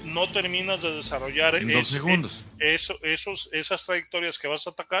que no terminas de desarrollar en 2 segundos esas trayectorias que vas a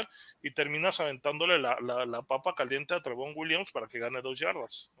atacar, y terminas aventándole la papa caliente a Trevon Williams para que gane 2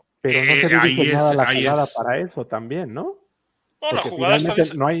 yardas. Pero no se ve diseñada la jugada para eso también, ¿no? No, la jugada está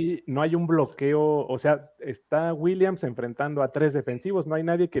no hay un bloqueo, o sea, está Williams enfrentando a 3 defensivos, no hay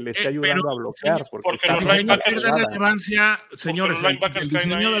nadie que le esté ayudando a bloquear. Porque los linebackers pierde relevancia, señores, el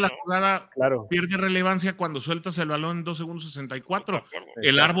diseño de la jugada pierde relevancia cuando sueltas el balón en 2 segundos 64.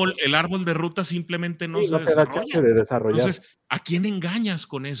 El árbol de ruta simplemente no se desarrolla. Entonces, ¿a quién engañas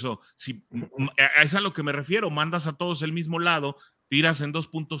con eso? Si, es a lo que me refiero, mandas a todos el mismo lado, tiras en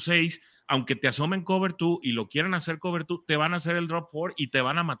 2.6, aunque te asomen cover 2 y lo quieran hacer cover 2, te van a hacer el drop 4 y te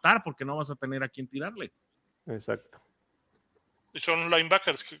van a matar porque no vas a tener a quién tirarle. Exacto. Y son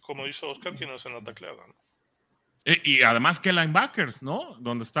linebackers, que, como dice Oscar, quienes hacen la tacleada, ¿no? Y además que linebackers, ¿no?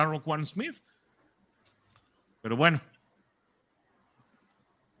 Donde está Roquan Smith. Pero bueno.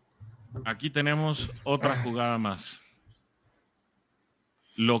 Aquí tenemos otra jugada más.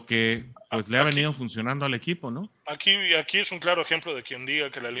 lo que pues le ha venido funcionando al equipo, ¿no? Aquí es un claro ejemplo de quien diga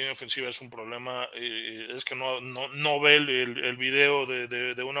que la línea ofensiva es un problema, es que no ve el video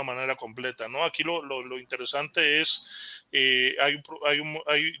de una manera completa, ¿no? Aquí lo interesante es, hay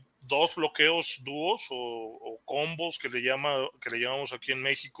dos bloqueos dúos o combos que le llamamos aquí en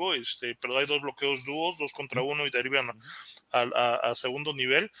México, pero hay dos bloqueos dúos, 2 contra 1 y derivan a segundo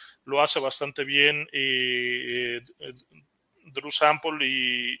nivel. Lo hace bastante bien Drew Sample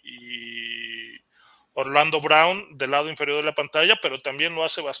y Orlando Brown del lado inferior de la pantalla, pero también lo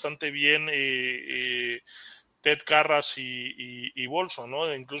hace bastante bien Ted Karras y Bolso,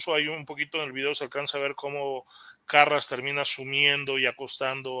 ¿no? Incluso hay un poquito en el video, se alcanza a ver cómo Karras termina sumiendo y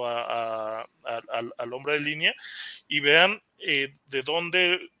acostando al hombre de línea, y vean de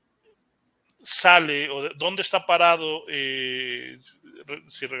dónde sale o de dónde está parado,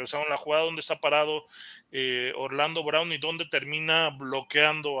 si regresamos a la jugada, dónde está parado Orlando Brown y dónde termina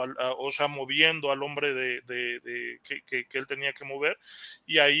bloqueando, o sea, moviendo al hombre que él tenía que mover,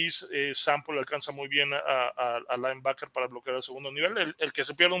 y ahí Sample alcanza muy bien a linebacker para bloquear al segundo nivel. El que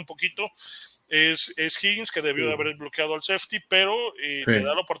se pierde un poquito es Higgins, que debió de haber bloqueado al safety, pero le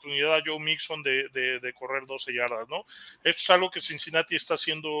da la oportunidad a Joe Mixon de correr 12 yardas, ¿no? Esto es algo que Cincinnati está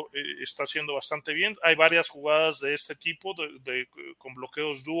haciendo bastante bien. Hay varias jugadas de este tipo con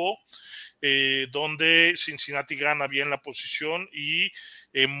bloqueos dúo, donde Cincinnati gana bien la posición y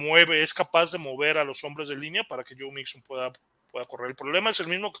es capaz de mover a los hombres de línea para que Joe Mixon pueda correr. El problema es el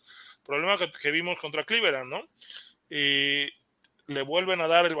mismo problema que vimos contra Cleveland, ¿no? Le vuelven a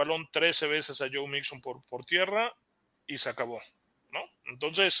dar el balón 13 veces a Joe Mixon por tierra y se acabó, ¿no?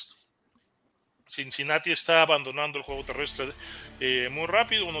 Entonces Cincinnati está abandonando el juego terrestre muy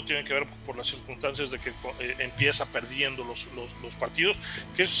rápido. Uno tiene que ver por las circunstancias de que empieza perdiendo los partidos,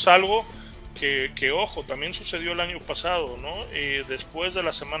 que eso es algo que ojo, también sucedió el año pasado, ¿no? Después de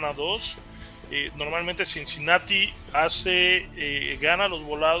la semana 2, normalmente Cincinnati gana los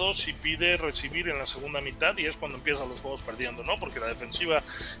volados y pide recibir en la segunda mitad, y es cuando empiezan los juegos perdiendo, ¿no? Porque la defensiva,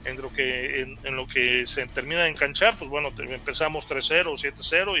 en lo que se termina de enganchar, pues bueno, empezamos 3-0 o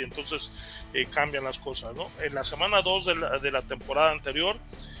 7-0 y entonces cambian las cosas, ¿no? En la semana 2 de la temporada anterior,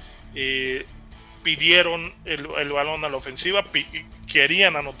 pidieron el balón a la ofensiva,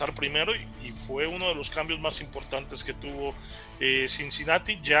 querían anotar primero, y fue uno de los cambios más importantes que tuvo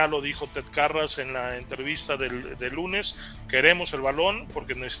Cincinnati. Ya lo dijo Ted Karras en la entrevista del lunes: queremos el balón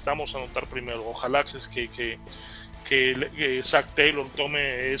porque necesitamos anotar primero. Ojalá que Zach Taylor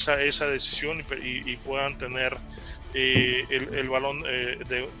tome esa decisión y puedan tener el balón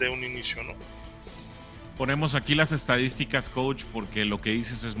de un inicio, ¿no? Ponemos aquí las estadísticas, coach, porque lo que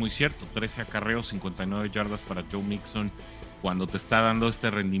dices es muy cierto. 13 acarreos, 59 yardas para Joe Mixon. Cuando te está dando este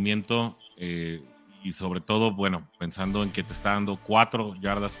rendimiento, y sobre todo, bueno, pensando en que te está dando 4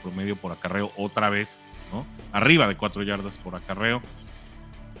 yardas promedio por acarreo otra vez, ¿no? Arriba de 4 yardas por acarreo.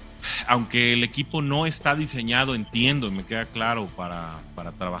 Aunque el equipo no está diseñado, entiendo, y me queda claro, para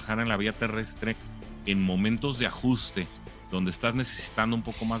trabajar en la vía terrestre, en momentos de ajuste, donde estás necesitando un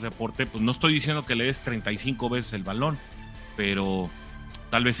poco más de aporte, pues no estoy diciendo que le des 35 veces el balón, pero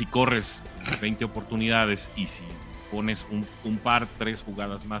tal vez si corres 20 oportunidades y si pones un par, 3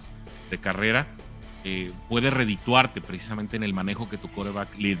 jugadas más de carrera, puede redituarte precisamente en el manejo que tu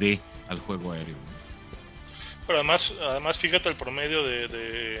quarterback le dé al juego aéreo. Pero además fíjate el promedio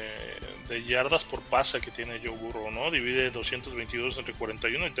de yardas por pase que tiene Joe Burrow, ¿no? Divide 222 entre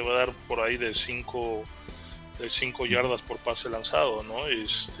 41 y te va a dar por ahí de 5 yardas por pase lanzado, ¿no?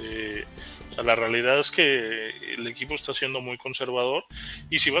 O sea, la realidad es que el equipo está siendo muy conservador,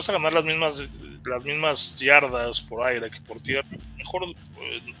 y si vas a ganar las mismas yardas por aire que por tierra, mejor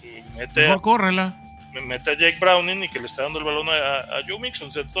córrela. Mete a Jake Browning y que le está dando el balón a Joe Mixon.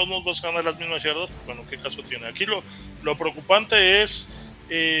 Si de todos modos vas a ganar las mismas yardas, pues bueno, ¿qué caso tiene? Aquí lo preocupante es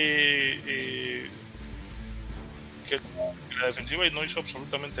que la defensiva no hizo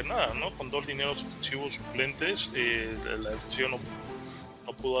absolutamente nada, ¿no? Con 2 linieros ofensivos suplentes, la defensiva no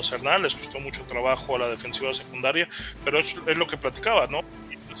pudo hacer nada. Les costó mucho trabajo a la defensiva secundaria, pero es lo que platicaba, ¿no?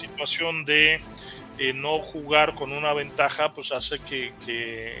 La situación de no jugar con una ventaja, pues hace que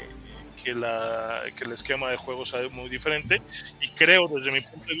el esquema de juego sea muy diferente, y creo, desde mi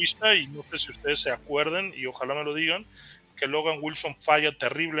punto de vista, y no sé si ustedes se acuerdan y ojalá me lo digan, que Logan Wilson falla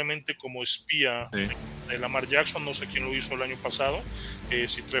terriblemente como espía de Lamar Jackson. No sé quién lo hizo el año pasado,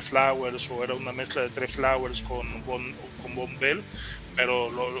 si Trey Flowers o era una mezcla de Trey Flowers con Von Bell,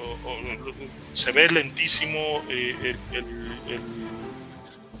 pero se ve lentísimo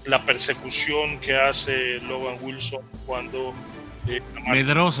la persecución que hace Logan Wilson cuando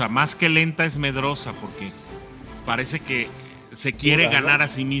medrosa, más que lenta, es medrosa, porque parece que se quiere ganar a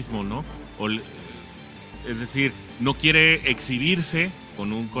sí mismo, ¿no? Es decir, no quiere exhibirse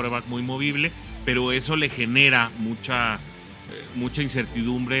con un quarterback muy movible, pero eso le genera mucha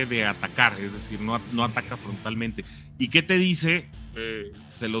incertidumbre de atacar, es decir, no ataca frontalmente. ¿Y qué te dice?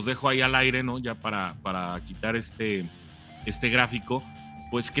 Se los dejo ahí al aire, ¿no? Ya para quitar este gráfico,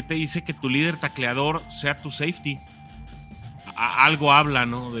 pues ¿qué te dice que tu líder tacleador sea tu safety? Algo habla,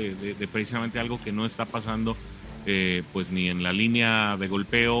 ¿no? De precisamente algo que no está pasando, pues ni en la línea de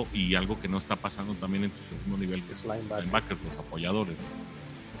golpeo, y algo que no está pasando también en tu segundo nivel, que es linebackers, los apoyadores.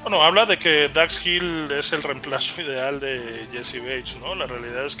 Bueno, habla de que Dax Hill es el reemplazo ideal de Jesse Bates, ¿no? La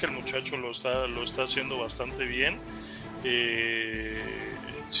realidad es que el muchacho lo está haciendo bastante bien.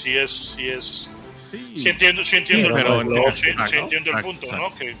 Sí entiendo el punto,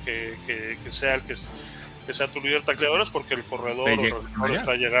 ¿no? Que sea el que sea tu líder tacleador, es porque el corredor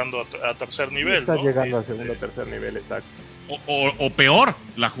está llegando a tercer nivel. Está llegando a segundo o tercer nivel, exacto. O peor,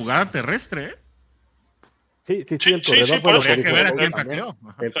 la jugada terrestre, ¿eh? Sí, el corredor, por eso hay que ver a quién tacleó.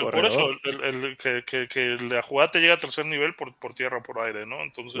 Por eso, que la jugada te llega a tercer nivel por tierra o por aire, ¿no?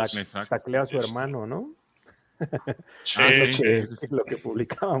 Entonces taclea a su hermano, ¿no? Es lo que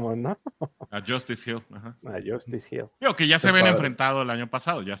publicábamos, ¿no? A Justice Hill. Ajá. A Justice Hill. Digo que ya se habían enfrentado el año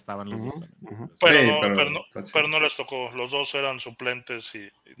pasado, ya estaban los dos. Pero no les tocó, los dos eran suplentes y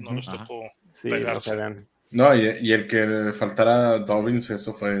no les tocó pegarse. No, y el que le faltara a Dobbins,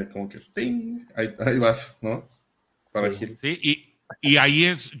 eso fue como que ¡ting! Ahí vas, ¿no? Para Hill. Sí, y ahí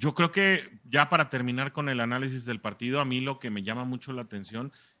es, yo creo que ya para terminar con el análisis del partido, a mí lo que me llama mucho la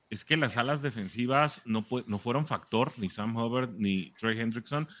atención es que las alas defensivas no fueron factor, ni Sam Hubbard ni Trey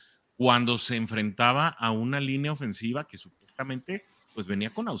Hendrickson, cuando se enfrentaba a una línea ofensiva que supuestamente pues venía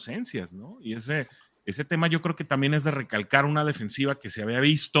con ausencias, ¿no? Y ese tema yo creo que también es de recalcar una defensiva que se había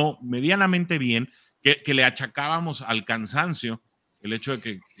visto medianamente bien, que le achacábamos al cansancio, el hecho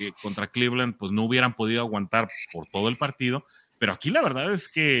de que contra Cleveland pues no hubieran podido aguantar por todo el partido, pero aquí la verdad es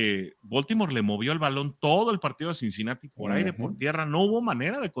que Baltimore le movió el balón todo el partido a Cincinnati por aire, por tierra, no hubo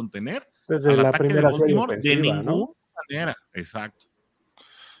manera de contener desde al la ataque de Baltimore de ninguna manera. Exacto.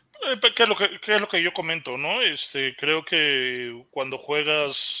 ¿Qué es lo que yo comento, no? Creo que cuando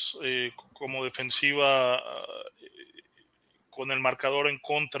juegas como defensiva con el marcador en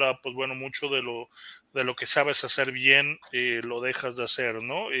contra, pues bueno, mucho de lo que sabes hacer bien lo dejas de hacer,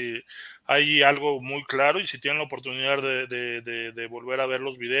 ¿no? Hay algo muy claro, y si tienen la oportunidad de volver a ver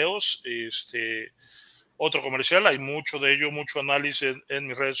los videos, otro comercial, hay mucho de ello, mucho análisis en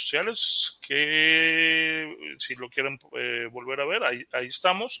mis redes sociales, que si lo quieren volver a ver, ahí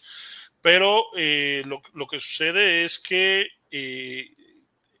estamos. Pero lo que sucede es que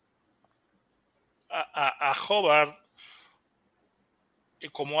a Hubbard,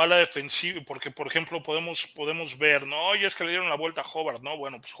 como ala defensiva, porque por ejemplo podemos ver, no, y es que le dieron la vuelta a Hubbard, no,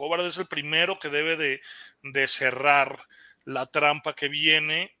 bueno, pues Hubbard es el primero que debe de cerrar la trampa que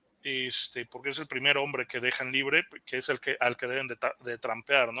viene, porque es el primer hombre que dejan libre, que es al que deben de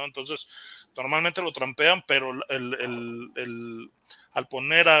trampear, ¿no? Entonces, normalmente lo trampean, pero al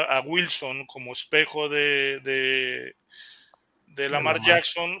poner a Wilson como espejo de Lamar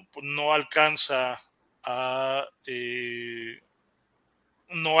Jackson, pues no alcanza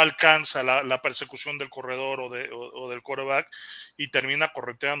la persecución del corredor o del quarterback, y termina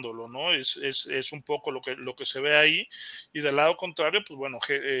correteándolo, ¿no? Es un poco lo que se ve ahí. Y del lado contrario, pues bueno,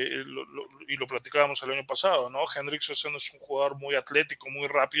 y lo platicábamos el año pasado, ¿no? Hendrickson es un jugador muy atlético, muy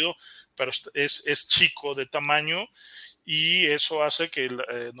rápido, pero es chico de tamaño, y eso hace que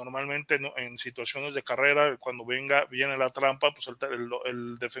normalmente en situaciones de carrera, cuando viene la trampa, pues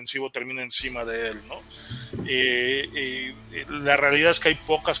el defensivo termina encima de él, ¿no? La realidad es que hay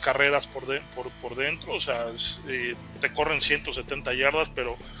pocas carreras por dentro, o sea, te corren 170 yardas,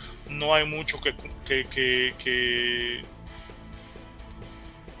 pero no hay mucho que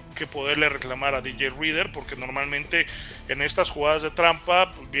poderle reclamar a DJ Reader, porque normalmente en estas jugadas de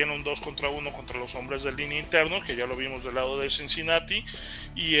trampa pues viene un 2 contra 1 contra los hombres de línea interno, que ya lo vimos del lado de Cincinnati,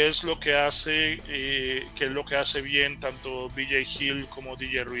 y es lo que hace bien tanto BJ Hill como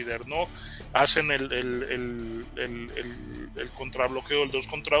DJ Reader, ¿no? Hacen el contrabloqueo, el 2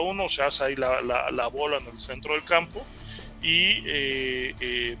 contra 1, se hace ahí la bola en el centro del campo,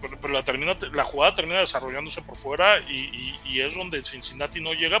 pero la jugada termina desarrollándose por fuera, y es donde Cincinnati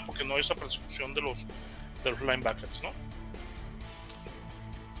no llega, porque no hay esa persecución de los linebackers, ¿no?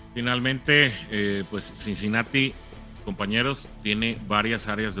 Finalmente, pues Cincinnati, compañeros, tiene varias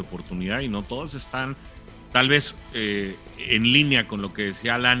áreas de oportunidad y no todas están tal vez en línea con lo que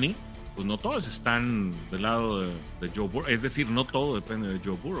decía Lani, pues no todos están del lado de Joe Burrow. Es decir, no todo depende de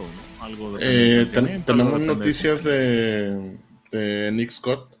Joe Burrow, ¿no? Algo tenemos noticias de Nick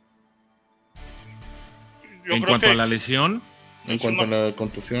Scott. En cuanto a la lesión. En cuanto a la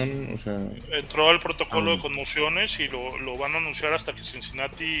contusión, o sea... Entró al protocolo de conmociones y lo van a anunciar hasta que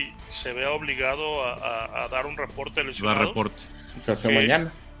Cincinnati se vea obligado a dar un reporte de lesionados. O sea,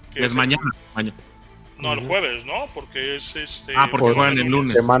 mañana. Es mañana. No, el jueves, ¿no? Porque es porque juegan el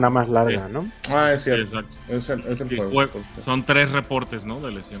lunes. Semana más larga, ¿no? Es cierto. Exacto. Es el jueves. Son 3 reportes, ¿no?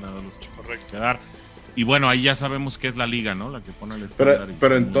 De lesionados. Correcto. Y bueno, ahí ya sabemos que es la liga, ¿no? La que pone el estándar.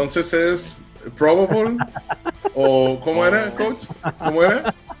 Pero entonces es probable o ¿cómo era, coach? ¿Cómo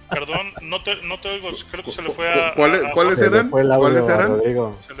era? Perdón, no te oigo. Creo que se le fue a... ¿Cuáles eran? ¿Cuáles eran?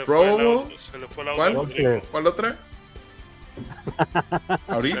 Probable. Se le fue el audio. ¿Cuál otra?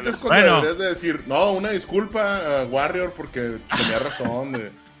 Ahorita es cuando deberías de decir, no, una disculpa, Warrior, porque tenía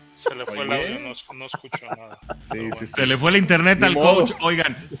razón. Se le fue el audio, no escucho nada. Sí. Se le fue el internet al coach,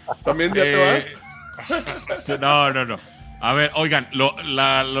 oigan. ¿También ya te vas? No. A ver, oigan,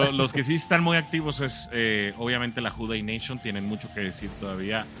 los que sí están muy activos es obviamente la Juday Nation, tienen mucho que decir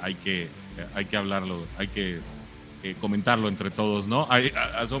todavía, hay que hablarlo, hay que comentarlo entre todos, ¿no?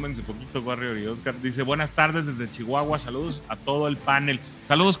 Asómense un poquito, Warrior y Oscar. Dice, buenas tardes desde Chihuahua, saludos a todo el panel.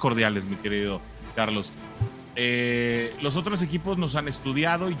 Saludos cordiales, mi querido Carlos. Los otros equipos nos han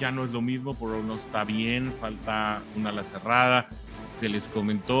estudiado y ya no es lo mismo, pero no está bien, falta una ala cerrada. Se les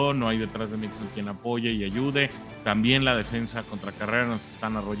comentó, no hay detrás de Mixon quien apoye y ayude. También la defensa contra carrera nos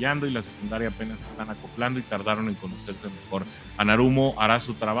están arrollando y la secundaria apenas se están acoplando y tardaron en conocerse mejor. Anarumo hará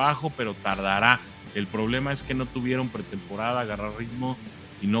su trabajo, pero tardará. El problema es que no tuvieron pretemporada, agarrar ritmo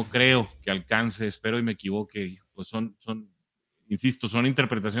y no creo que alcance, espero y me equivoque. Pues insisto, son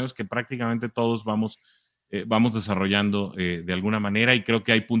interpretaciones que prácticamente todos vamos desarrollando de alguna manera y creo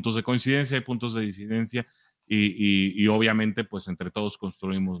que hay puntos de coincidencia, hay puntos de disidencia y obviamente pues entre todos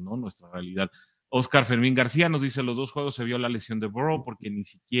construimos, ¿no?, nuestra realidad. Oscar Fermín García nos dice, los 2 juegos se vio la lesión de Burrow porque ni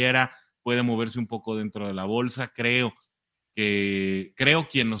siquiera puede moverse un poco dentro de la bolsa. Creo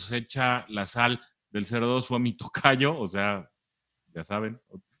quien nos echa la sal del 0-2 fue mi tocayo, o sea, ya saben.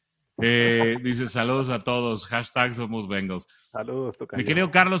 Dice, saludos a todos, hashtag somos Bengals. Saludos, tocayo. Mi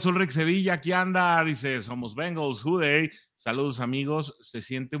querido Carlos Ulrich Sevilla, aquí anda, dice, somos Bengals, Juday. Saludos, amigos, se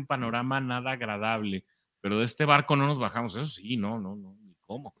siente un panorama nada agradable, pero de este barco no nos bajamos, eso sí, no, ni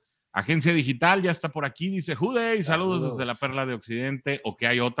cómo. Agencia Digital ya está por aquí, dice Juday, saludos desde la Perla de Occidente, o que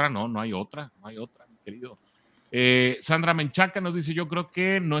hay otra, no hay otra, mi querido. Sandra Menchaca nos dice, yo creo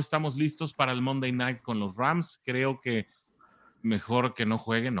que no estamos listos para el Monday Night con los Rams, creo que mejor que no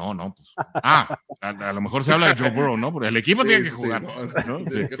juegue, pues. A lo mejor se habla de Joe Burrow, ¿no? Porque el equipo tiene que jugar. ¿No?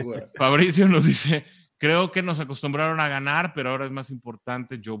 Tiene que jugar. Fabricio nos dice, creo que nos acostumbraron a ganar, pero ahora es más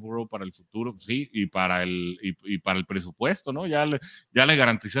importante Joe Burrow para el futuro, sí, y para el presupuesto, ¿no? Ya le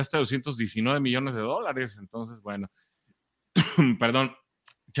garantizaste $219 millones, entonces, bueno. Perdón.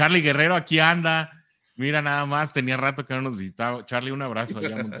 Charlie Guerrero aquí anda. Mira, nada más, tenía rato que no nos visitaba. Charlie, un abrazo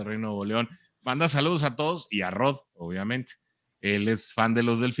allá en Monterrey, Nuevo León. Manda saludos a todos y a Rod, obviamente. Él es fan de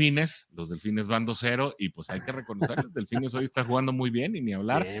los Delfines van 2-0 y pues hay que reconocer, los Delfines hoy está jugando muy bien y ni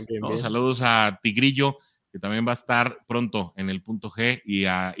hablar. Bien. Saludos a Tigrillo, que también va a estar pronto en el punto G, y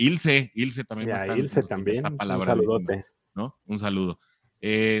a Ilse también va a estar. Ilse también, un saludote. ¿No? Un saludo.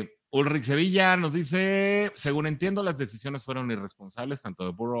 Ulrich Sevilla nos dice, según entiendo, las decisiones fueron irresponsables, tanto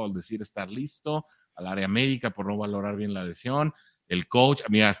de Burrow al decir estar listo, al área médica por no valorar bien la lesión, el coach,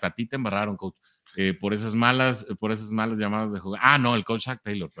 mira, hasta a ti te embarraron, coach, por esas malas llamadas de jugada. No, el coach Zach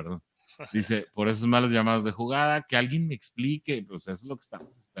Taylor, perdón. Dice, por esas malas llamadas de jugada, que alguien me explique, pues eso es lo que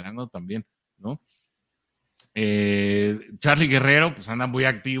estamos esperando también, ¿no? Charlie Guerrero, pues anda muy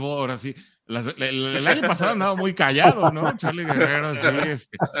activo, ahora sí. El año pasado andaba muy callado, ¿no? Charlie Guerrero sí,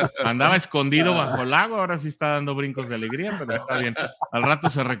 andaba escondido bajo el agua, ahora sí está dando brincos de alegría, pero está bien. Al rato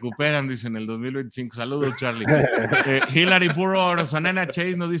se recuperan, dicen, el 2025. Saludos, Charlie. Hillary Burrow, Rosanena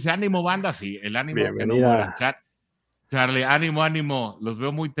Chase nos dice, ánimo, banda. Sí, el ánimo. Bienvenida. Que no muera. Charlie, ánimo. Los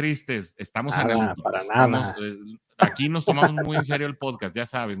veo muy tristes. Estamos analíticos. Para nada. Aquí nos tomamos muy en serio el podcast, ya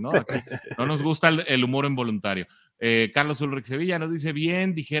sabes, ¿no? Aquí no nos gusta el humor involuntario. Carlos Ulrich Sevilla nos dice,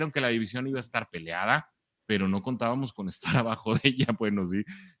 bien, dijeron que la división iba a estar peleada, pero no contábamos con estar abajo de ella. Bueno, sí,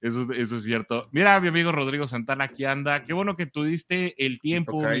 eso es cierto. Mira, mi amigo Rodrigo Santana aquí anda. Qué bueno que tú diste el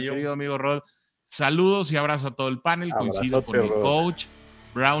tiempo, mi querido amigo Rod. Saludos y abrazo a todo el panel. Coincido con el coach.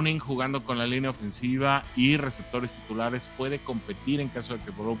 Browning jugando con la línea ofensiva y receptores titulares puede competir en caso de que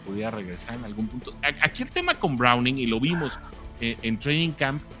Burrow pudiera regresar en algún punto. Aquí el tema con Browning, y lo vimos en training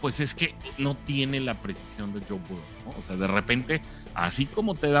camp, pues es que no tiene la precisión de Joe Burrow, ¿no? O sea, de repente, así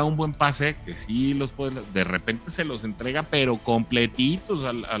como te da un buen pase, que sí los puedes, de repente se los entrega, pero completitos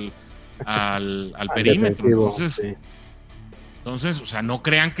al perímetro. Entonces, o sea, no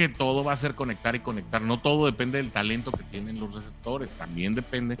crean que todo va a ser conectar y conectar. No todo depende del talento que tienen los receptores. También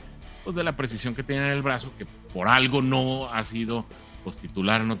depende, pues, de la precisión que tienen en el brazo, que por algo no ha sido, pues,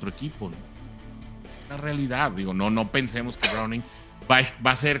 titular en otro equipo, ¿no? La realidad, digo, no pensemos que Browning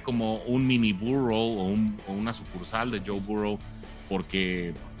va a ser como un mini Burrow o una sucursal de Joe Burrow,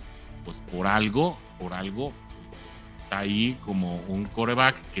 porque, pues, por algo está ahí como un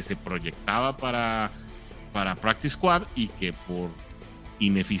quarterback que se proyectaba para Practice Squad y que por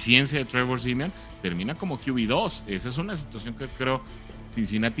ineficiencia de Trevor Siemian termina como QB2. Esa es una situación que creo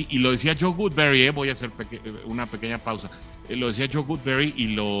Cincinnati, y lo decía Joe Goodberry, voy a hacer una pequeña pausa, lo decía Joe Goodberry y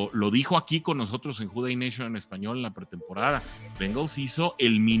lo dijo aquí con nosotros en Juday Nation en español en la pretemporada. Bengals hizo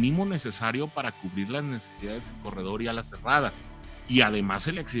el mínimo necesario para cubrir las necesidades en corredor y a la cerrada, y además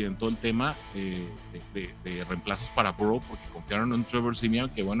se le accidentó el tema de reemplazos para Burrow porque confiaron en Trevor Siemian,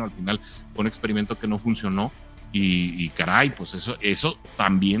 que bueno, al final fue un experimento que no funcionó, y caray, pues eso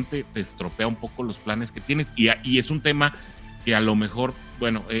también te estropea un poco los planes que tienes, y es un tema que a lo mejor,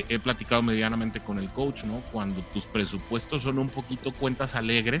 bueno, he platicado medianamente con el coach, ¿no? Cuando tus presupuestos son un poquito cuentas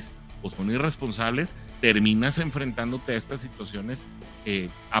alegres o son irresponsables, terminas enfrentándote a estas situaciones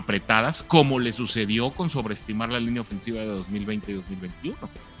apretadas, como le sucedió con sobreestimar la línea ofensiva de 2020 y 2021,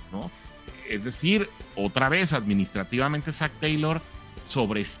 ¿no? Es decir, otra vez, administrativamente Zach Taylor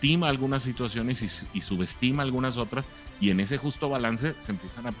sobreestima algunas situaciones y subestima algunas otras, y en ese justo balance se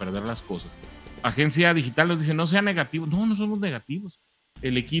empiezan a perder las cosas. Agencia Digital nos dice, no sean negativos. No somos negativos.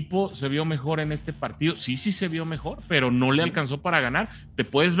 El equipo se vio mejor en este partido. Sí se vio mejor, pero no le alcanzó para ganar. Te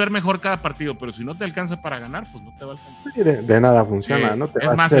puedes ver mejor cada partido, pero si no te alcanza para ganar, pues no te va a alcanzar. De nada funciona, ¿no? Te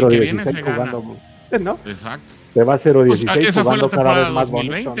es más, el que viene se gana. ¿No? Exacto. Te va a 0-16 pues, esa fue la temporada más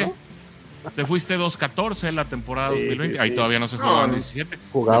 2020. Bonito, ¿no? Te fuiste 2-14 la temporada 2020. Ahí todavía no se jugaba en 17.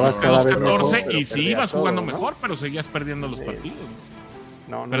 Jugabas cada vez 2-14 mejor, y sí ibas jugando todo, ¿no? mejor, pero seguías perdiendo los partidos.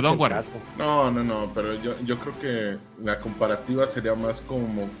 No, perdón, Warren. No, pero yo creo que la comparativa sería más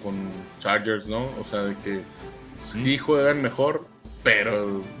como con Chargers, ¿no? O sea, de que sí juegan mejor,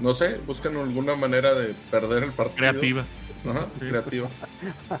 pero no sé, buscan alguna manera de perder el partido. Creativa. Ajá, creativa.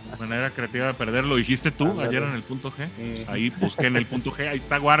 Manera creativa de perder, lo dijiste tú ayer en el punto G. Ahí busqué en el punto G, ahí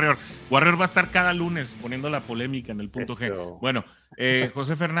está Warrior. Warrior va a estar cada lunes poniendo la polémica en el punto G. Bueno,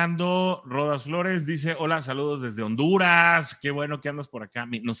 José Fernando Rodas Flores dice, hola, saludos desde Honduras, qué bueno que andas por acá.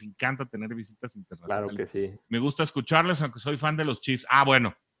 Nos encanta tener visitas internacionales. Claro que sí. Me gusta escucharlos, aunque soy fan de los Chiefs.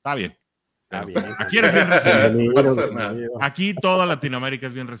 Bueno, está bien. Aquí eres bien recibido. Aquí toda Latinoamérica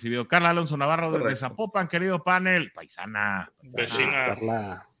es bien recibido. Carla Alonso Navarro desde Zapopan, querido panel. Paisana.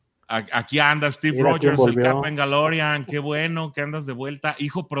 Vecina. Aquí anda Steve Rogers, el Cap Bengalorian. Qué bueno que andas de vuelta.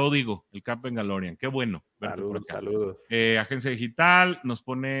 Hijo pródigo, el Cap Bengalorian. Qué bueno. Saludos. Agencia Digital nos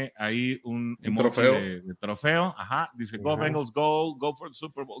pone ahí un emoji de trofeo. Ajá. Dice, go Bengals, go for the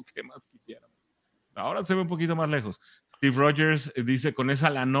Super Bowl. ¿Qué más quisiéramos? Ahora se ve un poquito más lejos. Steve Rogers dice, con esa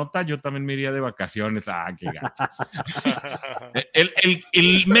la nota, yo también me iría de vacaciones. Qué gacho.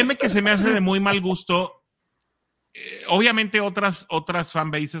 el meme que se me hace de muy mal gusto, obviamente otras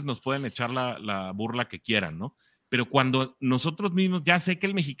fanbases nos pueden echar la burla que quieran, ¿no? Pero cuando nosotros mismos, ya sé que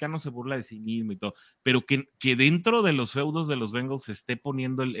el mexicano se burla de sí mismo y todo, pero que dentro de los feudos de los Bengals se esté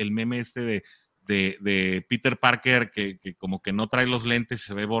poniendo el meme este de Peter Parker, que como que no trae los lentes,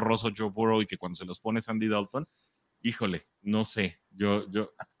 se ve borroso Joe Burrow, y que cuando se los pone Andy Dalton, híjole, no sé, yo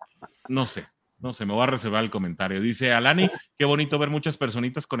no sé, me voy a reservar el comentario. Dice Alani, qué bonito ver muchas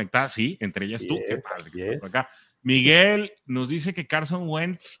personitas conectadas, sí, entre ellas tú, qué padre que estás por acá. Miguel nos dice que Carson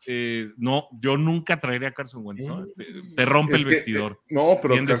Wentz, no, yo nunca traería a Carson Wentz, ¿no? Te rompe el vestidor. No,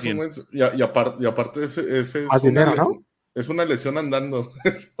 pero Carson Wentz, y aparte ese es dinero, ¿no? Es una lesión andando.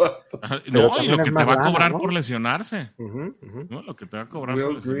 No, y lo que te va a cobrar, ¿no?, por lesionarse. ¿No? Lo que te va a cobrar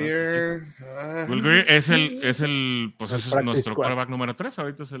por lesionarse. Will Greer es pues ese es nuestro quarterback número 3.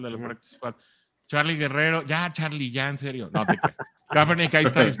 Ahorita es el de la Practice Squad. Charlie Guerrero. Charlie, en serio. No te creas. Kaepernick ahí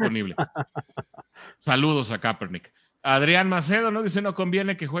está disponible. Saludos a Kaepernick. Adrián Macedo, ¿no? Dice, no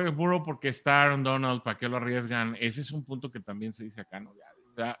conviene que juegue Burrow porque está Aaron Donald. ¿Para qué lo arriesgan? Ese es un punto que también se dice acá, ¿no?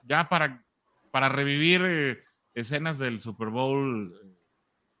 Ya para revivir escenas del Super Bowl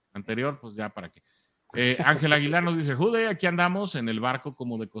anterior, pues ya para qué. Ángel Aguilar nos dice, Juday, aquí andamos en el barco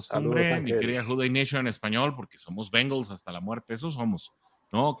como de costumbre. Saludos, mi querida Juday Nation en español, porque somos Bengals hasta la muerte, eso somos,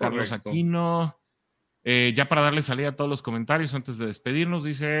 ¿no? Carlos Aquino, ya para darle salida a todos los comentarios antes de despedirnos,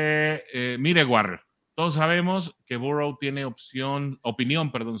 dice, mire Warrior, Todos sabemos que Burrow tiene opinión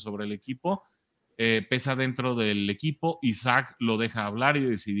sobre el equipo, pesa dentro del equipo y Zach lo deja hablar y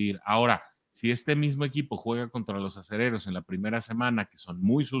decidir. Ahora, si este mismo equipo juega contra los acereros en la primera semana, que son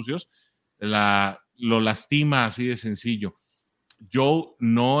muy sucios, lo lastima así de sencillo. Joe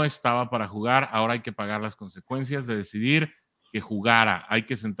no estaba para jugar, ahora hay que pagar las consecuencias de decidir que jugara, hay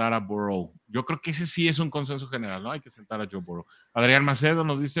que sentar a Burrow. Yo creo que ese sí es un consenso general, ¿no? Hay que sentar a Joe Burrow. Adrián Macedo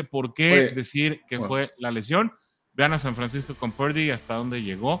nos dice, ¿por qué decir que fue la lesión? Vean a San Francisco con Purdy hasta dónde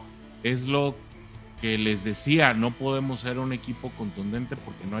llegó. Es lo que les decía, no podemos ser un equipo contundente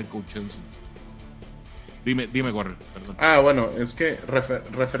porque no hay coaching. Dime, Warren, perdón. Bueno, es que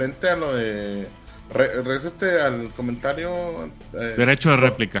referente a lo de... al comentario... derecho de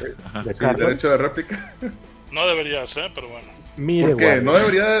réplica. Sí, derecho de réplica. No deberías, pero bueno. Mire, ¿por qué? Warren. ¿No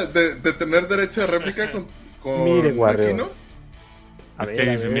debería de tener derecho de réplica con Mire, Warren. ¿no?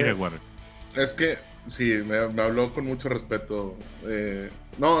 Mire, Warren. Es que, sí, me habló con mucho respeto.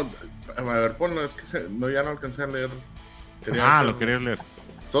 No, a ver, ponlo, es que ya no alcancé a leer. Lo querías leer.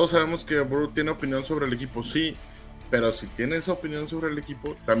 Todos sabemos que Burrow tiene opinión sobre el equipo, sí, pero si tiene esa opinión sobre el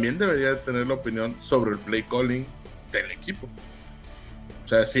equipo, también debería tener la opinión sobre el play calling del equipo. O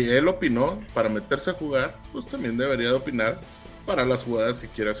sea, si él opinó para meterse a jugar, pues también debería de opinar para las jugadas que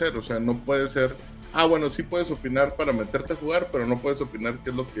quiere hacer. O sea, no puede ser, bueno, sí puedes opinar para meterte a jugar, pero no puedes opinar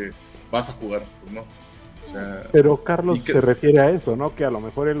qué es lo que vas a jugar, pues no. O sea, pero Carlos se refiere a eso, ¿no? Que a lo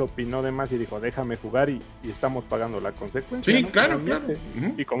mejor él opinó de más y dijo, déjame jugar y estamos pagando la consecuencia. Sí, ¿no? claro.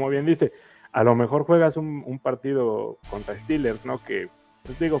 Uh-huh. Y como bien dice, a lo mejor juegas un partido contra Steelers, ¿no? Que,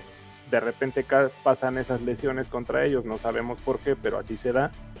 pues digo, de repente pasan esas lesiones contra ellos, no sabemos por qué, pero así se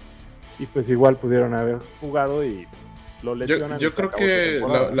da. Y pues igual pudieron haber jugado y lo lesionan. Yo creo que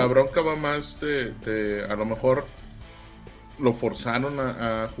la bronca va más de a lo mejor lo forzaron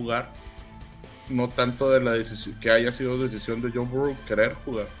a jugar, no tanto de la decisión que haya sido decisión de Joe Burrow querer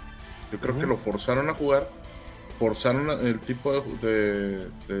jugar. Yo creo que lo forzaron a jugar, forzaron el tipo de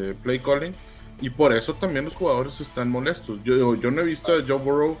play calling, y por eso también los jugadores están molestos. Yo no he visto a Joe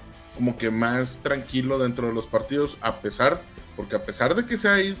Burrow como que más tranquilo dentro de los partidos, porque a pesar de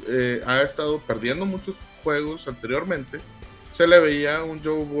que ha estado perdiendo muchos juegos anteriormente, se le veía un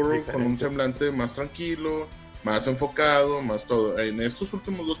Joe Burrow con un semblante más tranquilo, más enfocado, más todo. En estos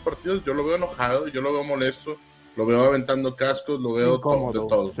últimos 2 partidos yo lo veo enojado, yo lo veo molesto, lo veo aventando cascos, lo veo de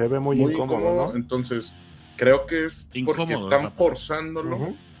todo. Se ve muy incómodo, ¿no? Entonces creo que es porque están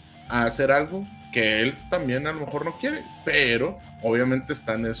forzándolo a hacer algo que él también a lo mejor no quiere, pero obviamente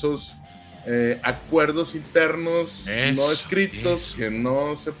están esos acuerdos internos no escritos que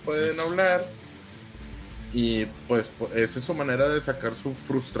no se pueden hablar, y pues esa es su manera de sacar su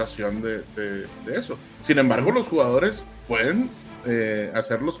frustración de eso. Sin embargo, los jugadores pueden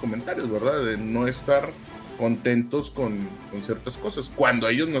hacer los comentarios, ¿verdad? De no estar contentos con ciertas cosas cuando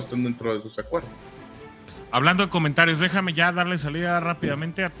ellos no están dentro de esos acuerdos. Hablando de comentarios, déjame ya darle salida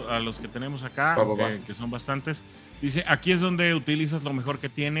rápidamente a los que tenemos acá, que son bastantes. Dice, aquí es donde utilizas lo mejor que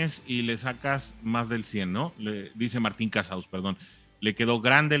tienes y le sacas más del 100, ¿no? Dice Martín Casaus, perdón. Le quedó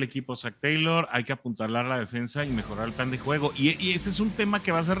grande el equipo Zach Taylor, hay que apuntalar la defensa y mejorar el plan de juego. Y ese es un tema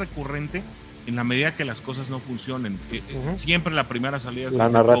que va a ser recurrente en la medida que las cosas no funcionen. Siempre la primera salida es la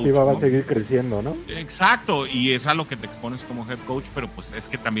narrativa coach, ¿no? Va a seguir creciendo, ¿no? Exacto, y es a lo que te expones como head coach, pero pues es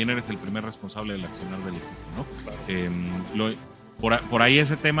que también eres el primer responsable del accionar del equipo, ¿no? Claro. Por ahí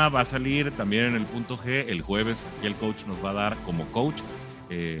ese tema va a salir también en el punto G el jueves. Aquí el coach nos va a dar como coach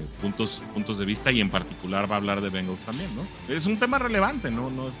puntos de vista, y en particular va a hablar de Bengals también, ¿no? Es un tema relevante, ¿no?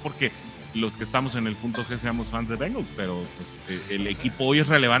 No es porque los que estamos en el punto G seamos fans de Bengals, pero pues, el equipo hoy es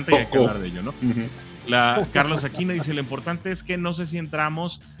relevante y hay que hablar de ello, ¿no? Carlos Aquino dice, lo importante es que no sé si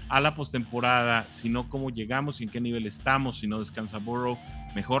entramos a la postemporada, sino cómo llegamos y en qué nivel estamos. Si no descansa Burrow,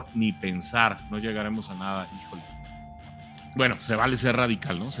 mejor ni pensar, no llegaremos a nada. Híjole. Bueno, se vale ser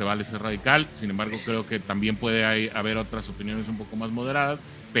radical, ¿no? Se vale ser radical. Sin embargo, creo que también puede haber otras opiniones un poco más moderadas.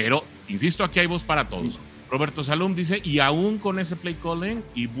 Pero, insisto, aquí hay voz para todos. Roberto Salum dice, y aún con ese play calling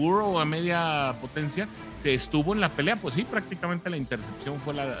y Burrow a media potencia, se estuvo en la pelea. Pues sí, prácticamente la intercepción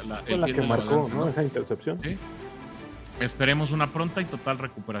fue la que marcó, ¿no? Esa intercepción. ¿Sí? Esperemos una pronta y total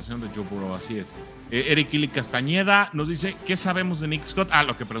recuperación de Joe Burrow, así es. Eric Ili Castañeda nos dice, ¿qué sabemos de Nick Scott?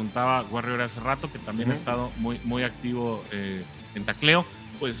 Lo que preguntaba Warrior hace rato, que también ha estado muy activo en tacleo.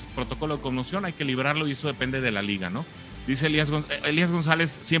 Pues protocolo de conmoción, hay que librarlo y eso depende de la liga, ¿no? Dice Elías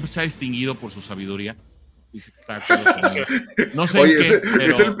González, siempre se ha distinguido por su sabiduría. Dice que está de acuerdo con él. No sé. Oye,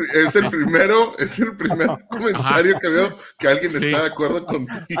 pero... es el primer comentario que veo que alguien está de acuerdo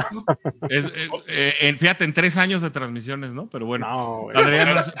contigo. Fíjate, en 3 años de transmisiones, ¿no? Pero bueno, no,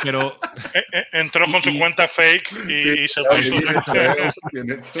 Adrián, pero... entró con su cuenta fake y se puso...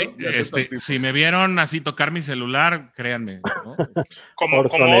 Si me vieron así tocar mi celular, créanme, ¿no? Como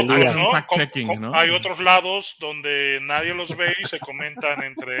otros, ¿no? Fact-checking, ¿no? Hay otros lados donde nadie los ve y se comentan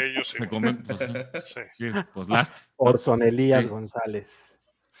entre ellos. Se comentan, sí. Pues lástima. Orson Elías González.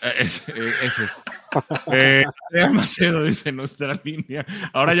 Ese es. Adrián Macedo dice nuestra línea.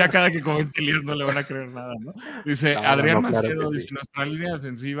 Ahora ya cada que comente Elías no le van a creer nada, ¿no? Dice Adrián Macedo, dice nuestra línea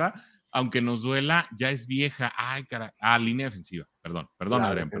defensiva, aunque nos duela, ya es vieja. Ay, caray. Línea defensiva. Perdón,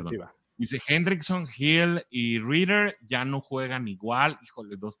 Adrián, perdón. Dice Hendrickson, Hill y Reader ya no juegan igual.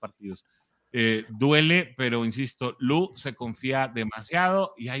 Híjole, 2 partidos. Duele, pero insisto, Lu se confía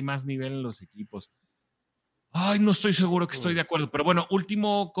demasiado y hay más nivel en los equipos. Ay, no estoy seguro que estoy de acuerdo, pero bueno,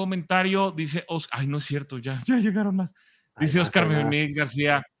 último comentario, dice ay, no es cierto, ya llegaron más. Dice Oscar Fermín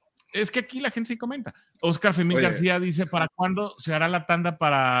García, es que aquí la gente sí comenta. Oscar Fermín García dice, ¿para cuándo se hará la tanda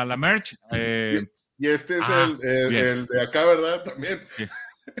para la merch? Y este es el de acá, ¿verdad? También. Sí.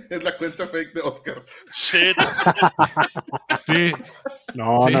 Es la cuenta fake de Oscar. Sí. Sí.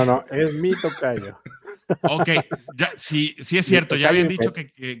 No, es mi tocayo. Ok, ya, sí es cierto, ya habían dicho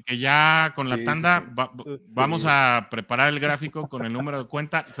que ya con la tanda vamos a preparar el gráfico con el número de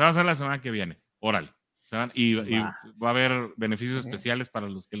cuenta, se va a hacer la semana que viene, órale, y va a haber beneficios especiales para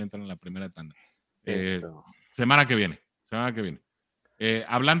los que le entran en la primera tanda. Semana que viene.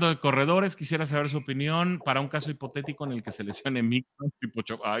 Hablando de corredores, quisiera saber su opinión para un caso hipotético en el que se lesione Mixon,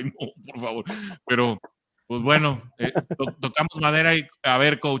 ay no, por favor, pero pues bueno, tocamos madera y a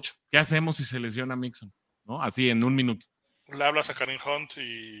ver, coach, ¿qué hacemos si se lesiona Mixon? ¿No? Así en 1 minuto. Le hablas a Karim Hunt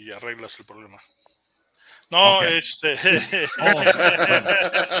y arreglas el problema. No, okay.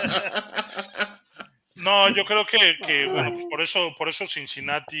 No, yo creo que bueno, pues por eso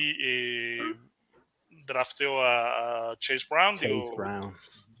Cincinnati drafteó a Chase Brown.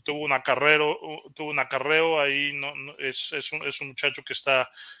 Tuvo un acarreo ahí, no, es un muchacho que está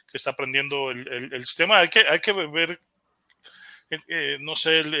aprendiendo el sistema. Hay que ver, no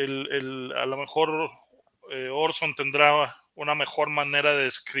sé, a lo mejor Orson tendrá una mejor manera de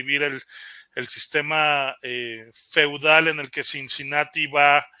describir el sistema feudal en el que Cincinnati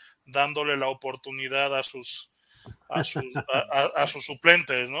va dándole la oportunidad a sus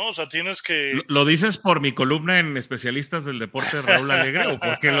suplentes, ¿no? O sea, tienes que... ¿Lo dices por mi columna en Especialistas del Deporte, Raúl Alegre, o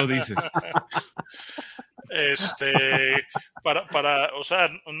por qué lo dices? O sea,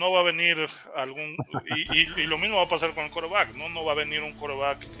 no va a venir algún... Y lo mismo va a pasar con el quarterback, ¿no? No va a venir un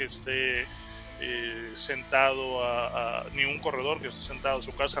quarterback que esté sentado ni un corredor que esté sentado en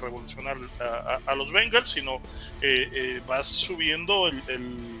su casa a revolucionar a los Bengals, sino vas subiendo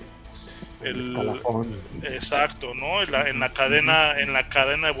el exacto, ¿no? En la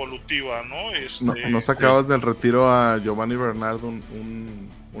cadena evolutiva, ¿no? ¿No sacabas del retiro a Giovanni Bernardo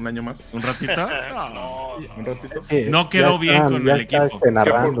un año más? ¿Un ratito? No. ¿Un ratito? No quedó bien con el equipo.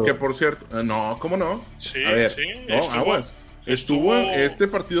 Que por cierto, no, ¿cómo no? Sí, a ver, sí. Estuvo este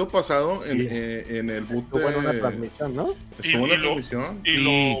partido pasado en el boot. Estuvo en una transmisión, ¿no? Estuvo en la transmisión. Y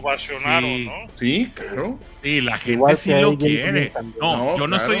lo ovacionaron, ¿no? Sí, claro. Sí, la gente igual sí lo quiere. No, yo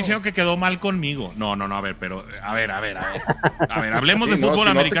no estoy diciendo que quedó mal conmigo. No, a ver, pero a ver. Hablemos de fútbol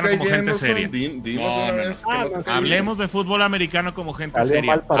americano como gente seria. Hablemos de fútbol americano como gente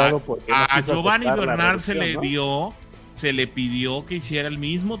seria. A Giovanni Bernard se le pidió que hiciera el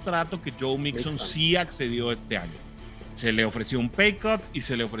mismo trato que Joe Mixon sí accedió este año. Se le ofreció un pay cut y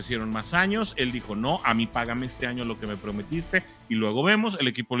se le ofrecieron más años. Él dijo, no, a mí págame este año lo que me prometiste y luego vemos. El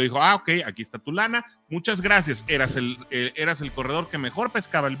equipo le dijo, ok, aquí está tu lana, muchas gracias. Eras el corredor que mejor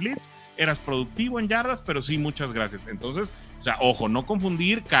pescaba el blitz, eras productivo en yardas, pero sí, muchas gracias. Entonces, o sea, ojo, no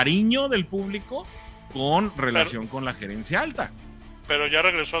confundir cariño del público con relación con la gerencia alta. Pero ya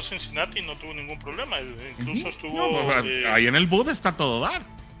regresó a Cincinnati y no tuvo ningún problema. Incluso estuvo... ahí en el booth está todo dar.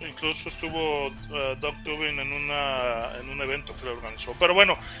 Incluso estuvo Doug Tubin en un evento que lo organizó. Pero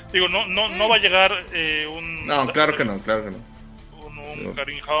bueno, digo, no va a llegar un... No, claro que no. Un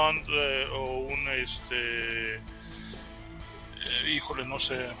Karim Hunt o un híjole, no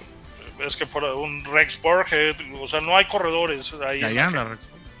sé. Es que fuera un Rex Burkhead. O sea, no hay corredores ahí. Ahí anda Rex.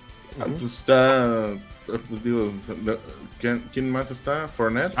 Pues está... Pues digo... ¿Quién más está?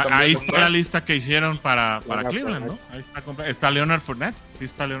 Fournette. Ahí está la lista que hicieron para Cleveland, ¿no? Ahí está Leonard Fournette. Sí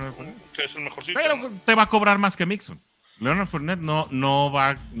está Leonard Fournette. Que es el mejorcito. Pero te va a cobrar más que Mixon. Leonard Fournette no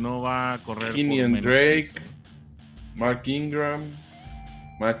va a correr. Kenyan Drake, Mark Ingram,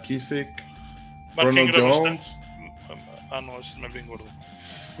 Matt Kissick. Ronald Jones. No, ese es Melvin Gordon.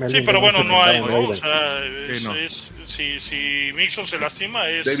 Sí, pero bueno, no hay, ¿no? O sea, si Mixon se lastima,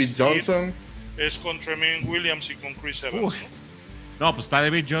 es David Johnson. Es con Tremaine Williams y con Chris Evans. No, pues está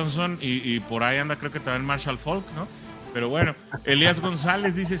David Johnson y por ahí anda, creo que también Marshall Falk, ¿no? Pero bueno, Elías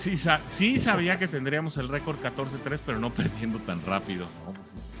González dice, sí sabía que tendríamos el récord 14-3, pero no perdiendo tan rápido, ¿no? Pues,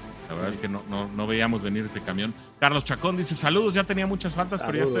 la verdad es que no veíamos venir ese camión. Carlos Chacón dice, saludos, ya tenía muchas faltas,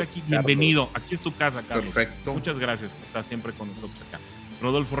 pero ya estoy aquí. Bienvenido, aquí es tu casa, Carlos. Perfecto. Muchas gracias, estás siempre con nosotros acá.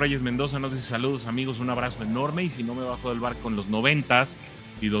 Rodolfo Reyes Mendoza nos dice, saludos amigos, un abrazo enorme, y si no me bajo del barco en los 90s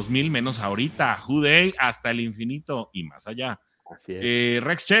y 2000, menos ahorita, Juday, hasta el infinito y más allá. Así es.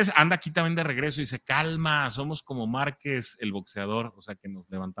 Rex Chess anda aquí también de regreso y dice, calma, somos como Márquez, el boxeador, o sea que nos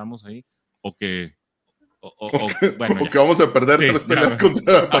levantamos ahí, o que vamos a perder 3 peleas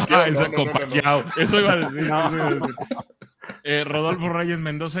contra Pacquiao. Eso iba a decir. Rodolfo Reyes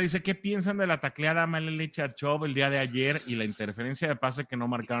Mendoza dice, ¿qué piensan de la tacleada mala leche a Chubb el día de ayer y la interferencia de pase que no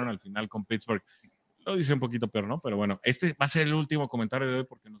marcaron al final con Pittsburgh? Lo dice un poquito peor, ¿no? Pero bueno, este va a ser el último comentario de hoy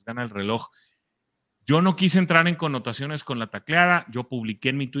porque nos gana el reloj. Yo no quise entrar en connotaciones con la tacleada. Yo publiqué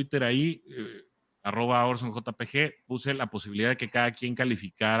en mi Twitter ahí, @OrsonJPG, puse la posibilidad de que cada quien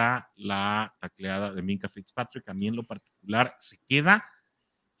calificara la tacleada de Minkah Fitzpatrick. A mí en lo particular se queda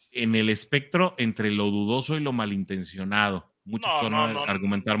en el espectro entre lo dudoso y lo malintencionado. Muchos pueden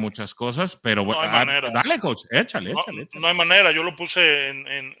argumentar muchas cosas, pero bueno, dale, coach, échale. No hay manera, yo lo puse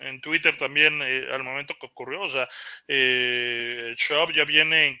en Twitter también al momento que ocurrió, o sea, Chubb ya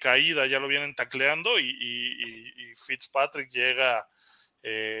viene en caída, ya lo vienen tacleando y Fitzpatrick llega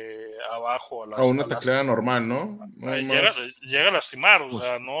abajo a una tacleada normal, ¿no? Llega a lastimar, o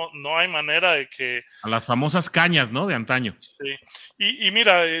sea, no hay manera de que... A las famosas cañas, ¿no? De antaño. Sí, y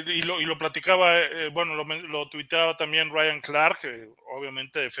mira, y lo platicaba, lo tuiteaba también Ryan Clark,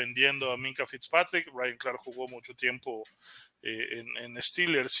 obviamente defendiendo a Minkah Fitzpatrick. Ryan Clark jugó mucho tiempo en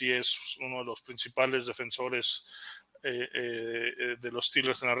Steelers y es uno de los principales defensores de los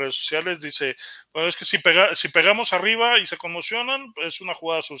Steelers en las redes sociales. Dice, bueno, es que si pegamos arriba y se conmocionan, es una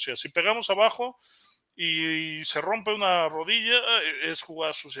jugada sucia. Si pegamos abajo y se rompe una rodilla, es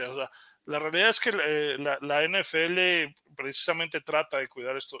jugada sucia. O sea, la realidad es que la NFL precisamente trata de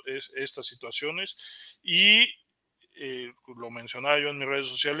cuidar estas situaciones y lo mencionaba yo en mis redes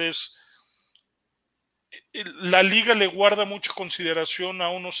sociales, la liga le guarda mucha consideración a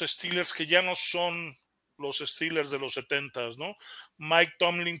unos Steelers que ya no son los Steelers de los 70s, ¿no? Mike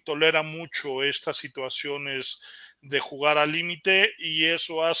Tomlin tolera mucho estas situaciones de jugar al límite y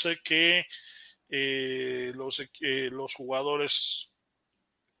eso hace que los jugadores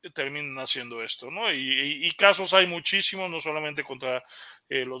terminen haciendo esto, ¿no? Y casos hay muchísimos, no solamente contra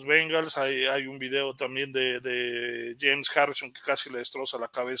los Bengals. Hay un video también de James Harrison que casi le destroza la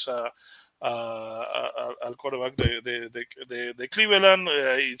cabeza al quarterback de Cleveland.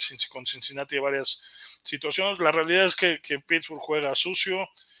 Con Cincinnati hay varias situaciones. La realidad es que Pittsburgh juega sucio.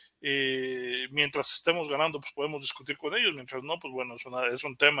 Mientras estemos ganando, pues podemos discutir con ellos. Mientras no, pues bueno, es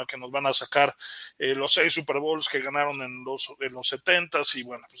un tema que nos van a sacar los 6 Super Bowls que ganaron en los 70s y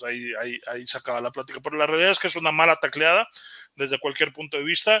bueno, pues ahí se acaba la plática. Pero la realidad es que es una mala tacleada desde cualquier punto de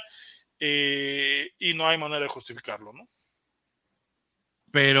vista y no hay manera de justificarlo, ¿no?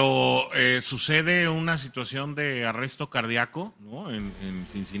 Pero sucede una situación de arresto cardíaco, ¿no? En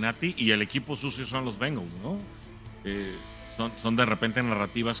Cincinnati, y el equipo sucio son los Bengals, ¿no? Son de repente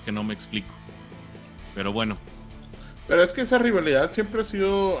narrativas que no me explico. Pero bueno. Pero es que esa rivalidad siempre ha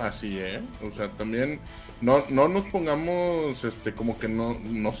sido así, ¿eh? O sea, también no nos pongamos como que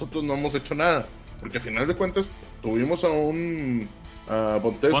nosotros no hemos hecho nada. Porque al final de cuentas tuvimos a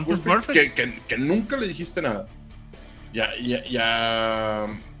Vontaze Burfict que nunca le dijiste nada. Ya.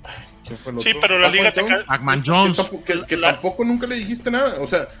 ¿Quién fue el otro? Sí, pero la liga te Backman Jones. Que tampoco nunca le dijiste nada. O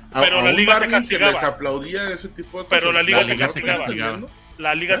sea, pero la liga te castigaba. Que les aplaudía ese tipo de cosas. Pero la liga te castigaba.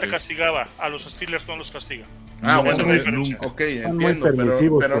 La liga te castigaba. A los Steelers no los castiga. Bueno, ok, entiendo.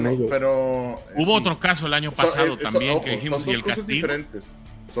 Pero hubo otro caso el año pasado también que dijimos, y el castigo.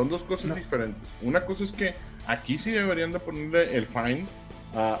 Son dos cosas diferentes. Una cosa es que aquí sí deberían de ponerle el fine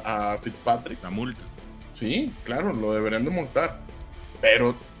a Fitzpatrick. La multa. Sí, claro, lo deberían de multar.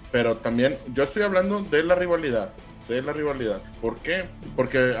 Pero también yo estoy hablando de la rivalidad. ¿Por qué?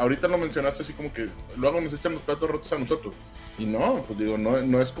 Porque ahorita lo mencionaste así como que luego nos echan los platos rotos a nosotros. Y no, pues digo,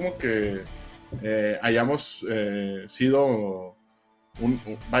 no es como que hayamos sido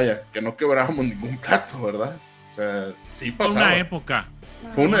vaya, que no quebrábamos ningún plato, ¿verdad? O sea, sí pasaba.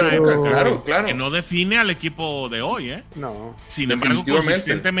 Fue una época, claro. Que no define al equipo de hoy, ¿eh? No. Sin embargo,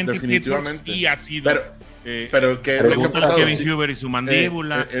 consistentemente Pittsburgh sí ha sido pero que pregunta a Kevin Huber y su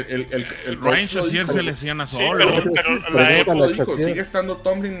mandíbula. Ryan Shazier se lesiona solo. Sí, pero la época sigue estando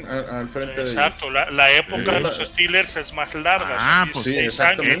Tomlin al frente. Exacto, la época de los Steelers es más larga. Pues sí,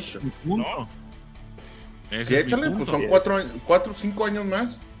 exactamente. ¿no? Sí, échale, pues son 4 o 5 años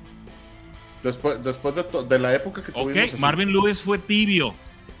más. Después de la época que tuvimos. Ok, Marvin Lewis fue tibio.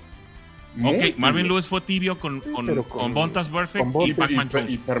 Marvin Lewis fue tibio con Vontaze Burfict y Pac-Man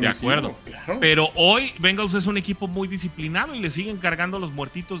Jones. De acuerdo. Claro. Pero hoy Bengals es un equipo muy disciplinado y le siguen cargando los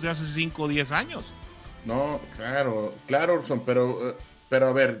muertitos de hace 5 o 10 años. No, claro, Orson, pero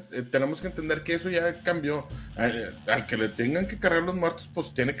a ver, tenemos que entender que eso ya cambió. Al que le tengan que cargar los muertos,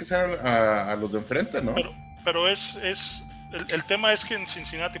 pues tiene que ser a los de enfrente, ¿no? Pero el tema es que en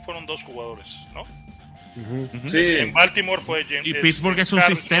Cincinnati fueron 2 jugadores, ¿no? Sí. En Baltimore fue James. Y Pittsburgh es un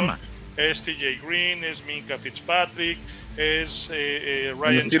sistema. Es TJ Green, es Minka Fitzpatrick, es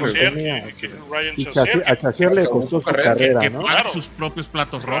Ryan Shazier. A Shazier le costó su carrera, que ¿no? paga sus propios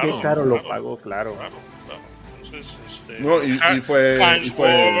platos rotos. Qué caro lo pagó, claro. Entonces, y fue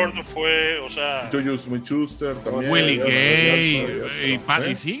fue, o sea, Juju Smith-Schuster también, Willie Gay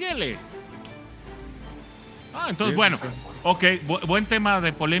y síguele. Entonces, bueno, ok, buen tema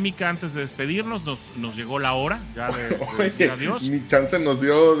de polémica antes de despedirnos, nos llegó la hora ya de decir adiós. Ni chance nos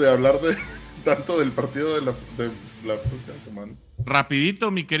dio de hablar tanto del partido de la próxima semana.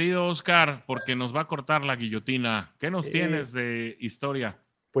 Rapidito, mi querido Oscar, porque nos va a cortar la guillotina. ¿Qué nos tienes de historia?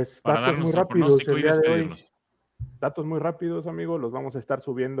 Pues para datos dar muy nuestro rápidos pronóstico y el día de despedirnos. hoy. Datos muy rápidos, amigos, los vamos a estar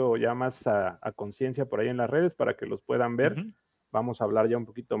subiendo ya más a conciencia por ahí en las redes para que los puedan ver. Vamos a hablar ya un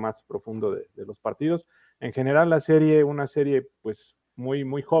poquito más profundo de los partidos. En general, una serie pues muy,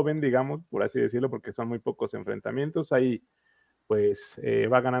 muy joven, digamos, por así decirlo, porque son muy pocos enfrentamientos. Ahí pues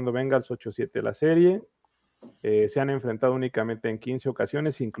va ganando Bengals 8-7 la serie. Se han enfrentado únicamente en 15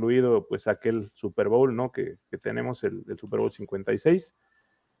 ocasiones, incluido pues aquel Super Bowl, ¿no? que tenemos, el Super Bowl 56.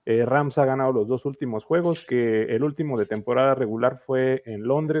 Rams ha ganado los 2 últimos juegos, que el último de temporada regular fue en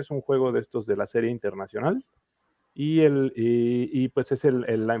Londres, un juego de estos de la serie internacional. Y pues es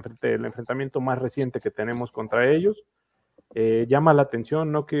el enfrentamiento más reciente que tenemos contra ellos. Llama la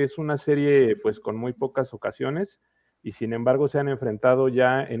atención, ¿no? Que es una serie pues con muy pocas ocasiones y sin embargo se han enfrentado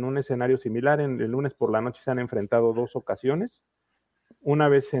ya en un escenario similar. El lunes por la noche se han enfrentado 2 ocasiones, una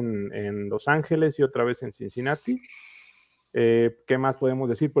vez en Los Ángeles y otra vez en Cincinnati. ¿Qué más podemos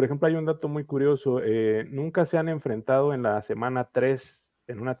decir? Por ejemplo, hay un dato muy curioso. Nunca se han enfrentado en la semana 3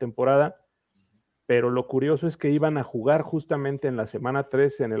 en una temporada, pero lo curioso es que iban a jugar justamente en la semana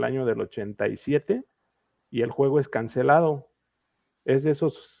 3 en el año del 87 y el juego es cancelado. Es de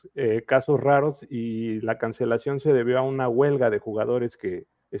esos casos raros y la cancelación se debió a una huelga de jugadores que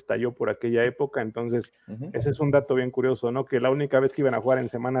estalló por aquella época. Entonces, ese es un dato bien curioso, ¿no? Que la única vez que iban a jugar en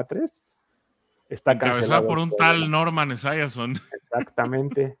semana 3 está encabezado por un tal Norman Esiason.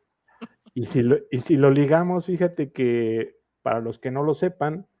 Exactamente. Y si lo ligamos, fíjate que para los que no lo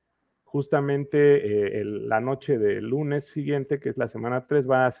sepan, justamente la noche del lunes siguiente, que es la semana 3,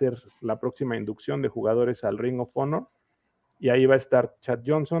 va a ser la próxima inducción de jugadores al Ring of Honor, y ahí va a estar Chad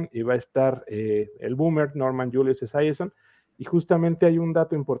Johnson, y va a estar el Boomer, Norman Julius Esiason, y justamente hay un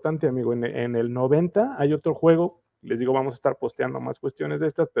dato importante, amigo, en el 90 hay otro juego, les digo, vamos a estar posteando más cuestiones de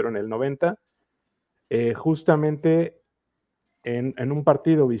estas, pero en el 90, justamente en un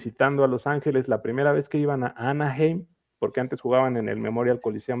partido visitando a Los Ángeles, la primera vez que iban a Anaheim, porque antes jugaban en el Memorial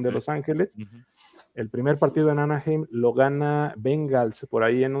Coliseum de Los Ángeles. El primer partido en Anaheim lo gana Bengals por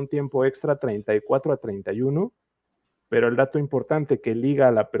ahí en un tiempo extra 34-31, pero el dato importante que liga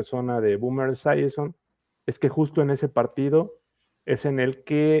a la persona de Boomer Esiason es que justo en ese partido es en el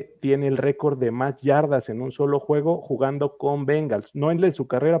que tiene el récord de más yardas en un solo juego jugando con Bengals, no en su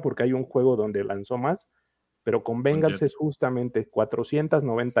carrera porque hay un juego donde lanzó más, pero con Bengals es justamente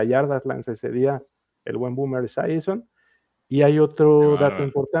 490 yardas lanza ese día el buen Boomer Esiason. Y hay otro dato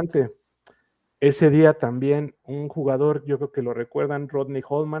importante. Ese día también un jugador, yo creo que lo recuerdan, Rodney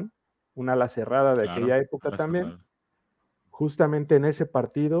Holman, una ala cerrada de aquella época también. Justamente en ese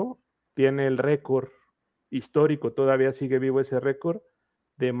partido tiene el récord histórico, todavía sigue vivo ese récord,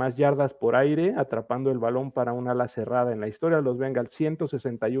 de más yardas por aire, atrapando el balón para una ala cerrada en la historia de los Bengals,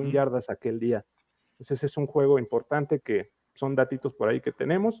 161 yardas aquel día. Entonces es un juego importante que son datitos por ahí que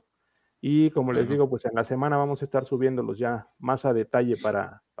tenemos. Y como les digo, pues en la semana vamos a estar subiéndolos ya más a detalle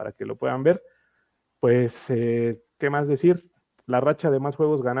para que lo puedan ver. Pues, ¿qué más decir? La racha de más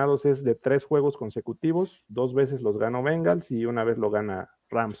juegos ganados es de 3 juegos consecutivos. 2 veces los ganó Bengals y una vez lo gana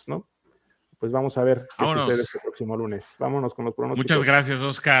Rams, ¿no? Pues vamos a ver qué sucede este próximo lunes. Vámonos con los pronósticos. Muchas gracias,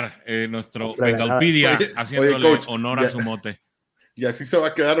 Oscar. Nuestro Bengalpedia haciéndole honor a su mote. y así se va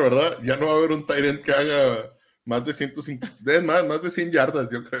a quedar, ¿verdad? Ya no va a haber un tight end que haga más de 150, es más de 100 yardas,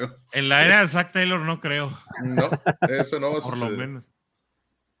 yo creo. En la era de Zach Taylor no creo. No, eso no va a Por suceder. lo menos.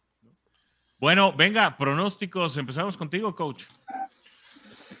 Bueno, venga, pronósticos. Empezamos contigo, coach.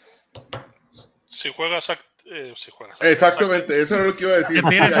 Si juega Zach, Exactamente, eso era lo que iba a decir. Que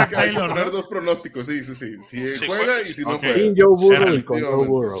tiene Zach Hay que Taylor, poner ¿no? dos pronósticos, sí. Si juega juega, y si no ok. juega. Sin Joe Burrow y con Joe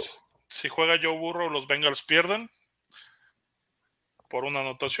Burrow. Si juega Joe Burrow, los Bengals pierden por una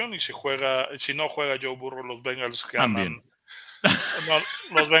anotación, y si no juega Joe Burrow, los Bengals ganan.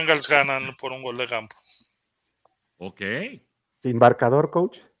 Los Bengals ganan por un gol de campo. Ok. Sin marcador,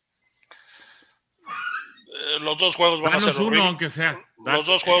 coach. Los dos juegos van a ser horribles. Aunque sea. Los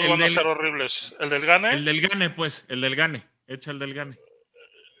dos juegos van a ser horribles. ¿El del Gane? El del Gane, pues. El del Gane. Echa el del Gane.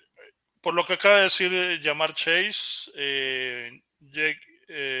 Por lo que acaba de decir Jamar Chase,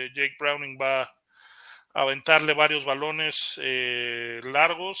 Jake Browning va a aventarle varios balones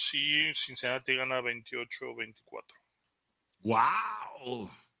largos y Cincinnati gana 28-24. ¡Wow!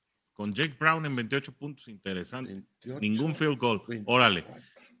 Con Jake Brown en 28 puntos, interesante. 28, ningún field goal. 24. Órale.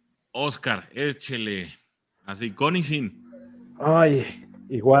 Oscar, échele. Así, con y sin. Ay,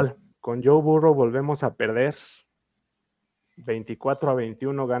 igual. Con Joe Burrow volvemos a perder.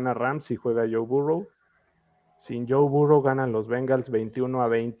 24-21 gana Rams y juega Joe Burrow. Sin Joe Burrow ganan los Bengals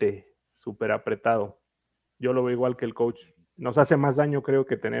 21-20. Súper apretado. Yo lo veo igual que el coach. Nos hace más daño, creo,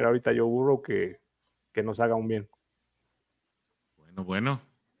 que tener ahorita Joe Burrow que nos haga un bien. Bueno.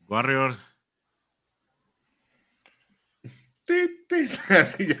 Warrior.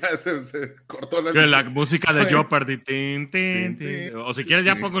 Así ya se cortó la música de Jeopardy. O si quieres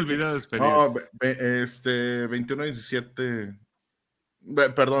ya pongo el video de despedida. No, 21-17.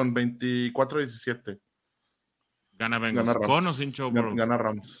 Perdón, 24-17. Gana Bengals. ¿Con o sin Joe Burrow? Gana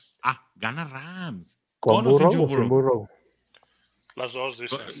Rams. Gana Rams. ¿Con Burrow o sin Burrow? Las dos,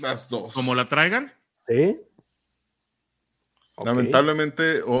 dicen. Las dos. ¿Cómo la traigan? Sí. Okay.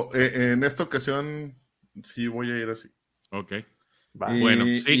 Lamentablemente, en esta ocasión sí voy a ir así. Ok. Bueno,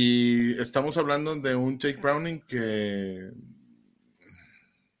 sí. Y estamos hablando de un Jake Browning que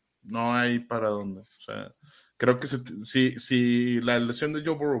no hay para dónde. O sea, creo que si la lesión de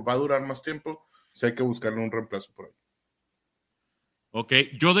Joe Burrow va a durar más tiempo, sí hay que buscarle un reemplazo por ahí. Ok,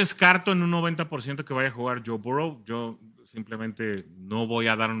 yo descarto en un 90% que vaya a jugar Joe Burrow. Yo simplemente no voy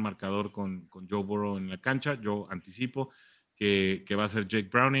a dar un marcador con Joe Burrow en la cancha. Yo anticipo que va a ser Jake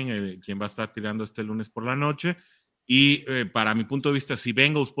Browning quien va a estar tirando este lunes por la noche. Y para mi punto de vista, si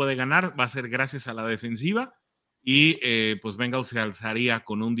Bengals puede ganar, va a ser gracias a la defensiva. Y pues Bengals se alzaría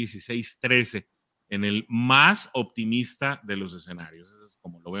con un 16-13 en el más optimista de los escenarios. Eso es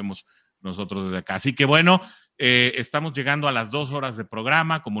como lo vemos nosotros desde acá. Así que bueno, estamos llegando a las 2 horas de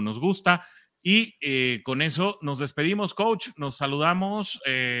programa, como nos gusta. Y con eso nos despedimos, coach. Nos saludamos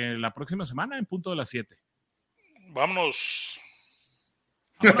la próxima semana en punto de las 7. Vámonos.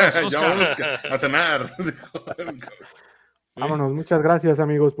 Ya vamos a cenar. Vámonos, muchas gracias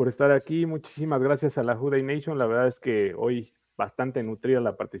amigos por estar aquí, muchísimas gracias a la Juday Nation, la verdad es que hoy bastante nutrida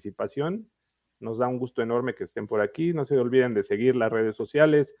la participación, nos da un gusto enorme que estén por aquí, no se olviden de seguir las redes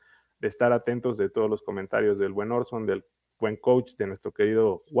sociales, de estar atentos de todos los comentarios del buen Orson, del buen coach, de nuestro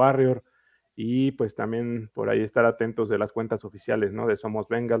querido Warrior, y pues también por ahí estar atentos de las cuentas oficiales, ¿no? De Somos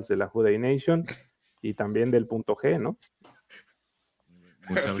Bengals, de la Juday Nation, y también del punto G, ¿no?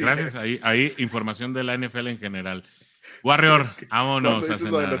 Muchas gracias. Ahí información de la NFL en general. Warrior, vámonos a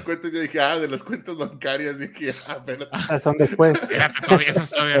cenar. De las cuentas, yo dije, de las cuentas bancarias, dije, espérate. Son después. Espérate, todavía,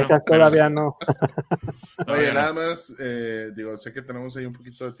 esas todavía no. Oye, nada más, sé que tenemos ahí un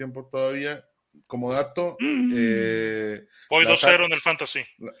poquito de tiempo todavía. Como dato, voy 2-0 en el Fantasy.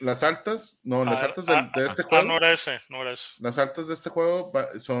 Las altas, las altas de este juego. No era ese. Las altas de este juego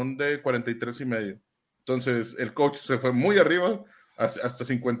son de 43.5. Entonces, el coach se fue muy arriba, hasta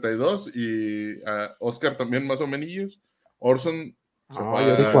 52, y Oscar también más o menos. Orson se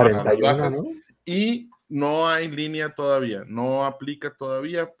fue a 41, bajas, ¿no? y no hay línea todavía, no aplica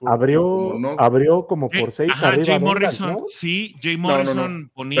todavía. Abrió como por 6 arriba. Jay Morrison, ¿no? Sí, Jay Morrison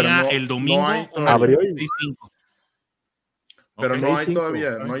ponía el domingo abrió 5. Pero no hay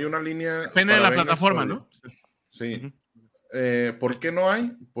todavía, no hay una línea. Depende de la plataforma, ¿no? Sí. ¿Por qué no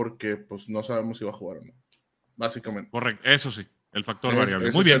hay? Porque pues no sabemos si va a jugar o no, básicamente. Correcto, eso sí. El factor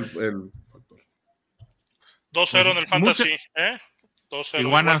variable. Muy bien. El factor. 2-0 en el Fantasy, 2-0.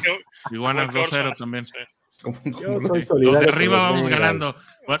 Iguanas 2-0 también. Sí. Yo soy solidario. Los de arriba vamos ganando.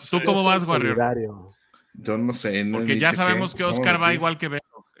 ¿Tú cómo vas, Warrior? Yo no sé. Porque ya sabemos que Oscar va igual que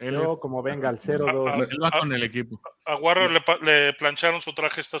Beto. Yo, como venga, al 0-2. Él va con el equipo. A Warrior le plancharon su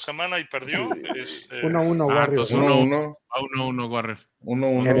traje esta semana y perdió. 1-1 Warrior. 1-1. A 1-1 Warrior.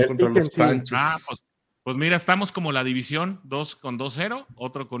 1-1 contra los Panches. Pues mira, estamos como la división, 2 con 2-0,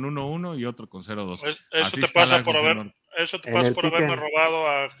 otro con 1-1 y otro con 0-2. Eso te pasa por haberme robado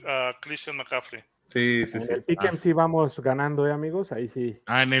a Christian McCaffrey. Sí. En el Pick'em sí vamos ganando, amigos, ahí sí.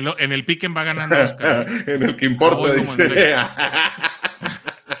 En el Pick'em va ganando Oscar. En el que importa, dice.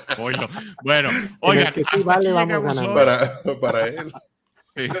 Bueno, oigan, que sí vale, vamos ganando. Para él.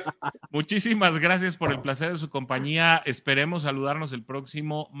 Sí. Muchísimas gracias por el placer de su compañía. Esperemos saludarnos el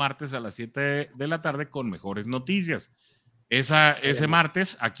próximo martes a las 7 de la tarde con mejores noticias. Ese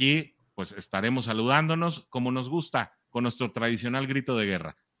martes aquí pues estaremos saludándonos como nos gusta, con nuestro tradicional grito de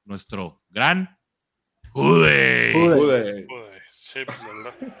guerra, nuestro gran ¡Jude! Sí,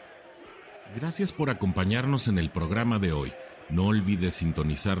 ¿verdad? Gracias por acompañarnos en el programa de hoy. No olvides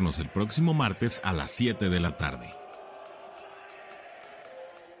sintonizarnos el próximo martes a las 7 de la tarde.